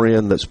one or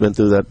friend that's been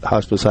through that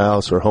hospice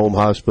house or home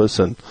hospice,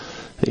 and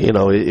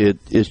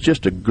it's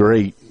just a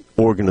great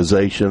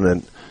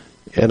organization,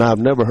 and I've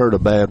never heard a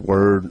bad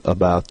word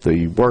about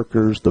the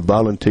workers, the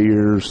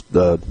volunteers,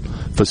 the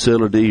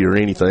facility, or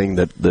anything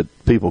that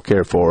people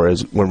care for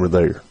when we're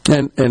there.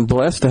 And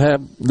blessed to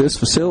have this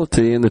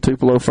facility, and the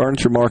Tupelo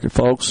Furniture Market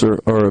folks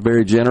are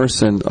very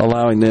generous in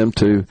allowing them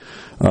to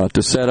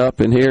set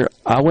up in here.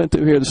 I went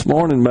through here this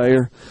morning,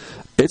 Mayor.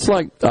 It's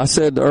like I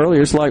said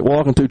earlier, it's like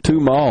walking through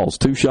two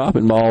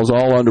shopping malls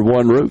all under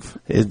one roof.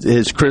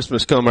 It's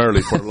Christmas come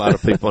early for a lot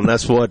of people, and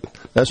that's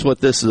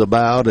what this is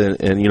about.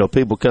 And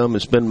people come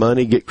and spend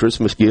money, get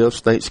Christmas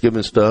gifts,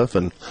 Thanksgiving stuff,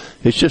 and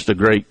it's just a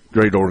great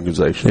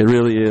organization. It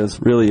really is,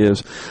 really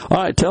is.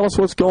 All right, tell us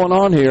what's going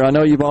on here. I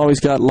know you've always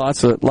got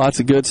lots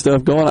of good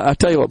stuff going on. I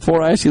tell you what,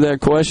 before I ask you that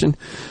question,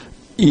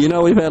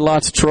 we've had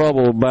lots of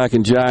trouble back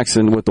in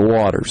Jackson with the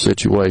water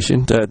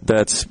situation.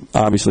 That's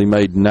obviously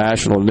made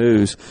national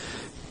news.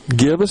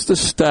 Give us the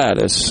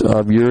status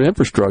of your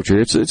infrastructure.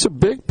 It's a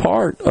big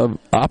part of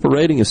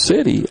operating a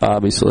city,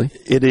 obviously.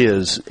 It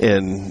is,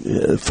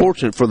 and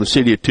fortunate for the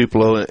city of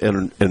Tupelo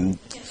and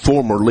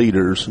former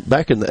leaders,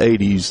 back in the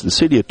 80s, the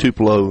city of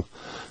Tupelo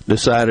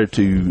decided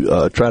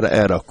to try to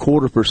add a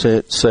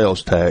 0.25%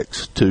 sales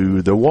tax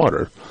to their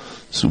water.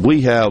 So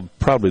we have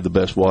probably the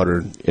best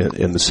water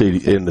in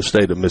the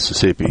state of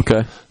Mississippi.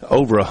 Okay.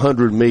 Over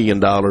 $100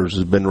 million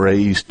has been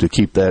raised to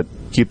keep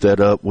that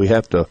up. We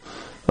have to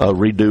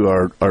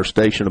redo our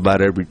station about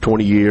every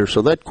 20 years,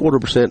 so that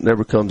 0.25%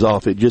 never comes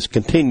off. It just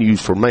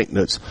continues for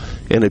maintenance.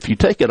 And if you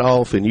take it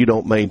off and you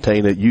don't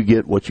maintain it, you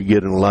get what you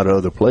get in a lot of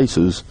other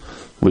places,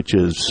 which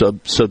is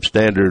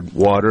substandard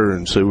water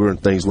and sewer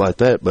and things like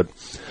that. But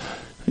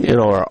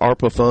our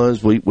ARPA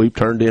funds, we've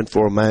turned in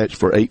for a match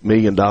for $8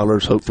 million.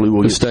 Hopefully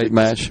we'll get state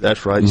match.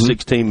 That's right,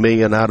 $16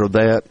 million out of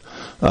that.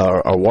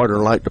 Our Water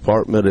and Light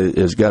Department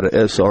has got an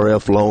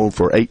SRF loan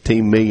for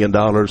 $18 million.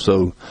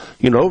 So,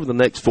 over the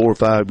next 4 or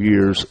 5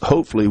 years,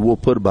 hopefully we'll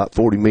put about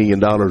 $40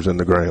 million in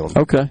the ground.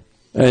 Okay.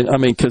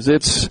 And because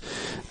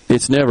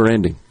it's never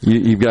ending.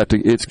 You've got to.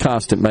 It's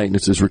constant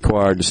maintenance is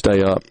required to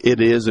stay up. It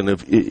is, and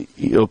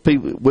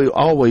people, we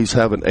always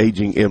have an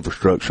aging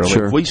infrastructure.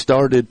 Sure. If we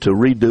started to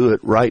redo it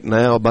right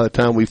now, by the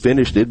time we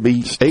finished, it'd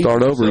be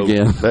start over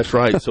again. That's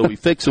right. So we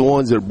fix the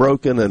ones that are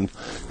broken, and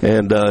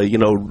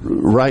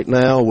right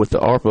now with the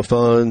ARPA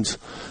funds,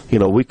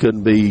 we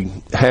couldn't be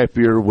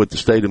happier with the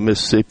state of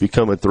Mississippi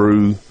coming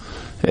through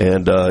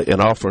and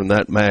offering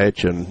that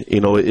match. And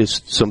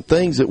it's some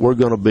things that we're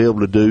going to be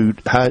able to do,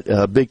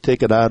 big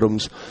ticket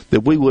items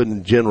that we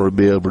wouldn't generally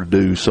be able to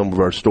do, some of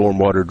our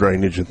stormwater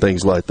drainage and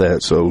things like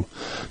that. So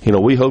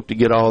we hope to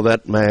get all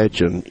that match,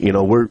 and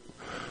we're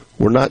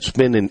not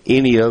spending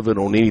any of it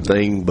on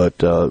anything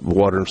but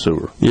water and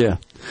sewer. Yeah.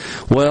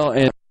 Well,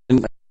 and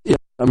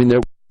there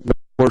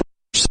were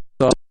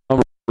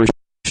some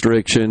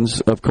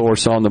restrictions, of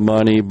course, on the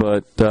money,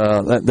 but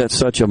that's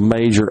such a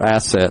major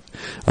asset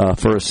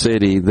for a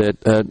city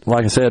that,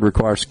 like I said,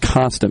 requires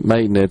constant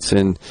maintenance.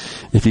 And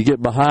if you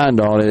get behind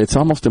on it, it's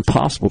almost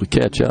impossible to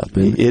catch up.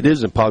 It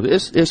is impossible.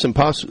 It's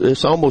impossible.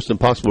 It's almost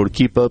impossible to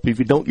keep up if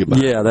you don't get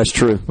behind. Yeah, that's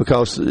true.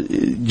 Because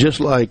just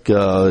like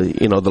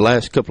the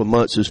last couple of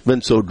months, it's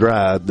been so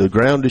dry. The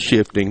ground is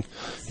shifting.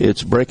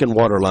 It's breaking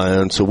water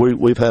lines. So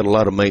we've had a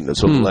lot of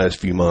maintenance over the last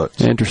few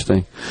months.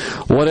 Interesting.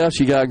 What else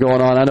you got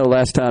going on? I know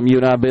last time you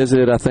and I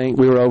visited, I think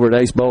we were over at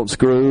Ace Bolt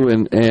Screw,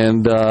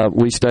 and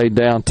we stayed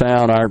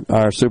downtown.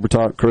 Our Super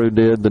Talk crew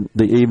did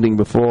the evening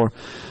before.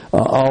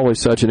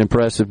 Always such an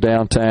impressive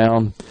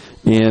downtown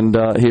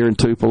here in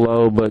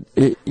Tupelo, but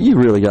you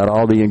really got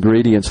all the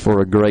ingredients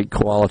for a great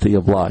quality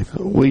of life.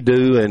 We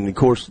do, and of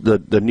course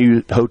the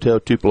new Hotel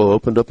Tupelo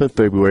opened up in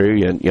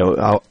February, and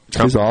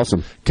it's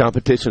awesome.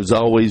 Competition is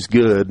always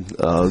good.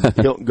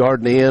 Hilton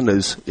Garden Inn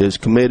is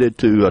committed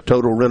to a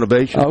total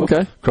renovation. Oh,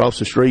 okay. Across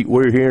the street,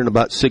 we're hearing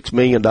about $6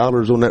 million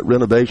on that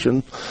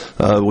renovation.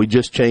 We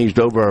just changed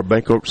over our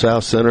Bancorp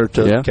South Center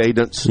to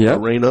Cadence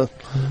Arena.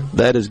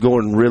 That is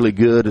going really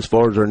good. As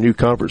far as our new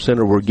conference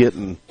center, we're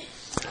getting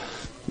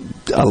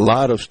a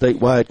lot of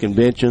statewide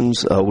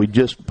conventions. We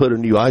just put a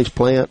new ice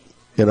plant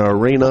in our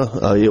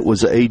arena. It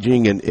was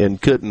aging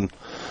and couldn't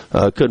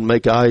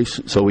make ice,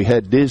 so we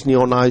had Disney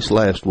on ice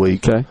last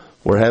week. Okay.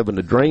 We're having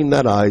to drain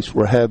that ice.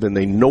 We're having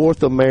the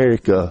North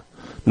American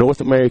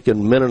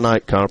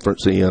Mennonite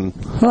Conference in,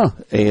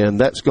 and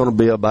that's going to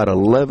be about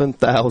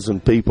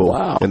 11,000 people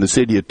in the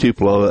city of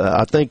Tupelo.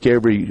 I think I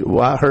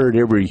heard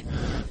every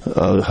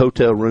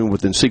hotel room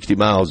within 60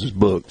 miles is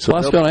booked. So I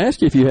was going to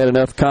ask you if you had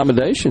enough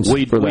accommodations for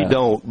that. We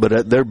don't,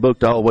 but they're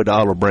booked all the way to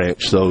Olive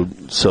Branch. So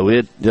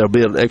there'll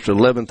be an extra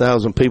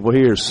 11,000 people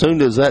here. As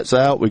soon as that's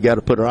out, we got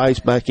to put our ice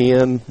back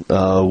in.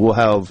 We'll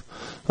have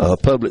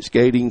public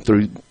skating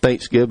through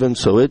Thanksgiving.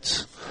 So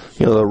it's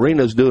the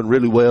arena's doing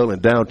really well,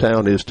 and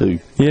downtown is too.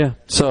 Yeah,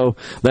 so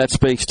that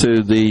speaks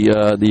to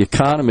the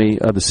economy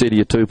of the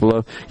city of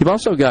Tupelo. You've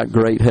also got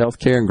great health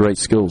care and great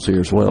schools here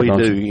as well. We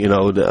do.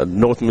 You? The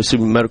North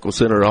Mississippi Medical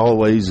Center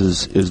always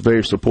is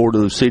very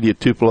supportive of the city of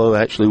Tupelo.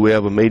 Actually, we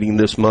have a meeting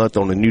this month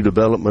on a new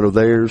development of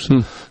theirs.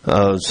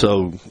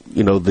 So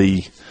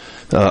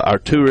our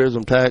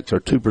tourism tax, our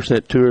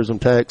 2% tourism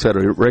tax, had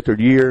a record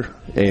year,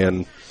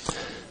 and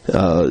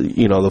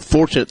the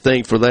fortunate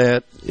thing for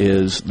that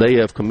is they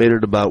have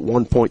committed about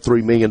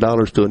 $1.3 million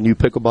to a new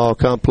pickleball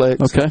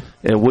complex. Okay.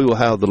 And we will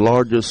have the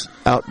most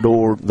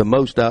outdoor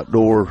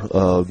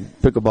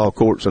pickleball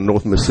courts in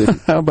North Mississippi.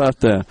 How about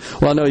that?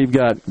 Well, I know you've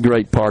got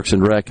great parks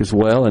and rec as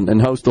well, and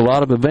host a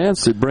lot of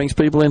events that brings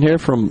people in here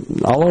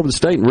from all over the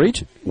state and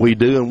region. We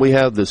do, and we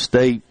have the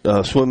state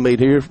swim meet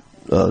here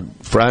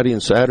Friday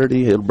and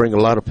Saturday. It'll bring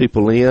a lot of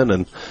people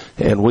in,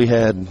 and we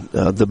had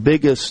the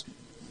biggest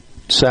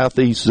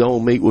Southeast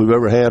Zone meet we've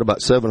ever had,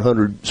 about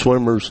 700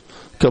 swimmers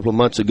a couple of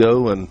months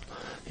ago. And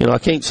I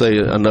can't say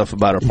enough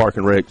about our park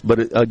and rec,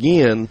 but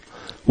again,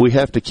 we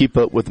have to keep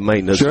up with the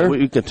maintenance. Sure.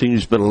 We continue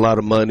to spend a lot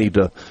of money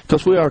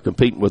because we are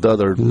competing with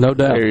other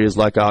areas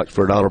like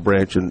Oxford, Olive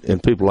Branch,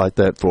 and people like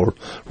that for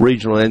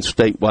regional and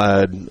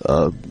statewide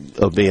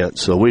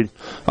events. So we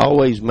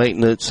always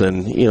maintenance,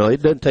 and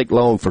it doesn't take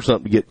long for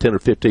something to get 10 or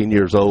 15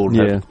 years old and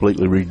have to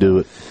completely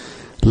redo it.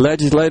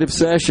 Legislative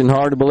session,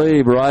 hard to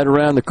believe, right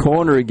around the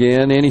corner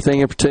again.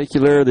 Anything in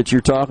particular that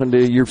you're talking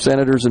to your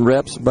senators and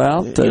reps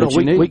about?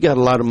 We got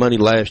a lot of money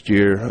last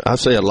year. I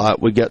say a lot.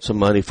 We got some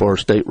money for our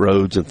state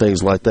roads and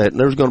things like that. And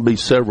there's going to be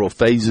several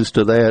phases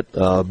to that.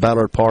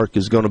 Ballard Park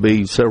is going to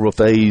be several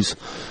phases.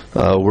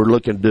 We're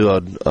looking to do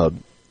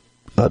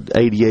an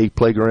ADA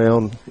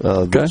playground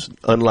that's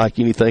unlike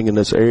anything in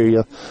this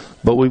area.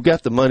 But we've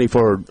got the money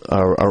for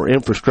our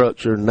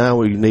infrastructure. Now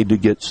we need to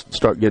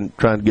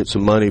trying to get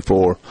some money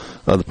for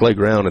the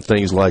playground and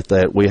things like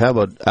that. We have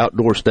an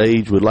outdoor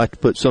stage. We'd like to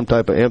put some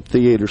type of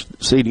amphitheater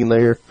seating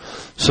there.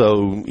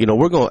 So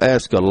we're going to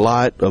ask a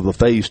lot of the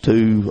phase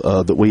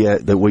 2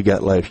 that we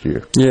got last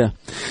year. Yeah.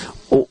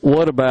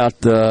 What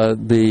about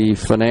the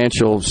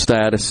financial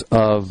status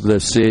of the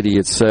city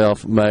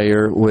itself,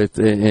 Mayor? With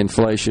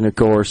inflation, of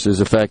course,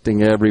 is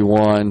affecting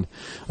everyone.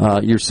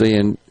 You're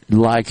seeing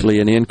likely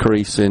an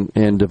increase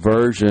in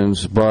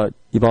diversions, but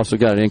you've also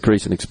got an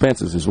increase in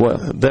expenses as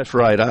well. That's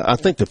right. I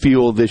think the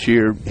fuel this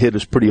year hit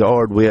us pretty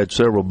hard. We had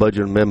several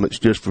budget amendments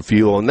just for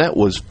fuel, and that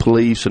was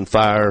police and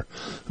fire,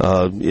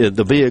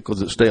 the vehicles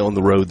that stay on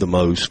the road the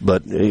most.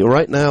 But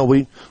right now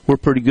we're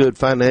pretty good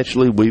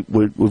financially.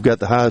 We've got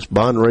the highest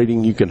bond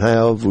rating you can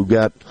have. We've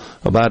got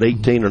about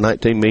 $18 or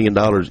 $19 million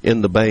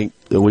in the bank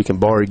that we can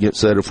borrow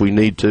against that if we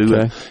need to.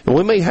 Okay. And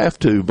we may have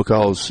to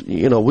because,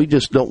 we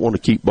just don't want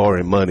to keep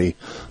borrowing money,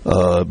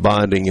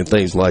 bonding and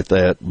things like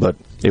that. But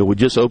we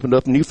just opened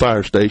up a new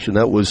fire station.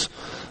 That was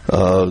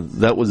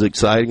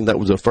exciting. That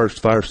was the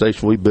first fire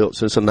station we built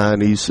since the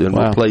 90s, and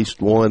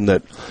replaced one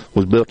that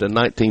was built in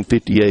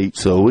 1958.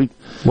 So we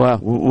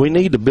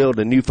need to build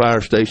a new fire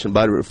station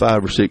about every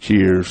 5 or 6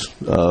 years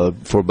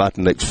for about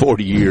the next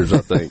 40 years, I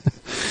think.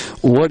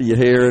 What are you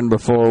hearing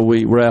before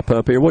we wrap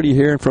up here? What are you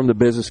hearing from the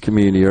business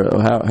community?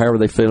 Or how are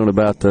they feeling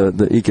about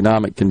the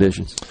economic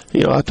conditions?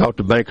 I talk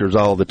to bankers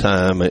all the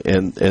time,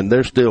 and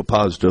they're still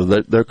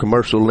positive. Their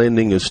commercial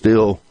lending is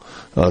still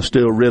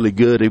really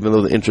good, even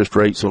though the interest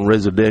rates on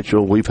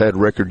residential, we've had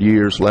record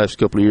years last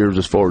couple of years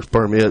as far as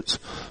permits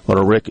on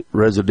a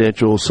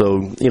residential.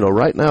 So,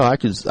 right now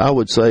I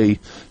would say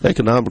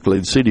economically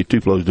the city of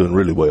Tupelo is doing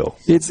really well.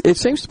 It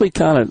seems to be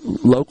kind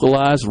of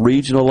localized,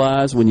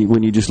 regionalized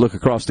when you just look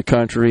across the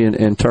country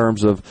in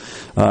terms of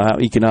how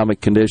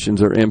economic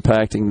conditions are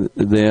impacting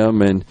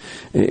them, and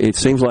it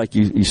seems like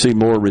you see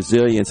more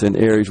resilience in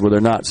areas where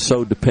they're not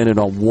so dependent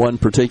on one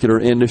particular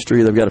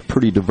industry. They've got a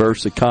pretty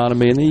diverse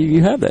economy, and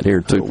you have that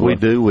here too. We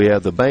do. We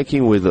have the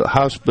banking, we have the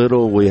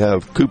hospital, we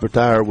have Cooper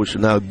Tire, which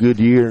is now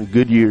Goodyear, and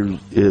Goodyear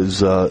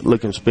is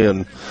looking to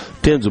spend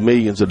tens of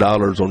millions of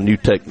dollars on new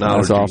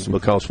technology. That's awesome.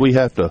 Because we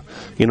have to,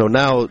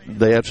 now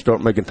they have to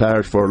start making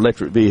tires for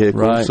electric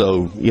vehicles. Right.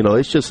 So,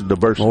 it's just a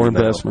diversity. More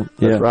investment.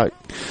 Now. That's right.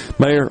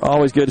 Mayor,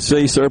 always good to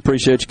see you, sir.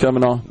 Appreciate you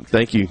coming on.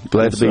 Thank you.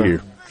 Glad to be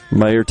here.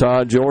 Mayor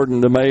Todd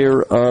Jordan, the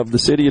mayor of the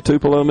city of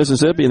Tupelo,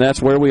 Mississippi, and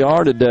that's where we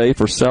are today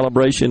for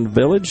Celebration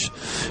Village.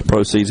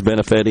 Proceeds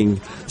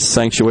benefiting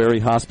Sanctuary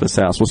Hospice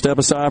House. We'll step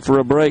aside for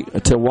a break.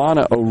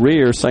 Tawana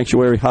O'Rear,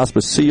 Sanctuary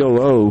Hospice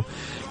COO,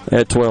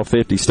 at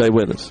 12:50. Stay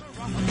with us.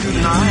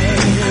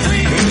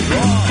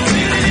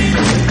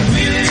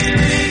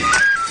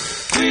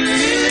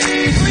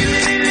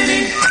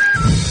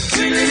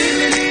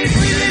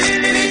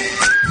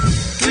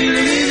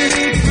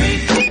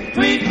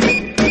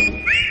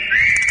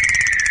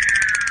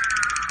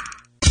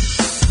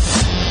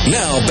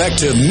 Now back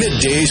to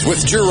Middays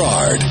with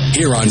Gerard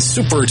here on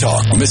Super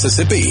Talk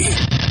Mississippi.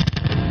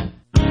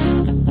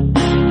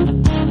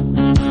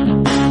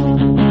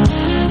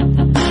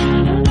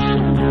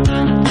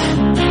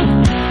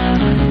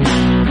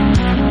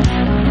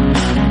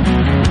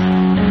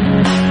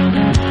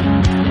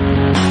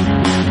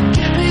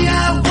 Give me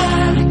a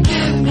word,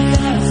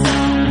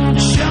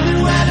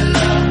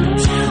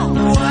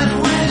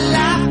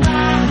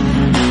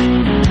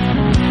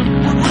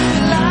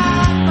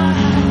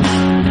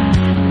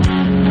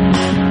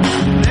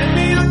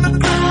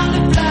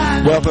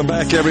 Welcome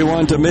back,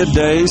 everyone, to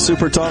Midday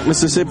Super Talk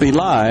Mississippi,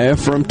 live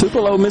from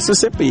Tupelo,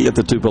 Mississippi at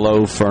the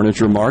Tupelo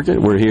Furniture Market.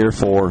 We're here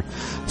for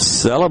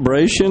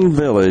Celebration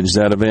Village.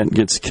 That event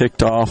gets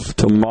kicked off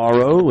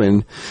tomorrow,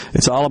 and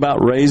it's all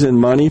about raising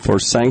money for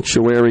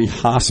Sanctuary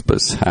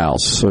Hospice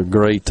House, a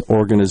great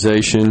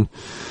organization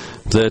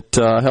that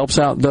helps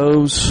out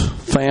those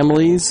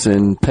families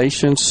and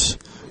patients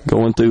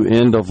going through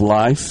end of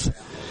life,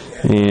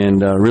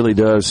 and really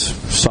does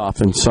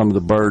soften some of the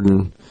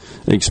burden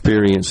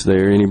experience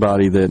there.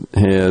 Anybody that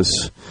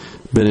has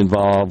been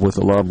involved with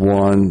a loved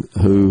one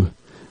who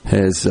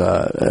has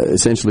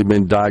essentially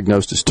been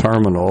diagnosed as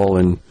terminal,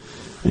 and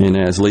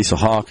as Lisa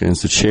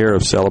Hawkins, the chair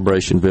of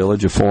Celebration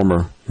Village, a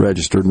former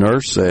registered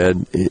nurse,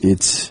 said,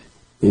 it's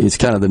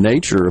kind of the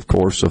nature, of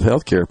course, of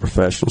healthcare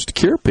professionals to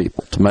cure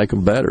people, to make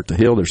them better, to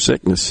heal their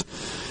sickness.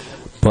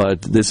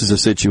 But this is a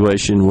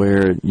situation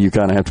where you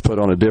kind of have to put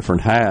on a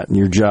different hat, and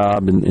your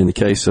job, in the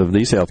case of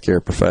these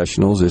healthcare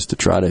professionals, is to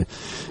try to,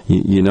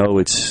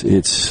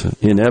 it's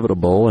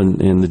inevitable,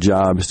 and the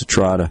job is to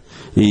try to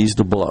ease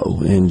the blow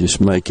and just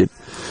make it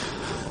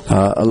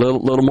a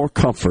little more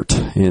comfort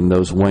in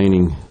those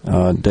waning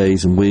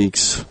days and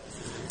weeks.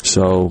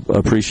 So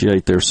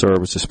appreciate their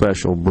service, a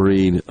special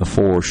breed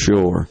for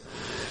sure.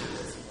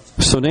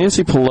 So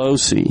Nancy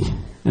Pelosi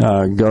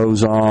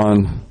goes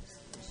on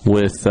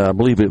with, I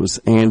believe it was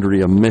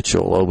Andrea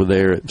Mitchell over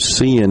there at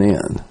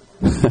CNN.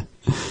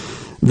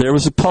 There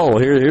was a poll.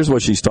 Here's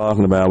what she's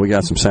talking about. We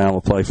got some sound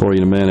we'll play for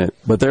you in a minute.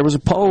 But there was a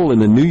poll in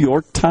the New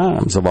York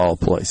Times, of all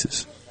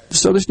places.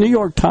 So this New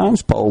York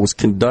Times poll was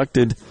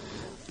conducted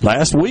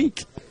last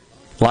week.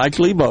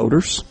 Likely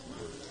voters.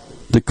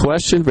 The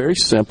question, very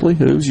simply,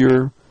 who's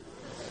your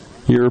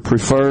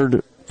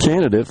preferred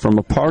candidate from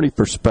a party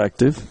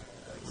perspective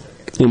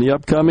in the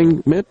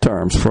upcoming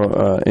midterms?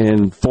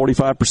 And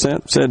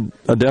 45% said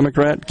a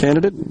Democrat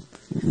candidate,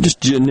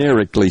 just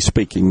generically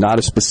speaking, not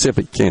a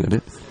specific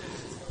candidate.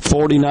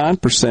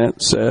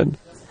 49% said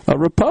a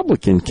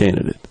Republican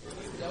candidate.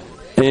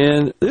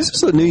 And this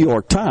is the New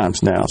York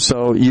Times now,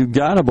 so you've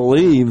got to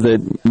believe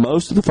that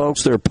most of the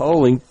folks that are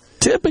polling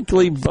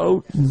typically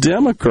vote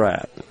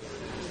Democrat.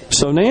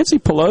 So Nancy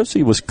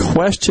Pelosi was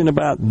questioned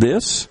about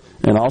this,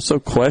 and also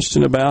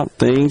questioned about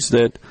things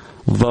that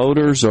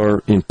voters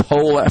are in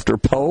poll after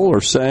poll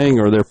are saying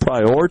are their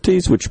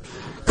priorities, which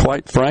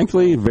quite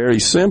frankly,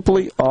 very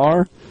simply,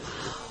 are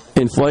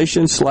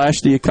inflation /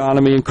 the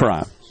economy and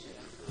crime.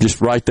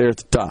 Just right there at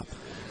the top.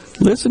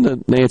 Listen to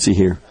Nancy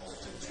here.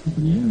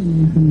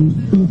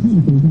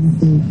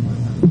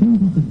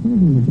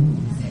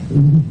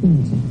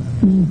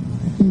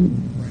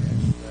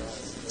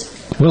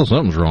 Well,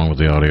 something's wrong with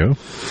the audio.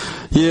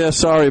 Yeah,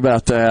 sorry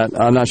about that.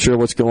 I'm not sure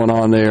what's going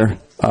on there.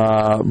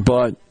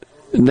 But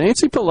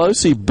Nancy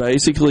Pelosi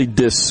basically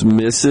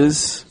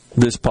dismisses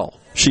this poll.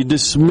 She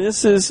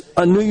dismisses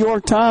a New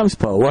York Times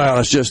poll. Well,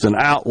 it's just an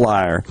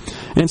outlier.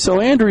 And so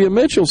Andrea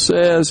Mitchell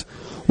says,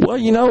 well,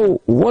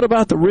 what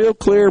about the Real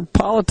Clear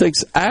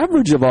Politics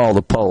average of all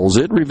the polls?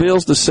 It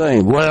reveals the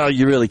same. Well,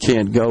 you really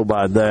can't go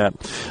by that.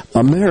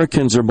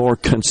 Americans are more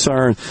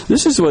concerned.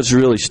 This is what's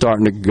really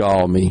starting to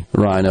gall me,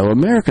 Rhino.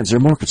 Americans are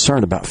more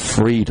concerned about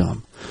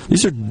freedom.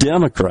 These are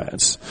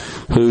Democrats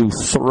who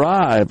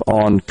thrive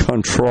on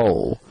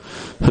control,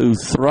 who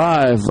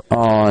thrive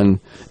on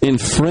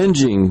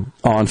infringing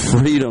on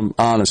freedom,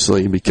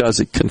 honestly,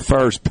 because it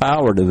confers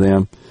power to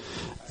them.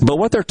 But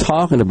what they're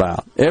talking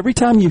about, every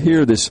time you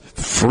hear this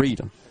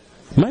freedom,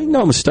 make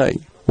no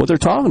mistake, what they're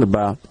talking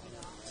about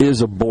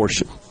is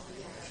abortion.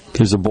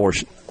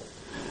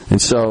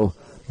 And so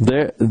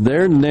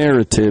their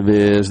narrative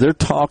is, their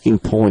talking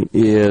point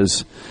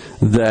is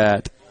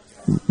that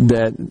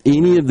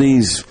any of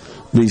these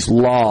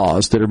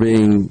laws that are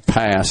being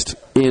passed,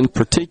 in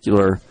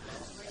particular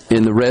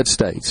in the red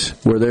states,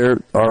 where there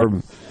are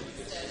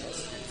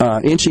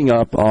inching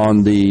up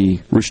on the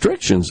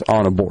restrictions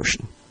on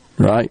abortion,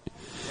 right,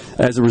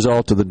 as a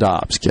result of the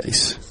Dobbs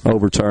case,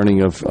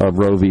 overturning of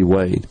Roe v.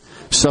 Wade.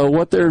 So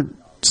what they're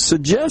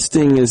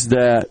suggesting is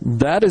that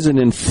is an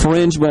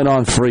infringement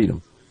on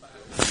freedom.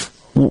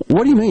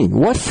 What do you mean?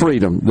 What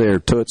freedom there,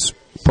 Toots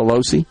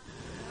Pelosi?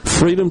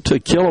 Freedom to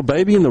kill a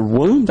baby in the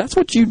womb? That's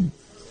what you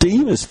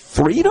deem as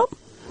freedom?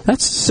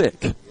 That's sick.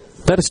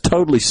 That is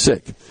totally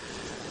sick.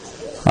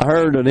 I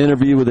heard an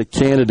interview with a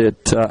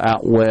candidate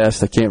out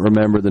west. I can't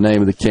remember the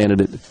name of the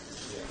candidate,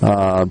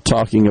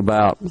 talking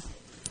about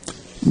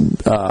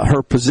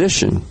her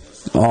position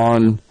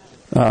on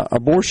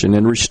abortion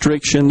and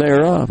restriction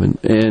thereof,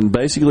 and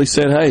basically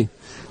said, hey,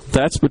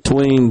 that's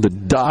between the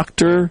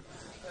doctor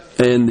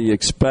and the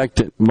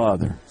expectant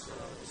mother.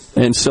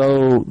 And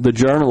so the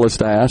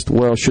journalist asked,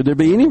 well, should there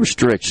be any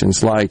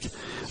restrictions? Like,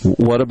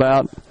 what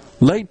about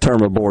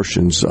late-term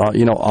abortions,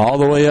 all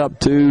the way up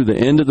to the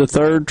end of the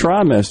third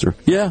trimester?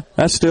 Yeah,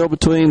 that's still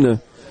between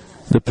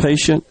the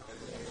patient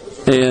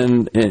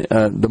and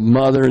the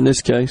mother in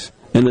this case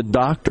and the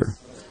doctor.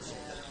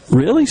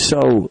 Really?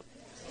 So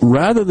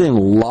rather than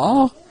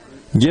law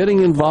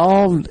getting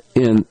involved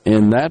in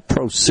that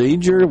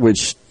procedure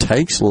which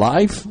takes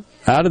life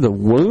out of the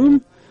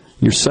womb,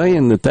 You're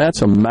saying that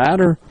that's a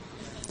matter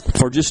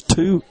for just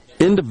two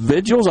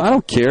individuals? I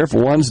don't care if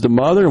one's the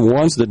mother and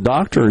one's the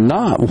doctor or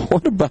not.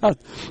 What about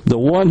the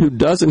one who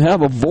doesn't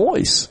have a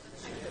voice?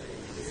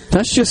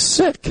 That's just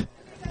sick.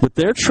 But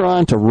they're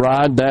trying to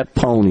ride that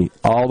pony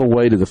all the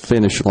way to the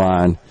finish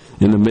line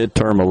in the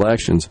midterm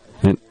elections.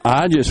 And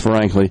I just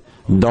frankly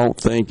don't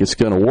think it's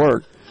going to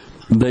work.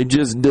 They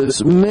just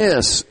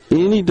dismiss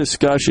any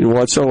discussion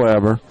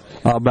whatsoever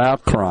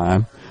about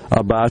crime,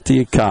 about the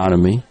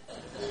economy.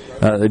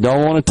 They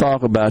don't want to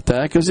talk about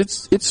that because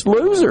it's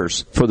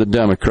losers for the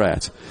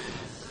Democrats.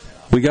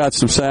 We got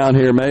some sound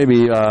here,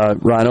 maybe,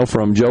 Rhino,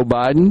 from Joe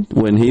Biden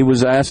when he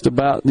was asked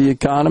about the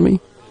economy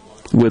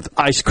with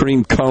ice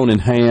cream cone in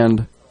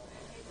hand.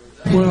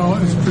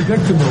 Well, it's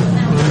predictable.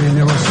 I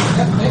mean,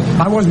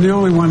 I wasn't the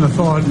only one that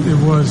thought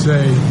it was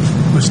a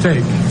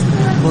mistake.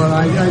 But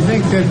I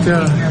think that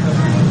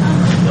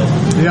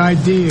the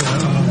idea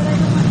of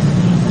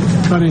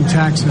cutting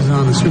taxes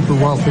on the super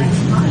wealthy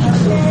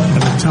at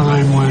a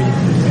time when,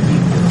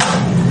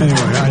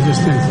 anyway, I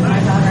just think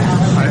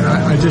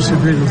I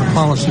disagreed with the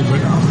policy, but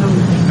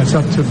that's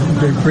up to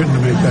Great Britain to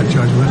make that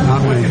judgment,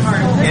 not me.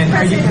 And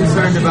are you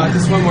concerned about,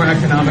 just one more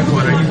economic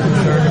one, are you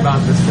concerned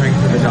about the strength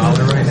of the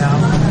dollar right now?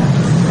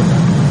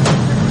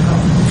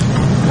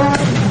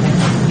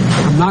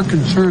 I'm not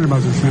concerned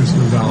about the strength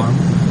of the dollar.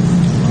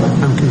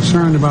 I'm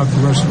concerned about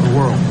the rest of the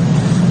world.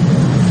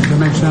 Does that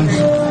make sense?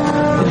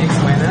 Can you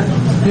explain that?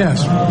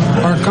 Yes.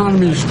 Our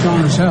economy is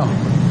strong as hell.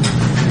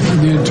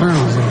 The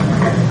internals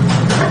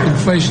are.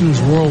 Inflation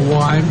is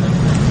worldwide.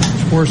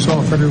 It's worse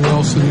off everywhere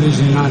else than it is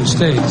in the United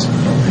States.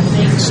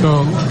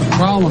 So the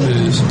problem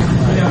is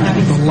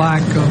the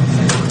lack of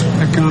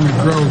economic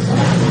growth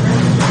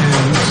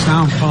and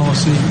sound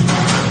policy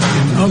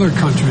in other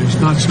countries,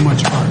 not so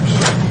much ours.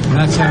 And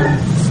that's how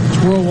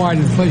it's worldwide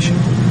inflation.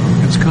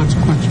 It's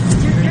consequential.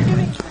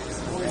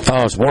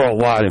 Oh, it's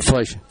worldwide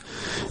inflation.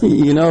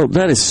 You know,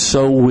 that is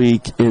so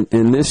weak,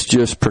 and this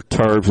just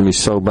perturbs me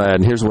so bad.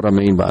 And here's what I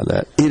mean by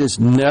that. It is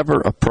never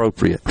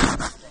appropriate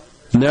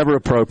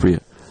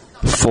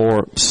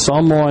for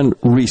someone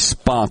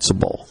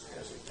responsible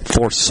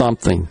for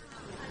something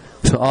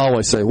to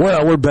always say,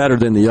 well, we're better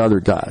than the other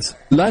guys.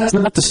 That's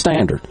not the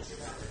standard.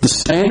 The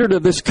standard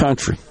of this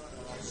country,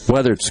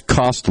 whether it's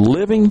cost of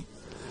living,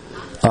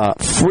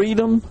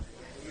 freedom,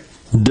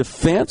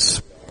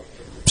 defense,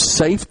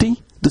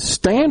 safety, the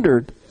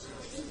standard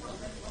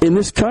in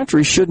this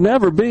country should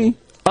never be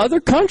other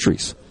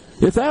countries.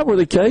 If that were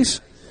the case,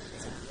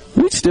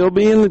 we'd still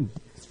be in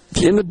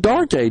the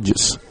dark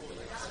ages.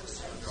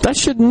 That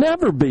should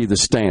never be the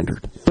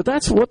standard. But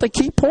that's what they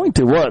keep pointing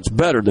to. Well, it's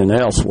better than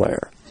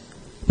elsewhere.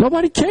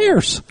 Nobody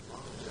cares.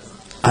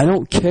 I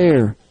don't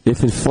care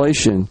if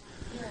inflation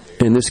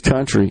in this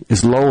country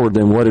is lower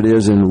than what it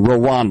is in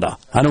Rwanda.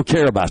 I don't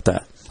care about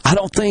that. I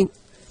don't think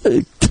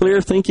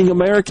clear-thinking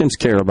Americans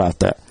care about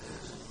that.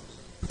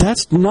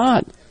 That's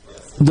not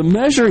the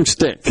measuring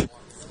stick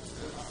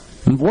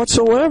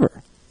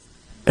whatsoever.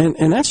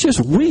 And that's just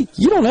weak.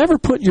 You don't ever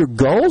put your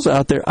goals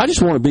out there. I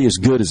just want to be as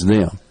good as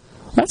them.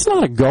 That's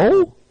not a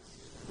goal.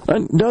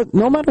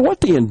 No matter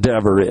what the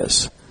endeavor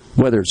is,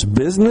 whether it's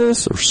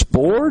business or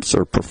sports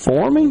or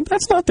performing,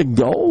 that's not the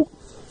goal.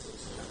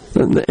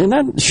 And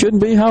that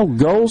shouldn't be how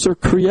goals are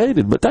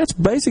created. But that's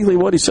basically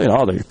what he's saying.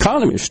 Oh, the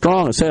economy is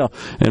strong as hell.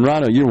 And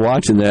Rhino, you're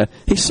watching that.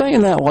 He's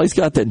saying that while he's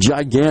got that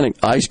gigantic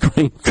ice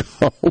cream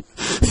cone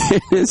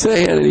in his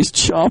hand, and he's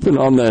chomping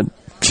on that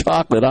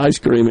chocolate ice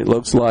cream, it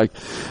looks like,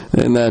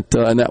 and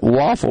that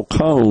waffle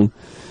cone.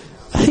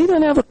 He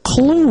doesn't have a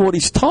clue what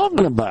he's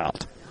talking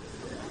about.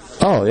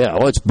 Oh, yeah,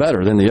 well, it's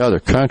better than the other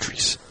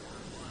countries.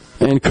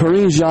 And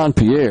Karine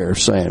Jean-Pierre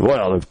saying,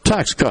 well, the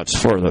tax cuts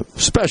for the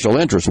special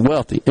interest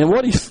wealthy. And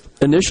what he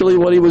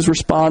was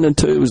responding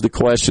to was the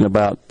question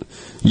about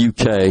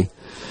UK.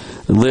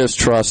 Liz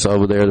Truss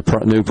over there,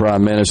 the new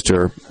prime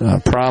minister,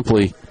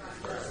 promptly,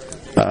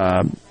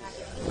 I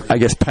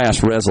guess,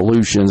 passed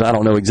resolutions. I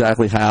don't know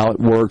exactly how it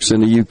works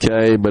in the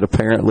UK, but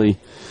apparently,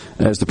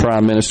 as the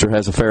prime minister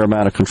has a fair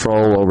amount of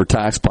control over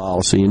tax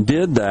policy, and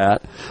did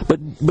that,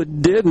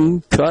 but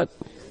didn't cut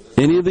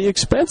any of the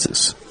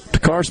expenses to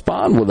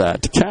correspond with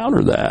that, to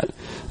counter that.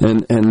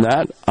 And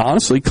that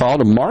honestly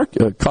caused a market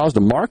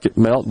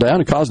meltdown.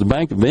 It caused the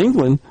Bank of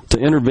England to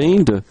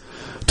intervene to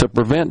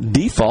prevent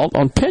default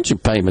on pension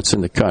payments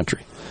in the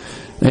country.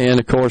 And,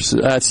 of course,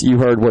 you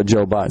heard what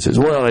Joe Biden says.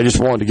 Well, they just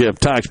wanted to give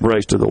tax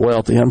breaks to the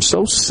wealthy. I'm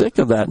so sick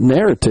of that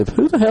narrative.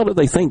 Who the hell do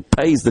they think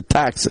pays the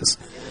taxes?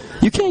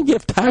 You can't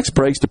give tax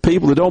breaks to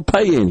people that don't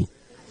pay any.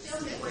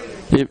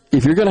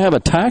 If you're going to have a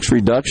tax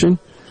reduction,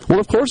 well,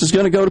 of course, it's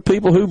going to go to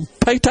people who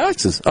pay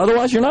taxes.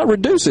 Otherwise, you're not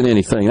reducing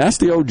anything. That's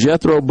the old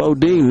Jethro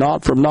Bodine,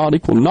 naught from naught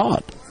equal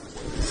naught.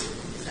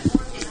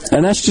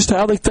 And that's just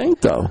how they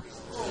think, though.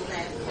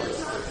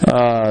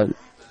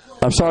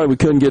 I'm sorry we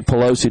couldn't get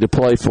Pelosi to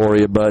play for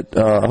you, but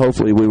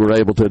hopefully we were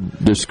able to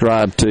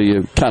describe to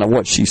you kind of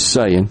what she's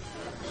saying.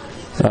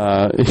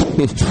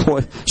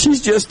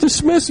 She's just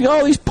dismissing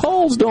all these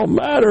polls don't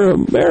matter.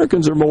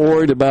 Americans are more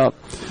worried about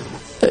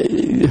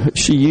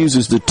she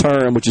uses the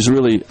term, which is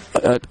really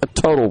a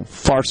total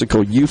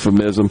farcical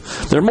euphemism.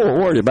 They're more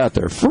worried about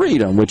their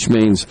freedom, which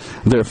means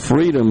their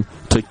freedom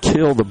to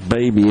kill the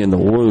baby in the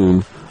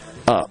womb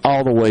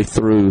all the way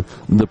through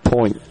the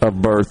point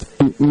of birth.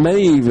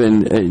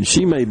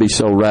 She may be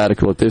so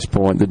radical at this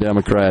point, the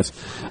Democrats,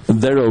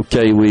 they're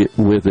okay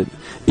with it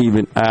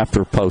even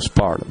after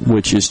postpartum,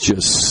 which is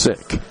just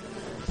sick.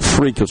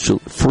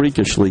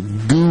 Freakishly,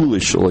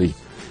 ghoulishly,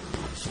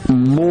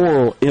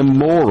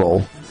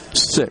 immoral,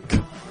 sick.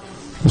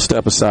 We'll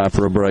step aside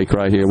for a break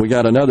right here. We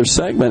got another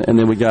segment, and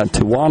then we got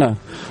Tawana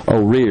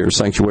O'Rear,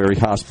 Sanctuary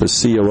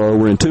Hospice COO.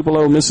 We're in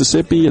Tupelo,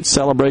 Mississippi at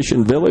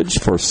Celebration Village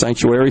for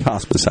Sanctuary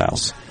Hospice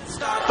House.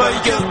 For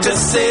you to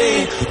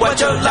see what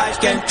your life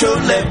can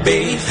truly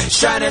be.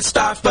 Shining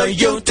star for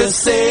you to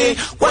see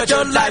what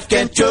your life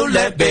can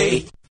truly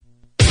be.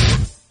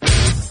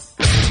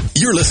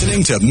 You're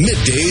listening to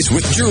Middays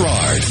with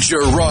Gerard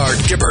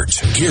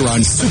Gibbert, here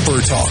on Super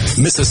Talk,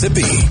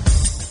 Mississippi.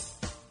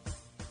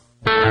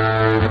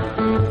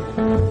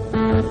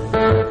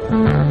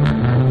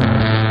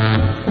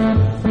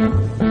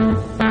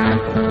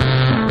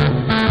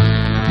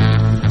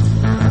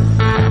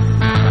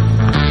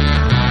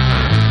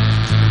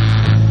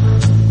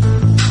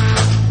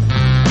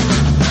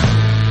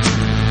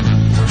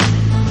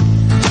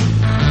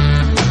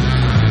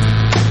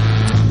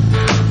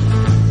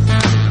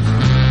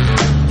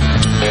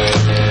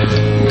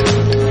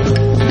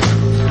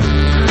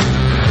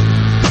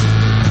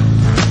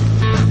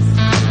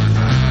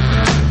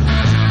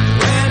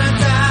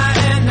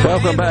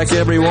 Welcome back,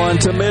 everyone,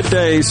 to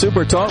Midday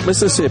Super Talk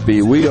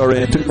Mississippi. We are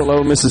in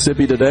Tupelo,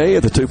 Mississippi today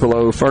at the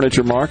Tupelo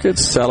Furniture Market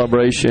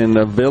Celebration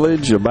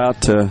Village,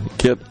 about to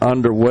get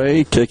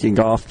underway, kicking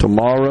off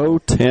tomorrow,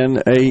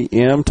 10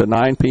 a.m. to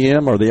 9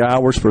 p.m. are the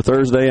hours for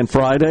Thursday and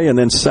Friday, and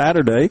then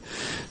Saturday,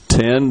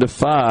 10 to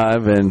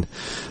 5, and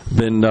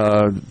been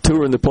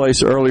touring the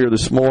place earlier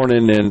this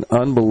morning, and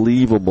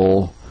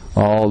unbelievable.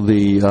 All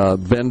the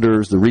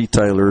vendors, the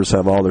retailers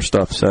have all their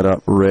stuff set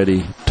up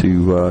ready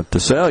to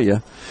sell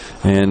you,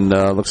 and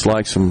looks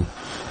like some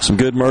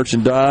good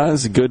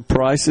merchandise, good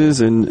prices,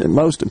 and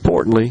most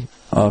importantly,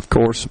 of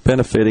course,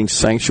 benefiting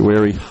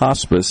Sanctuary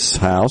Hospice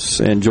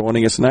House. And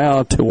joining us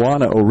now,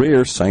 Tawana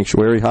O'Rear,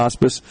 Sanctuary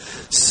Hospice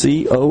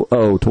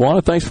COO.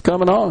 Tawana, thanks for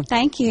coming on.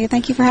 Thank you.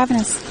 Thank you for having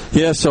us.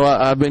 Yeah, so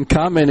I've been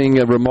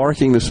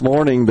remarking this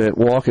morning that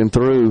walking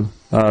through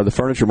the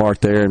furniture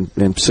mart there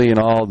and seeing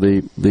all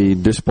the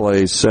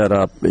displays set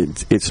up,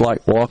 it's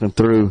like walking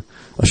through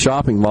a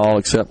shopping mall,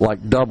 except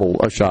like double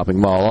a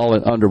shopping mall,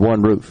 all under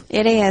one roof.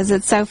 It is.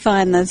 It's so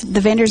fun. The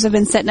vendors have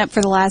been setting up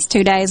for the last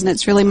 2 days, and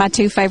it's really my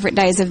two favorite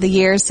days of the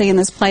year, seeing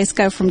this place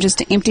go from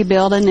just an empty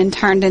building and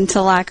turned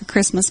into like a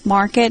Christmas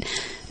market.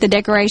 The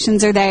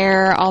decorations are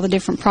there, all the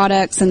different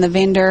products and the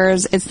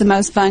vendors. It's the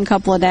most fun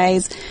couple of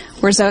days.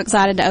 We're so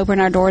excited to open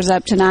our doors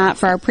up tonight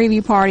for our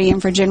preview party and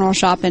for general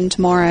shopping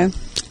tomorrow.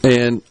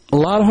 And a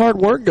lot of hard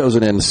work goes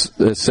in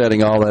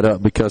setting all that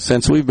up, because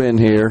since we've been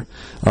here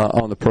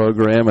on the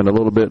program and a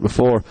little bit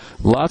before,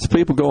 lots of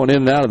people going in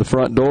and out of the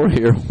front door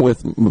here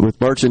with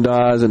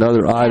merchandise and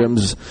other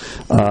items,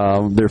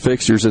 their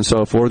fixtures and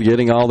so forth,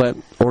 getting all that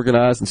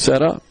organized and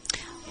set up.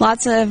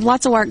 Lots of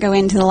work go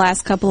into the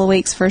last couple of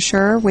weeks for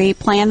sure. We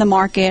plan the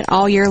market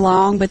all year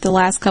long, but the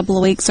last couple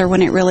of weeks are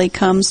when it really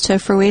comes to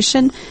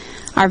fruition.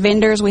 Our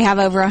vendors, we have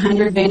over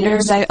 100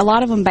 vendors. A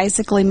lot of them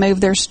basically move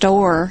their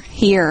store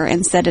here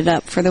and set it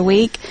up for the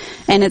week,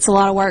 and it's a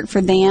lot of work for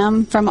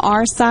them. From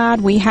our side,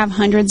 we have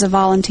hundreds of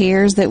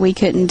volunteers that we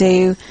couldn't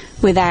do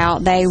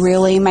without. They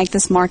really make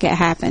this market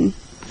happen.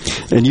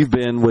 And you've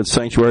been with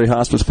Sanctuary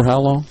Hospice for how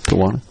long,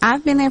 Tawana?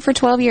 I've been there for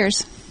 12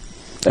 years.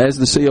 As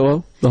the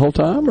COO the whole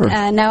time? Or?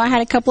 No, I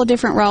had a couple of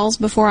different roles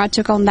before I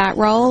took on that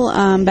role,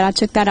 but I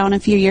took that on a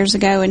few years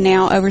ago and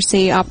now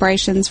oversee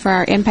operations for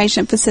our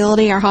inpatient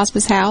facility, our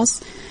hospice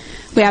house.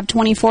 We have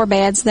 24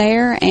 beds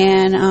there,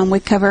 and we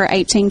cover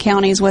 18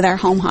 counties with our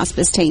home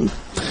hospice team.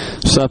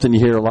 Something you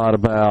hear a lot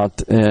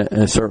about,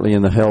 certainly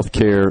in the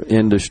healthcare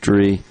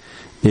industry,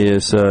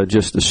 is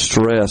just the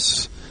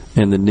stress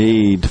and the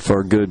need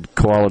for good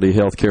quality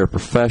healthcare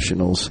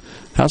professionals.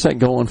 How's that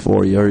going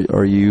for you?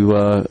 Are you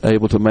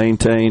able to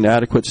maintain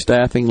adequate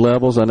staffing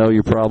levels? I know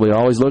you're probably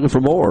always looking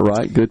for more,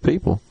 right? Good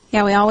people.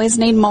 Yeah, we always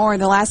need more.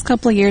 The last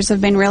couple of years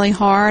have been really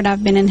hard.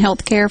 I've been in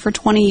healthcare for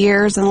 20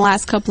 years, and the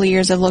last couple of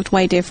years have looked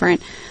way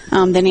different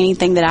than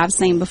anything that I've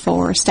seen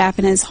before.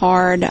 Staffing is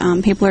hard.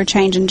 People are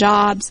changing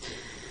jobs.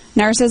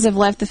 Nurses have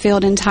left the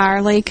field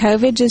entirely.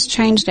 COVID just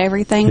changed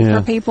everything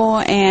for people,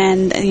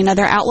 and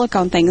their outlook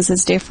on things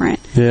is different.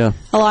 Yeah,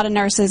 a lot of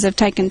nurses have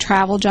taken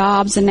travel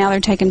jobs, and now they're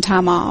taking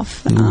time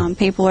off.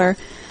 People are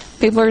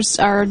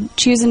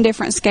choosing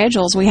different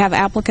schedules. We have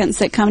applicants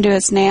that come to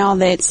us now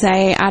that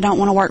say, "I don't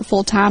want to work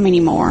full time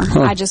anymore.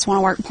 I just want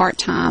to work part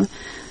time."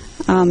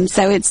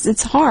 So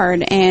it's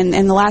hard, and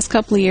the last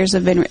couple of years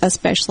have been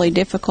especially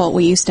difficult.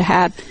 We used to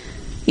have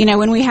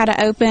When we had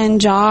an open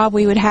job,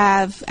 we would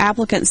have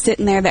applicants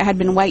sitting there that had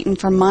been waiting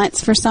for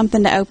months for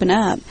something to open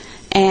up.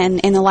 And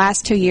in the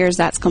last 2 years,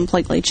 that's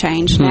completely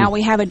changed. Now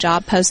we have a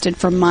job posted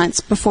for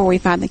months before we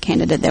find the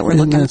candidate that we're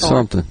looking for. Isn't that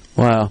something?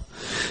 Wow.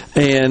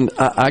 And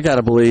I got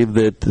to believe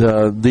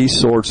that these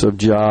sorts of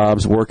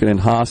jobs, working in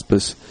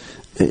hospice,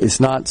 it's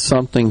not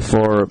something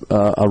for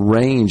a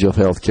range of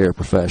healthcare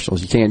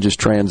professionals. You can't just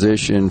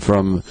transition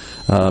from,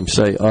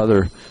 say,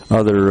 other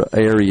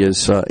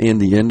areas in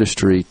the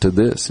industry to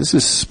this. This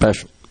is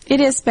special. It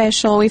is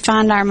special. We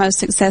find our most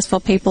successful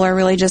people are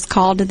really just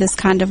called to this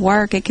kind of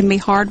work. It can be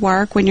hard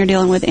work when you're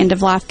dealing with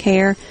end-of-life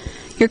care.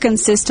 You're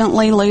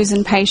consistently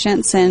losing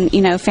patients and,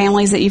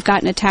 families that you've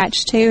gotten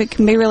attached to. It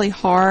can be really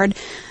hard.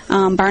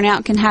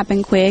 Burnout can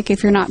happen quick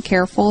if you're not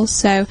careful.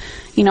 So,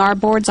 our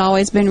board's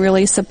always been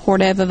really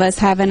supportive of us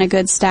having a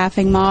good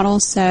staffing model.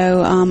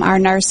 So, our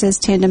nurses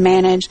tend to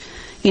manage,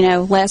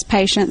 less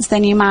patients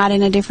than you might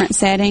in a different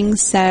setting.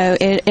 So,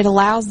 it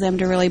allows them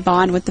to really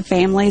bond with the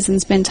families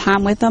and spend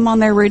time with them on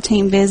their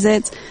routine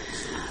visits.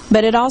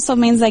 But it also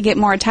means they get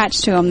more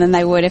attached to them than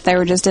they would if they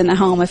were just in the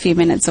home a few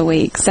minutes a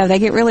week. So, they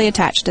get really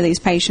attached to these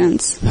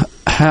patients.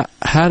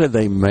 How do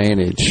they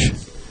manage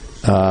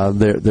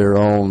their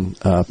own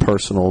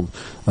personal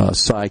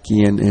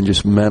psyche and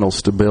just mental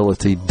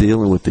stability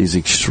dealing with these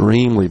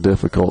extremely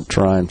difficult,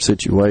 trying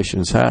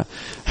situations? How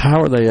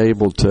are they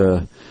able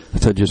to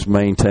just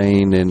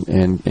maintain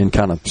and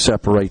kind of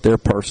separate their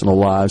personal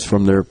lives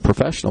from their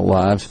professional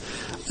lives?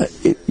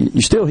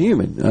 You're still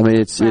human. I mean,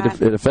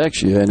 it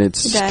affects you, and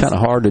it's kind of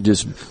hard to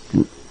just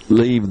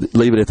leave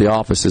it at the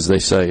office, as they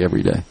say,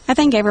 every day. I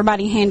think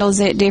everybody handles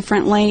it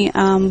differently.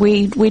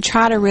 We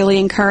try to really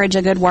encourage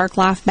a good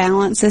work-life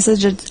balance. This is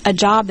just a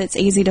job that's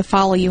easy to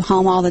follow you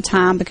home all the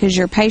time because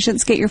your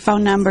patients get your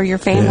phone number, your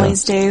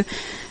families do,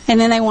 and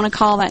then they want to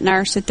call that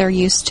nurse that they're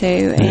used to.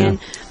 And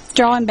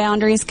drawing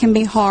boundaries can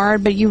be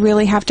hard, but you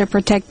really have to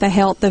protect the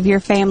health of your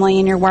family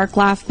and your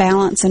work-life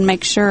balance and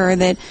make sure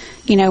that,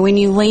 when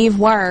you leave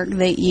work,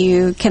 that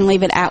you can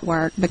leave it at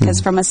work. Because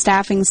from a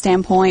staffing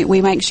standpoint,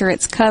 we make sure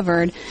it's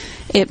covered.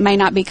 It may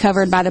not be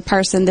covered by the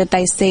person that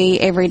they see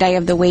every day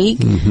of the week,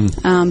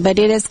 but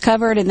it is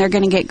covered, and they're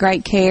going to get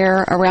great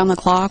care around the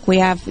clock. We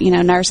have,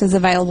 nurses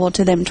available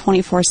to them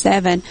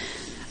 24/7.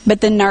 But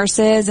the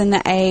nurses and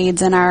the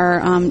aides and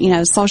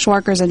our, social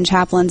workers and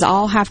chaplains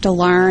all have to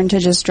learn to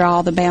just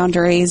draw the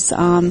boundaries,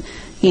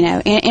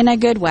 in a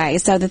good way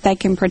so that they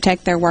can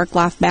protect their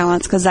work-life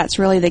balance, because that's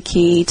really the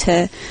key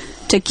to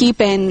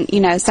keeping,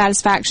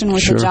 satisfaction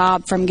with the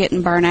job from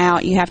getting burnt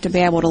out. You have to be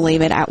able to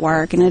leave it at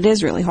work, and it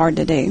is really hard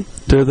to do.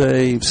 Do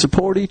they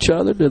support each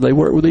other? Do they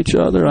work with each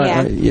other?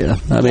 Yeah.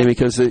 I mean,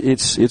 because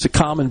it's a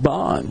common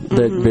bond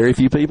that very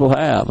few people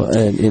have,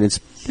 and it's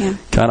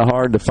kind of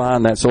hard to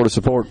find that sort of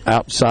support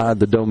outside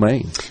the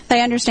domain.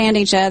 They understand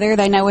each other.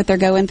 They know what they're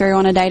going through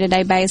on a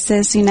day-to-day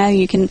basis.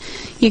 You can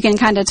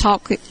kind of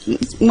talk.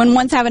 When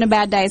one's having a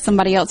bad day,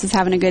 somebody else is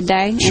having a good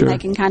day, and they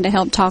can kind of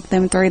help talk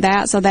them through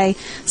that. So they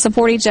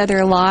support each other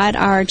a lot.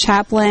 Our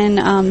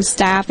chaplain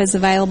staff is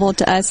available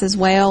to us as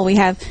well. We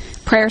have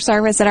prayer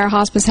service at our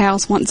hospice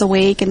house once a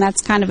week, and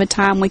that's kind of a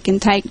time we can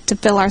take to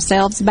fill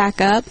ourselves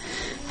back up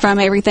from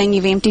everything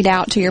you've emptied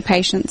out to your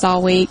patients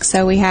all week.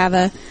 So we have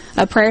a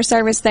prayer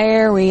service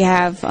there. We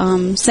have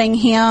sing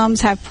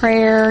hymns, have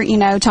prayer,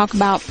 talk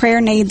about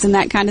prayer needs and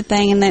that kind of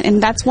thing,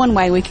 and that's one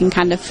way we can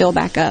kind of fill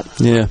back up.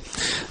 Yeah.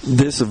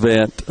 This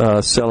event,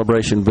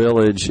 Celebration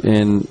Village,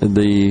 and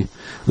the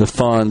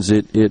funds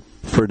it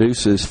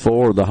produces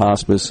for the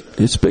hospice,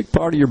 it's a big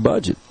part of your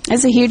budget.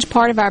 It's a huge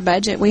part of our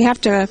budget. We have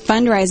to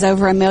fundraise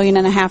over $1.5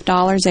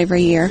 million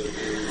every year.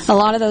 A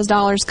lot of those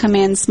dollars come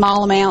in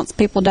small amounts.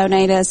 People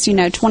donate us,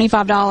 $25,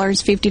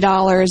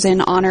 $50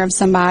 in honor of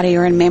somebody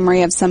or in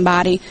memory of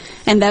somebody,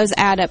 and those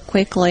add up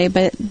quickly.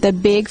 But the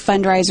big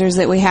fundraisers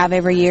that we have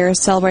every year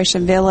is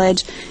Celebration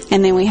Village,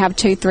 and then we have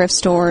 2 thrift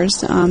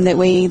stores that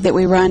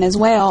we run as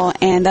well,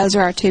 and those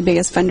are our 2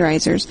 biggest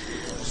fundraisers.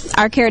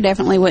 Our care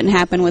definitely wouldn't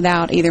happen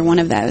without either one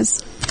of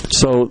those.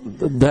 So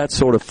that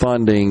sort of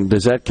funding,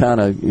 does that kind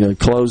of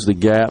close the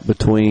gap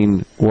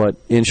between what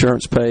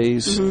insurance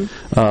pays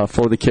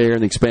for the care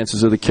and the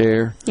expenses of the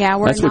care? Yeah,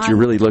 that's what you're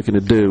really looking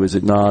to do, is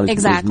it not?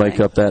 Exactly. Is make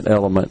up that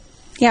element.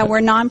 Yeah, we're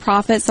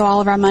nonprofit, so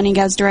all of our money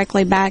goes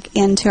directly back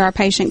into our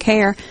patient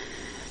care.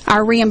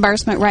 Our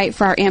reimbursement rate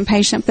for our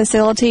inpatient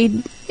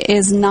facility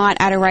is not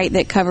at a rate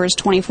that covers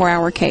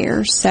 24-hour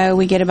care. So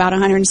we get about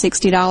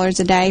 $160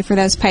 a day for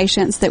those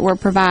patients that we're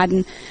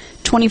providing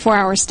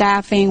 24-hour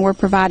staffing. We're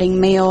providing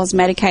meals,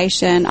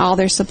 medication, all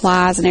their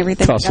supplies, and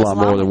everything. Costs a lot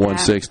more than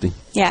 $160.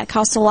 Yeah, it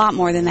costs a lot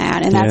more than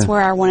that, and that's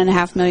where our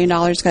 $1.5 million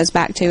goes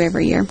back to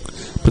every year.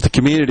 But the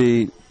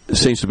community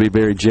seems to be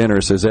very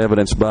generous, as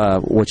evidenced by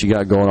what you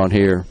got going on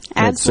here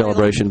at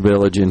Celebration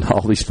Village and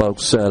all these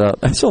folks set up.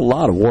 That's a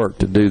lot of work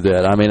to do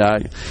that. I mean,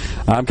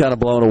 I'm kind of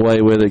blown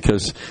away with it,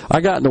 because I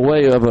got in the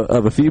way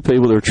of a few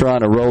people that are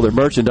trying to roll their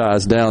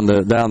merchandise down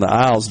the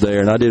aisles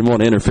there, and I didn't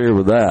want to interfere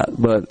with that.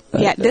 But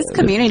this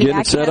community,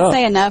 I can't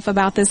say enough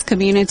about this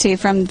community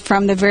from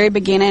the very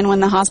beginning when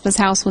the hospice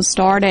house was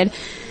started.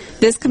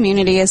 This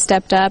community has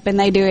stepped up, and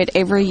they do it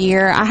every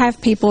year. I have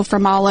people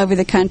from all over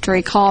the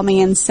country call me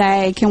and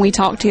say, can we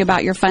talk to you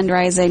about your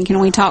fundraising? Can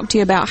we talk to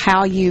you about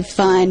how you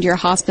fund your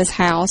hospice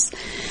house?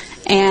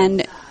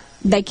 And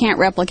they can't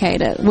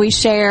replicate it. We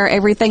share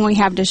everything we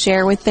have to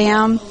share with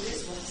them,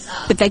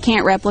 but they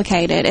can't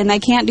replicate it. And they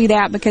can't do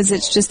that because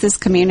it's just this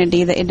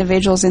community. The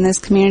individuals in this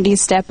community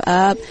step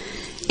up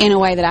in a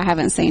way that I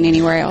haven't seen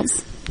anywhere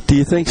else. Do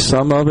you think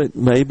some of it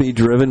may be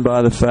driven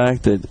by the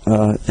fact that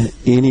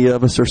any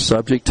of us are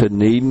subject to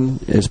needing,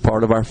 as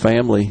part of our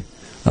family,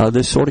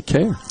 this sort of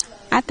care?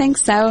 I think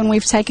so, and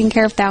we've taken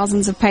care of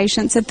thousands of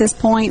patients at this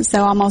point,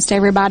 so almost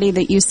everybody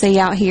that you see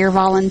out here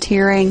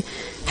volunteering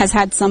has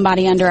had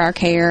somebody under our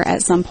care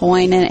at some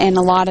point, and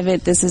a lot of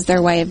it, this is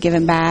their way of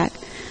giving back.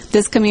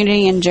 This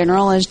community in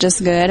general is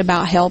just good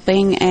about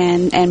helping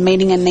and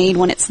meeting a need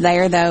when it's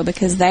there, though,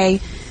 because they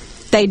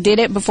did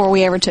it before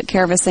we ever took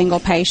care of a single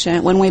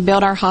patient. When we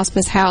built our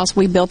hospice house,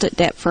 we built it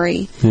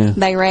debt-free. Yeah.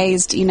 They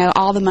raised,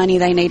 all the money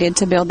they needed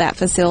to build that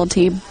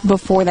facility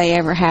before they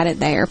ever had it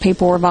there.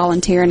 People were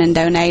volunteering and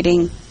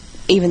donating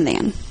even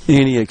then.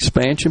 Any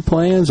expansion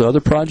plans, other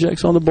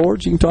projects on the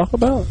boards you can talk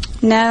about?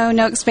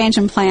 No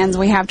expansion plans.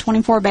 We have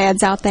 24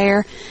 beds out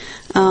there.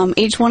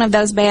 Each one of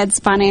those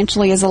beds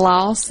financially is a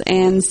loss,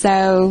 and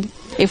so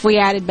if we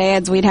added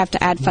beds, we'd have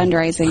to add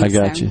fundraising. I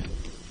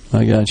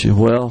got you.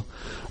 Well,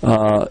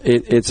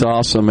 it's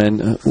awesome.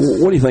 And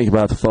what do you think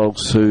about the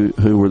folks who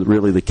were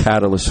really the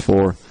catalyst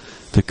for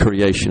the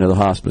creation of the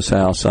hospice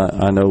house?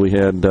 I know we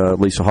had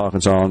Lisa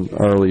Hawkins on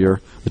earlier,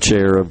 the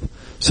chair of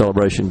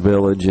Celebration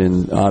Village,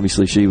 and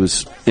obviously she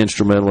was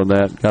instrumental in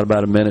that. Got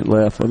about a minute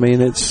left. I mean,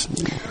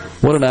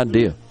 what an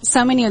idea.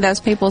 So many of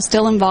those people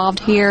still involved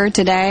here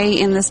today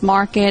in this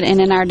market and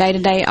in our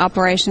day-to-day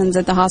operations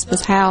at the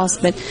hospice house,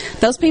 but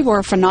those people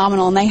were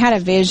phenomenal, and they had a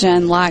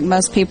vision like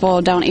most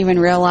people don't even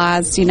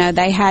realize.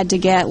 They had to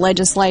get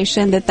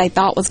legislation that they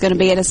thought was going to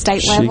be at a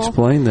state level. She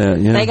explained that,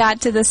 yeah. They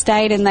got to the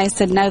state and they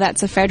said, no,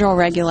 that's a federal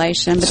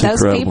regulation. But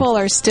those people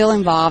are still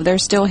involved. They're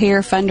still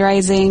here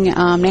fundraising.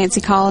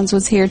 Nancy Collins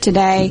was here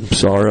today.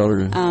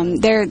 Sorry.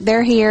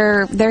 They're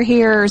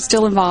here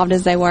still involved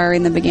as they were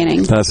in the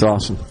beginning. That's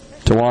awesome.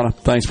 Tawana,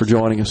 thanks for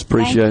joining us.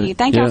 Appreciate it.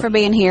 Thank you for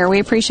being here. We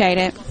appreciate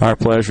it. Our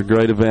pleasure.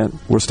 Great event.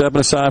 We're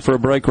stepping aside for a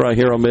break right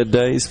here on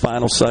Middays.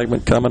 Final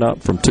segment coming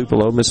up from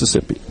Tupelo,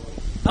 Mississippi.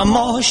 I'm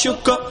all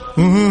shook up.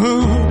 Yeah,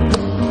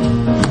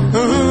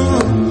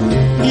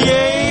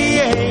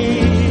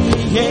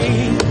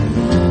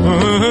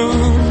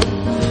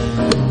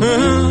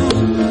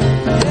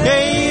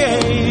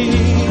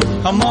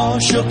 I'm all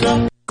shook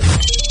up.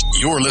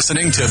 You're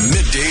listening to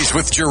Middays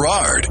with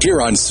Gerard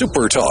here on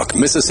Super Talk,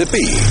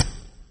 Mississippi.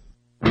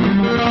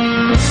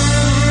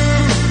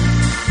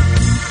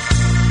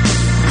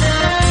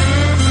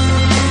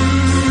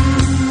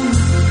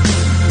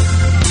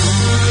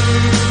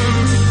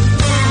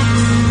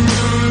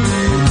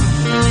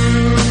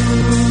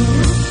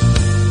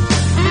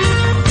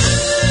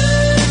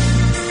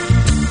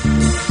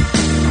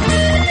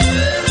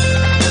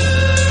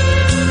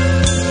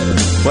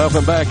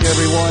 Welcome back,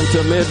 everyone,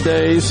 to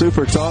Midday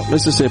Super Talk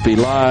Mississippi,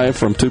 live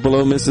from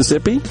Tupelo,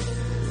 Mississippi,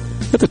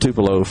 at the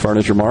Tupelo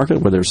Furniture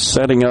Market, where they're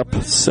setting up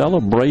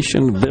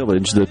Celebration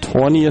Village, the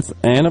 20th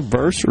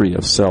anniversary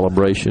of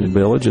Celebration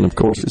Village. And, of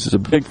course, this is a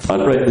big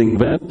fundraising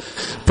event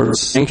for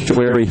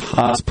Sanctuary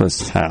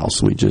Hospice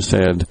House. We just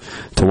had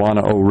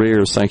Tawana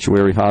O'Rear,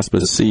 Sanctuary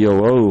Hospice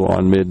COO,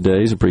 on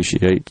Middays.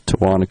 Appreciate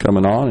Tawana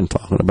coming on and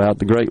talking about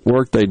the great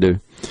work they do.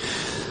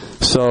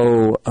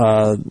 So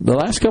the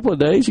last couple of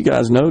days, you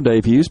guys know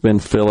Dave Hughes been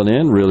filling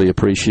in. Really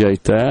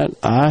appreciate that.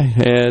 I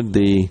had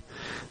the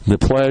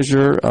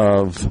pleasure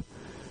of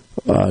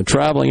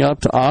traveling up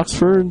to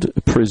Oxford,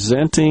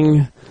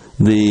 presenting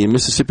the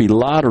Mississippi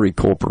Lottery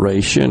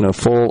Corporation, a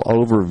full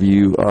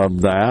overview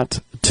of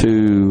that,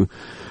 to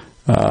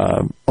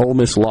Ole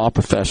Miss law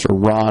professor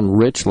Ron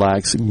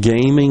Richlack's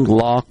gaming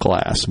law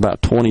class.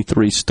 About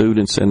 23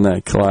 students in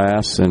that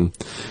class, and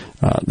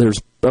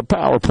there's a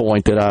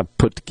PowerPoint that I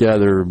put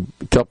together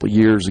a couple of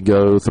years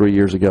ago, 3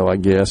 years ago, I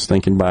guess,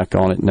 thinking back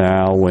on it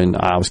now, when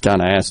I was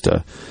kind of asked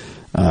to,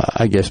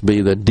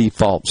 be the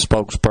default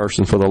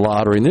spokesperson for the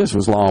lottery. And this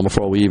was long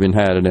before we even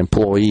had an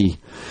employee.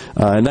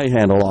 And they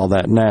handle all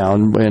that now,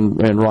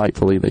 and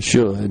rightfully they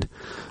should.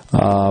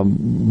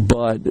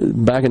 But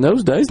back in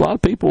those days, a lot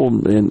of people,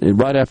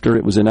 right after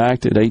it was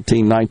enacted,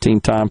 1819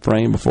 time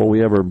frame, before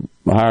we ever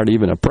hired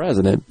even a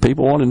president,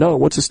 people want to know,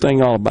 what's this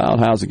thing all about?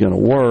 How's it going to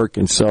work?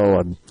 And so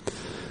I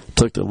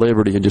took the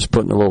liberty of just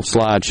putting a little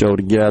slideshow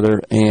together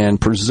and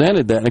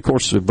presented that. And, of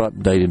course, we've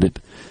updated it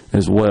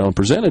as well, and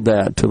presented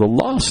that to the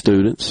law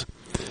students.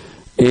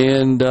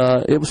 And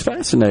it was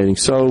fascinating.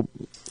 So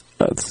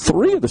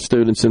 3 of the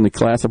students in the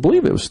class, I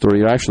believe it was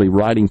 3, are actually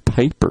writing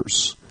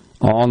papers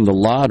on the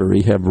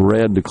lottery, have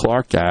read the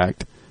Clark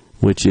Act,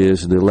 which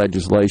is the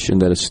legislation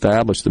that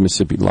established the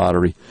Mississippi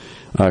Lottery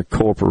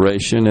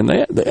Corporation. And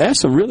they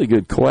asked some really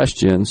good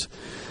questions.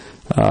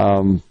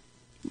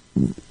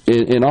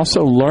 And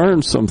also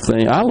learned some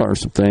things. I learned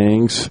some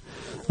things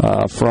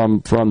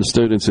from the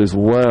students as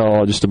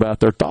well, just about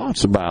their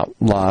thoughts about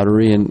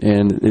lottery. And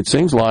it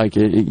seems like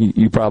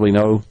you probably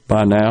know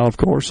by now, of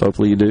course,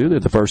 hopefully you do,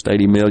 that the first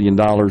 $80 million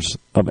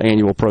of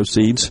annual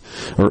proceeds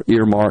are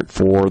earmarked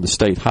for the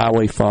State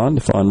Highway Fund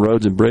to fund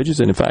roads and bridges.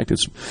 And in fact,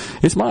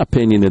 it's my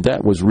opinion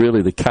that was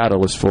really the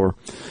catalyst for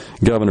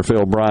Governor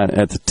Phil Bryant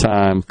at the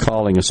time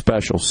calling a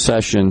special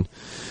session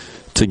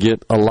to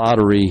get a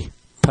lottery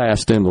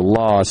passed into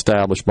law,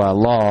 established by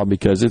law,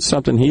 because it's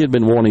something he had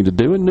been wanting to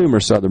do, and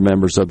numerous other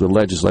members of the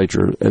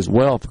legislature as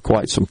well for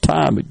quite some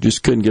time, but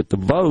just couldn't get the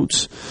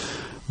votes.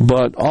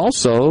 But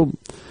also,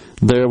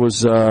 there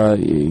was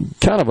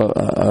kind of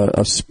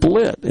a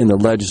split in the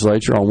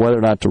legislature on whether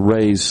or not to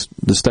raise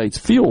the state's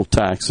fuel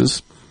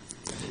taxes.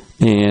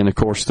 And, of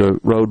course,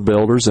 the road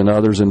builders and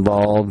others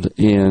involved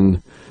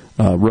in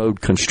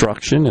road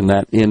construction and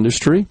that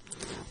industry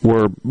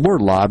were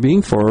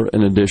lobbying for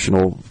an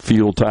additional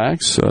fuel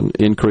tax, an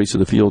increase of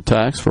the fuel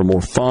tax for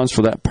more funds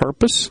for that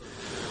purpose.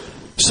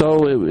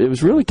 So it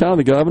was really kind of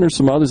the governor and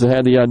some others that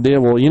had the idea,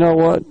 well, you know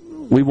what,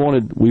 we've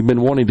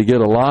been wanting to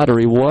get a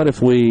lottery. What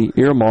if we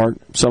earmark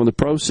some of the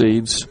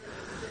proceeds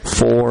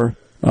for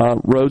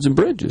roads and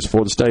bridges,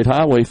 for the State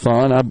Highway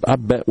Fund? I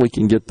bet we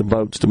can get the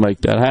votes to make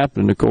that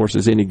happen. And, of course,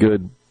 as any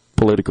good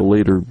political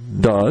leader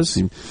does,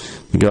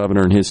 the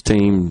governor and his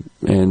team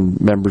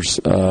and members,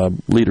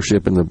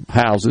 leadership in the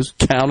houses,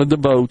 counted the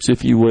votes,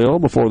 if you will,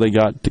 before they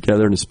got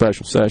together in a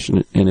special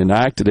session and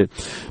enacted it.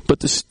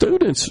 But the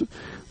students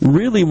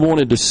really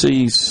wanted to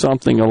see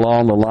something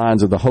along the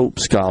lines of the Hope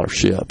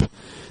Scholarship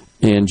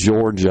in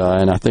Georgia,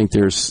 and I think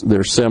there's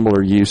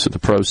similar use of the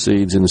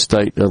proceeds in the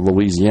state of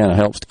Louisiana.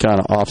 Helps to kind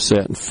of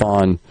offset and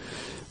fund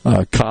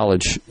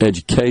college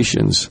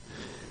educations.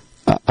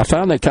 I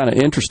found that kind of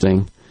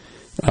interesting.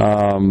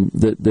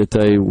 That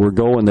they were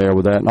going there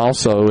with that, and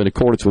also in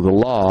accordance with the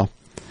law,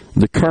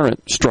 the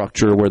current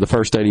structure where the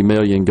first $80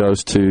 million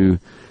goes to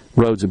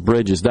roads and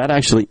bridges, that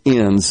actually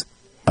ends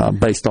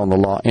based on the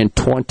law in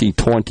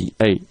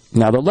 2028.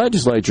 Now, the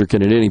legislature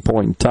can at any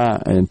point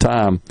in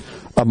time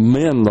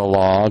amend the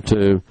law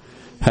to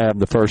have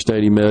the first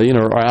 $80 million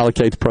or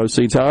allocate the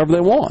proceeds however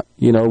they want,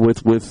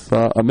 with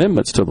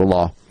amendments to the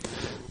law.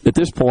 At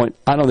this point,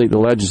 I don't think the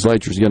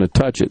legislature is going to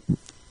touch it.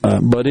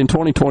 But in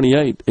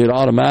 2028, it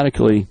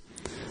automatically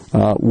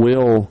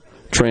will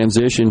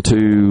transition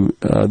to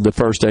the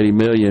first $80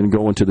 million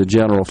going to the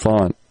general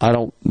fund. I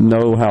don't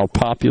know how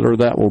popular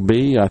that will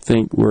be. I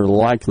think we're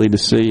likely to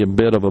see a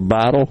bit of a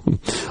battle,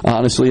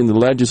 honestly, in the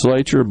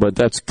legislature. But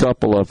that's a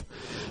couple of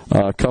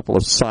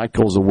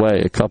cycles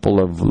away, a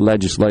couple of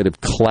legislative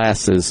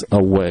classes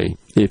away,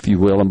 if you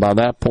will. And by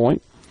that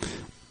point,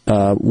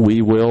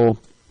 we will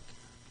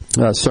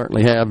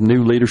certainly have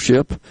new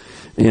leadership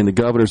in the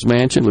governor's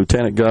mansion.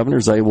 Lieutenant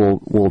governors, they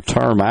will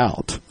term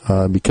out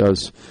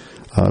because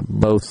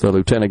both the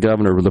lieutenant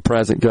governor, the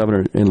present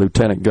governor, and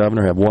lieutenant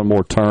governor have one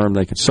more term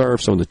they can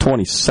serve. So in the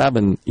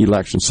 27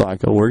 election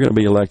cycle, we're going to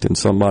be electing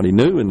somebody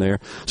new in there.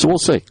 So we'll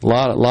see. A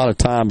lot of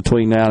time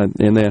between now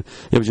and then.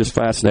 It was just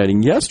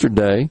fascinating.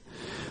 Yesterday,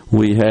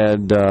 we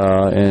had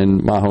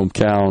in my home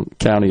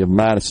county of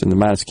Madison, the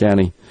Madison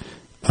County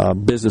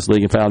Business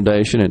League and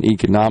Foundation and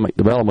Economic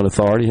Development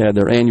Authority had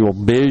their annual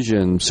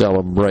Vision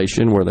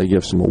celebration where they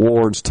give some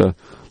awards to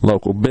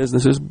local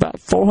businesses. About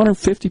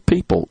 450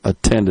 people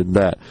attended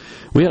that.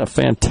 We had a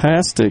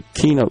fantastic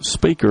keynote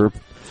speaker,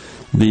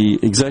 the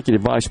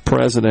Executive Vice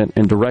President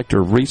and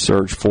Director of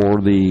Research for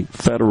the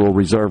Federal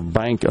Reserve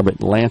Bank of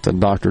Atlanta,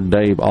 Dr.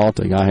 Dave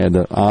Altig. I had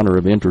the honor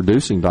of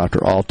introducing Dr.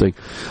 Altig,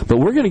 but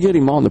we're going to get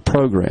him on the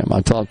program.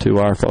 I talked to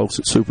our folks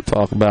at Super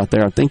Talk about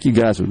there. I think you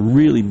guys would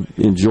really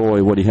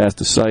enjoy what he has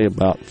to say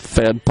about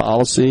Fed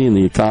policy and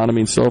the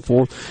economy and so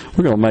forth.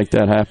 We're going to make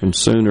that happen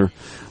sooner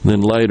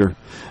than later.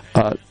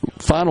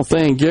 Final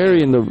thing,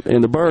 Gary in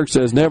the Berg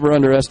says, never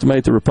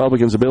underestimate the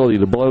Republicans' ability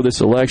to blow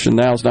this election.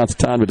 Now is not the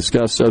time to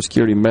discuss Social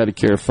Security and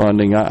Medicare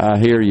funding. I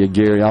hear you,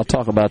 Gary. I'll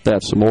talk about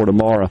that some more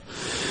tomorrow.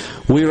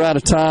 We're out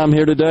of time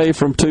here today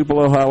from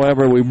Tupelo.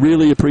 However, we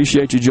really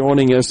appreciate you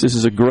joining us. This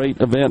is a great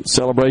event,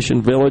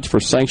 Celebration Village for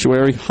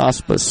Sanctuary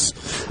Hospice.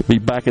 Be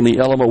back in the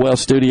Element Well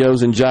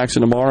Studios in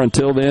Jackson tomorrow.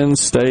 Until then,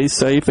 stay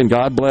safe and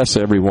God bless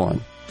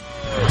everyone.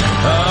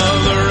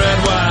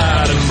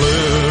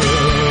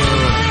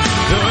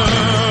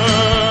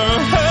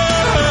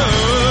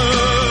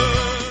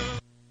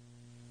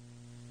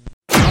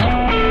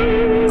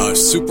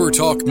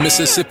 SuperTalk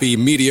Mississippi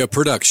Media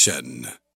Production.